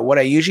 What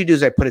I usually do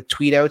is I put a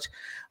tweet out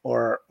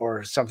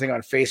or something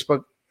on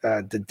Facebook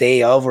the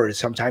day of, or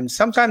sometimes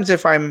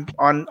if I'm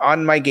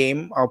on my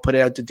game, I'll put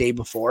it out the day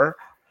before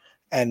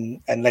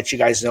and let you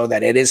guys know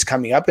that it is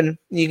coming up. And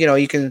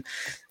you can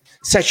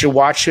set your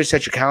watch to it,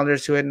 set your calendar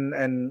to it,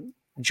 and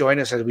join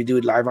us as we do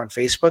it live on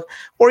Facebook,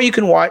 or you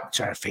can watch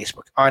on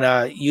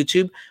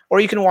YouTube, or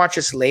you can watch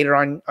us later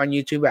on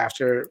YouTube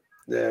after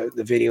the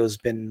video has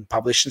been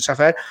published and stuff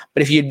like that.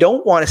 But if you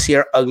don't want to see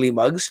our ugly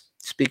mugs,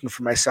 speaking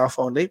for myself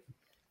only,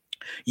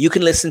 you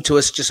can listen to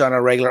us just on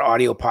a regular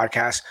audio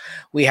podcast.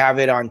 We have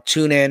it on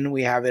TuneIn,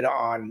 we have it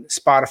on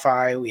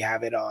Spotify, we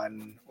have it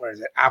on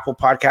Apple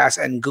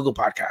Podcasts and Google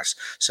Podcasts.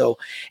 So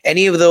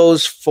any of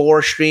those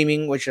 4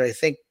 streaming, which I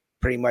think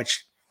pretty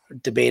much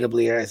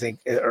debatably, I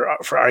think, or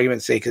for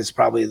argument's sake, is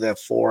probably the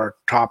 4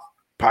 top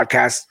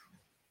podcast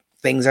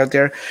things out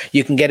there.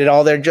 You can get it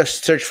all there.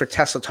 Just search for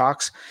Tesla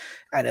Talks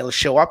and it'll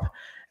show up.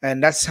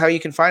 And that's how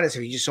you can find us.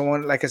 If you just don't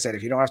want, like I said,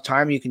 if you don't have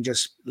time, you can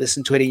just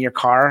listen to it in your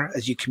car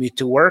as you commute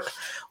to work,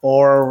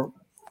 or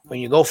when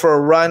you go for a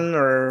run,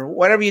 or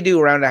whatever you do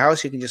around the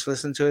house, you can just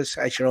listen to us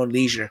at your own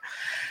leisure.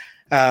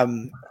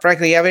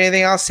 Franklin, you have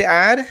anything else to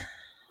add?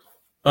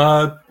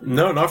 No,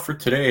 not for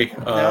today.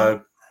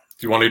 No?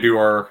 Do you want to do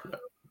our...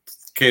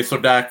 Okay, so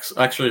Dax,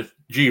 actually,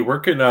 where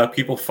can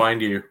people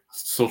find you?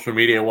 Social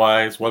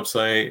media-wise,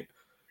 website,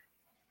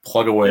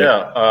 plug away.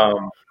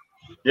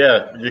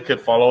 Yeah, you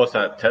could follow us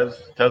at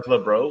Tesla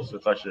Bros.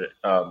 It's actually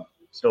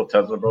still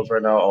Tesla Bros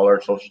right now. All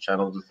our social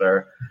channels is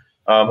there.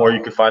 Or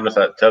you can find us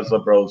at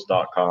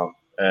teslabros.com.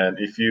 And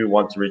if you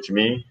want to reach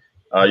me,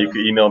 you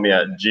can email me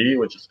at G,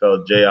 which is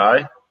spelled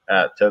J-I,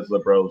 at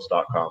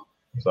teslabros.com.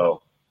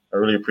 So I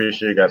really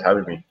appreciate you guys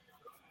having me.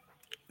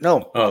 No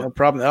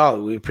problem at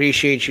all. We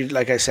appreciate you,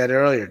 like I said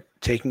earlier,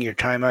 taking your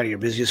time out of your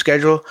busy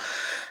schedule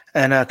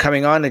and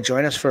coming on to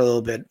join us for a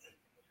little bit.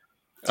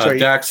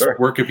 Dax,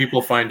 where can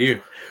people find you?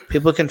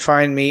 People can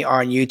find me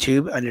on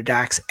YouTube under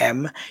Dax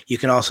M. You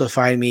can also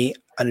find me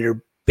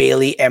under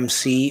Bailey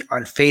MC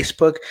on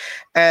Facebook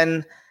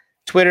and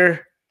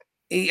Twitter.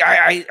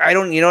 I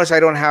don't, you notice I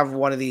don't have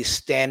one of these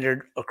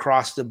standard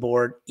across the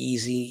board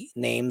easy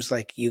names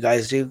like you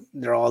guys do.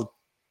 They're all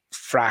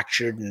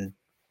fractured and,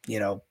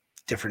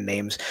 different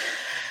names.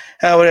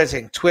 What was I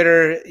saying?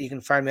 Twitter, you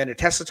can find me under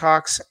Tesla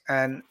Talks,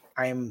 and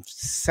I'm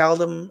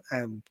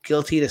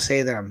guilty to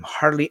say that I'm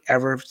hardly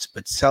ever,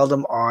 but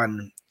seldom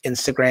on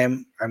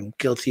Instagram. I'm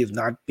guilty of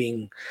not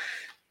being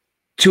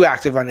too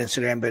active on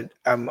Instagram, but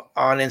I'm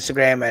on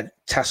Instagram at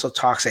Tesla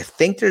Talks. I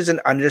think there's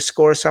an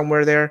underscore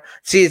somewhere there.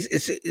 See,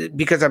 it's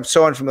because I'm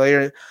so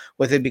unfamiliar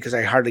with it because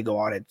I hardly go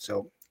on it.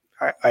 So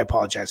I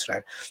apologize for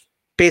that.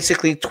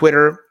 Basically,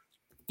 Twitter,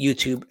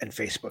 YouTube, and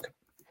Facebook.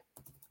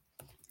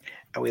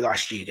 And we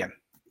lost G again.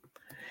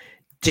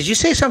 Did you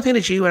say something to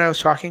G when I was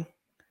talking?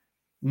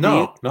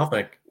 No,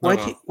 nothing.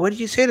 What did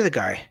you say to the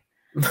guy?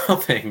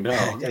 Nothing, no.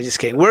 I'm just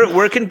kidding.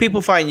 Where can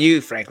people find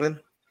you, Franklin?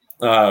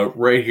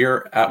 Right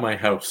here at my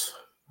house.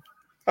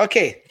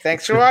 Okay,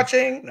 thanks for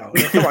watching. No,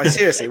 come on,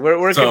 seriously.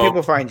 Where can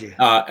people find you?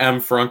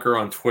 M Frunker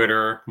on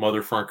Twitter,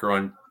 Mother Frunker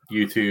on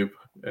YouTube,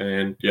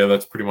 and yeah,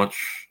 that's pretty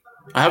much.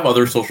 I have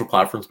other social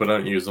platforms, but I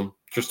don't use them.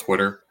 Just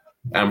Twitter,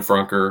 M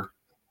Frunker,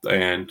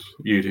 and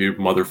YouTube,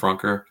 Mother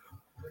Frunker.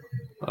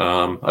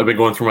 I've been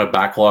going through my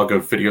backlog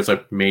of videos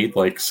I made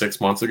like 6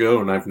 months ago,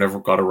 and I've never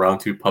got around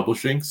to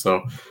publishing.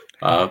 So,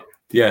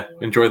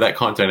 enjoy that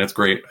content. It's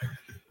great.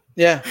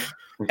 Yeah,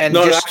 and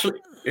no,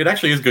 it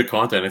actually is good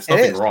content. It's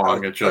nothing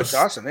wrong. It's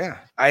awesome. Yeah,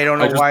 I don't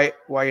know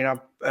why you're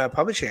not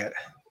publishing it.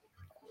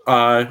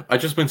 I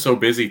just been so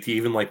busy to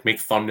even like make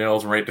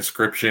thumbnails and write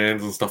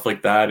descriptions and stuff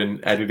like that, and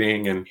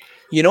editing. And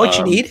you know what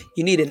you need?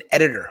 You need an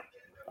editor.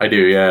 I do,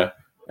 yeah,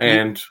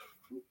 and.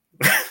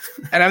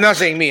 And I'm not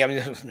saying me. I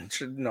mean,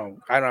 no,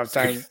 I don't have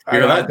time.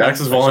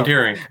 Dax is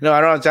volunteering. No, I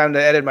don't have time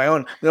to edit my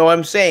own. No,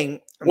 I'm saying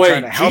I'm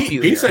trying to help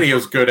you. He said he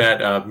was good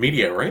at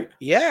media, right?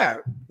 Yeah,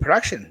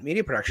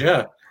 media production.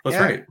 Yeah, that's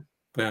right.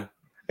 Yeah.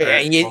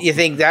 And you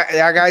think that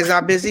guy's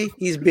not busy?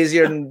 He's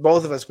busier than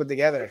both of us put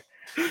together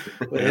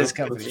with his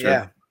company.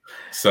 Yeah.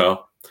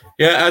 So,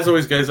 yeah, as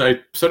always, guys,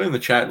 I said in the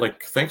chat,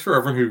 like, thanks for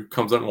everyone who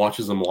comes out and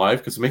watches them live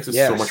because it makes it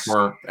so much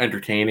more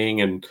entertaining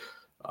and.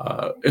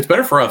 It's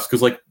better for us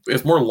because like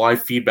it's more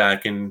live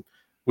feedback and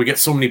we get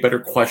so many better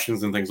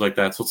questions and things like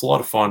that. So it's a lot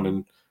of fun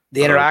and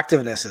the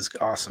interactiveness is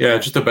awesome. Yeah,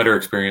 just a better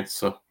experience.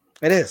 So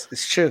it is.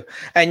 It's true.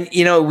 And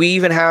we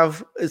even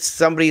have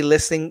somebody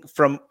listening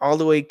from all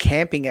the way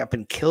camping up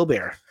in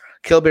Killbear.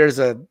 Killbear is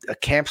a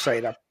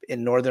campsite up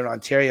in Northern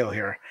Ontario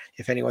here,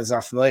 if anyone's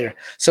not familiar.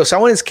 So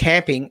someone is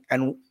camping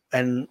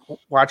and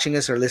watching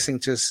us or listening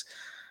to us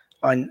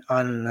on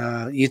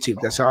YouTube.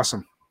 That's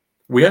awesome.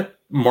 We had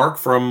Mark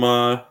from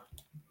the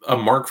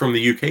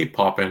UK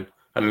pop in.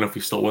 I don't know if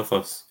he's still with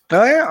us.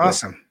 Oh yeah,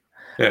 awesome.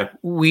 Yeah,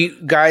 we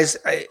guys,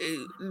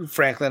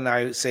 Franklin and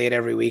I say it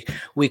every week.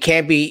 We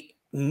can't be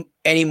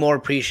any more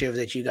appreciative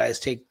that you guys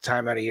take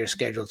time out of your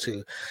schedule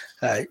to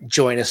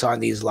join us on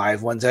these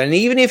live ones. And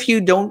even if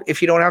you don't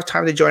have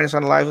time to join us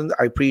on the live ones,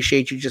 I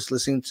appreciate you just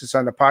listening to us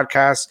on the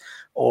podcast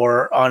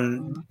or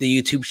on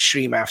the YouTube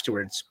stream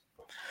afterwards.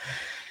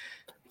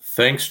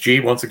 Thanks, G,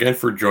 once again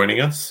for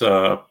joining us.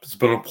 It's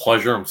been a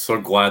pleasure. I'm so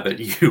glad that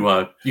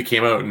you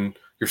came out, and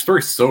your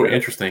story's so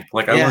interesting.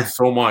 Like, I learned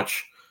so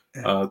much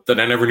that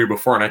I never knew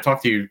before, and I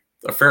talked to you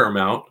a fair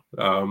amount.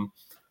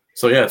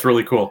 So yeah, it's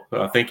really cool.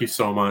 Thank you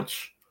so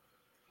much.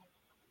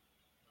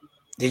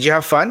 Did you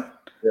have fun?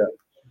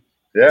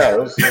 Yeah. It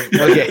was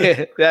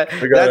okay. That's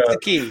the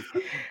key.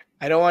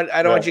 I don't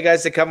want you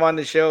guys to come on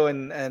the show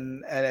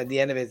and at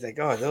the end of it, it's like,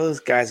 oh, those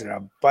guys are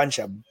a bunch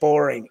of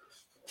boring.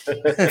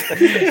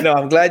 No,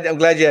 I'm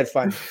glad you had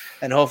fun,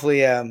 and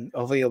hopefully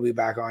you'll be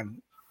back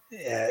on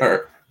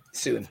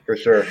soon for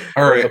sure.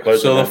 All right,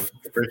 so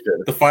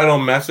the final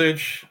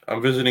message: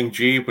 I'm visiting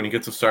G when he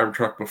gets a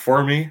Cybertruck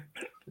before me,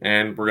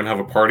 and we're gonna have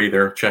a party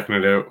there, checking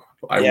it out.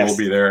 I will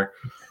be there.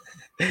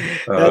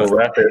 We'll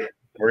wrap it.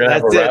 We're gonna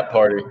have a wrap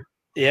party.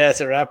 Yeah,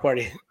 it's a wrap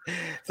party.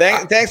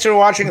 Thanks for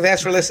watching.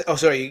 Thanks for listening. Oh,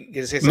 sorry. You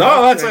gonna say something?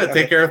 No, that's it. Okay.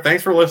 Take care.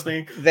 Thanks for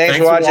listening. Thanks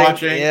for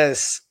watching.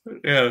 Yes.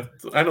 Yeah,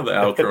 I know the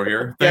outro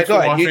here. Thanks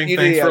for watching.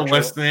 Thanks for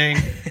listening.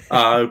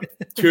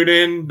 Tune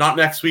in, not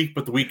next week,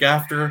 but the week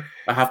after.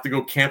 I have to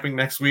go camping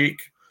next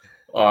week.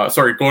 Going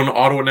to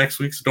Ottawa next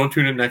week, so don't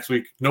tune in next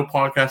week. No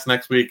podcast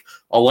next week.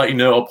 I'll let you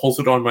know. I'll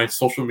post it on my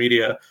social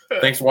media.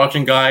 Thanks for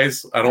watching,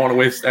 guys. I don't want to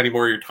waste any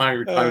more of your time.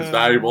 Your time is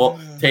valuable.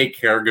 Take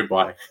care.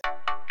 Goodbye.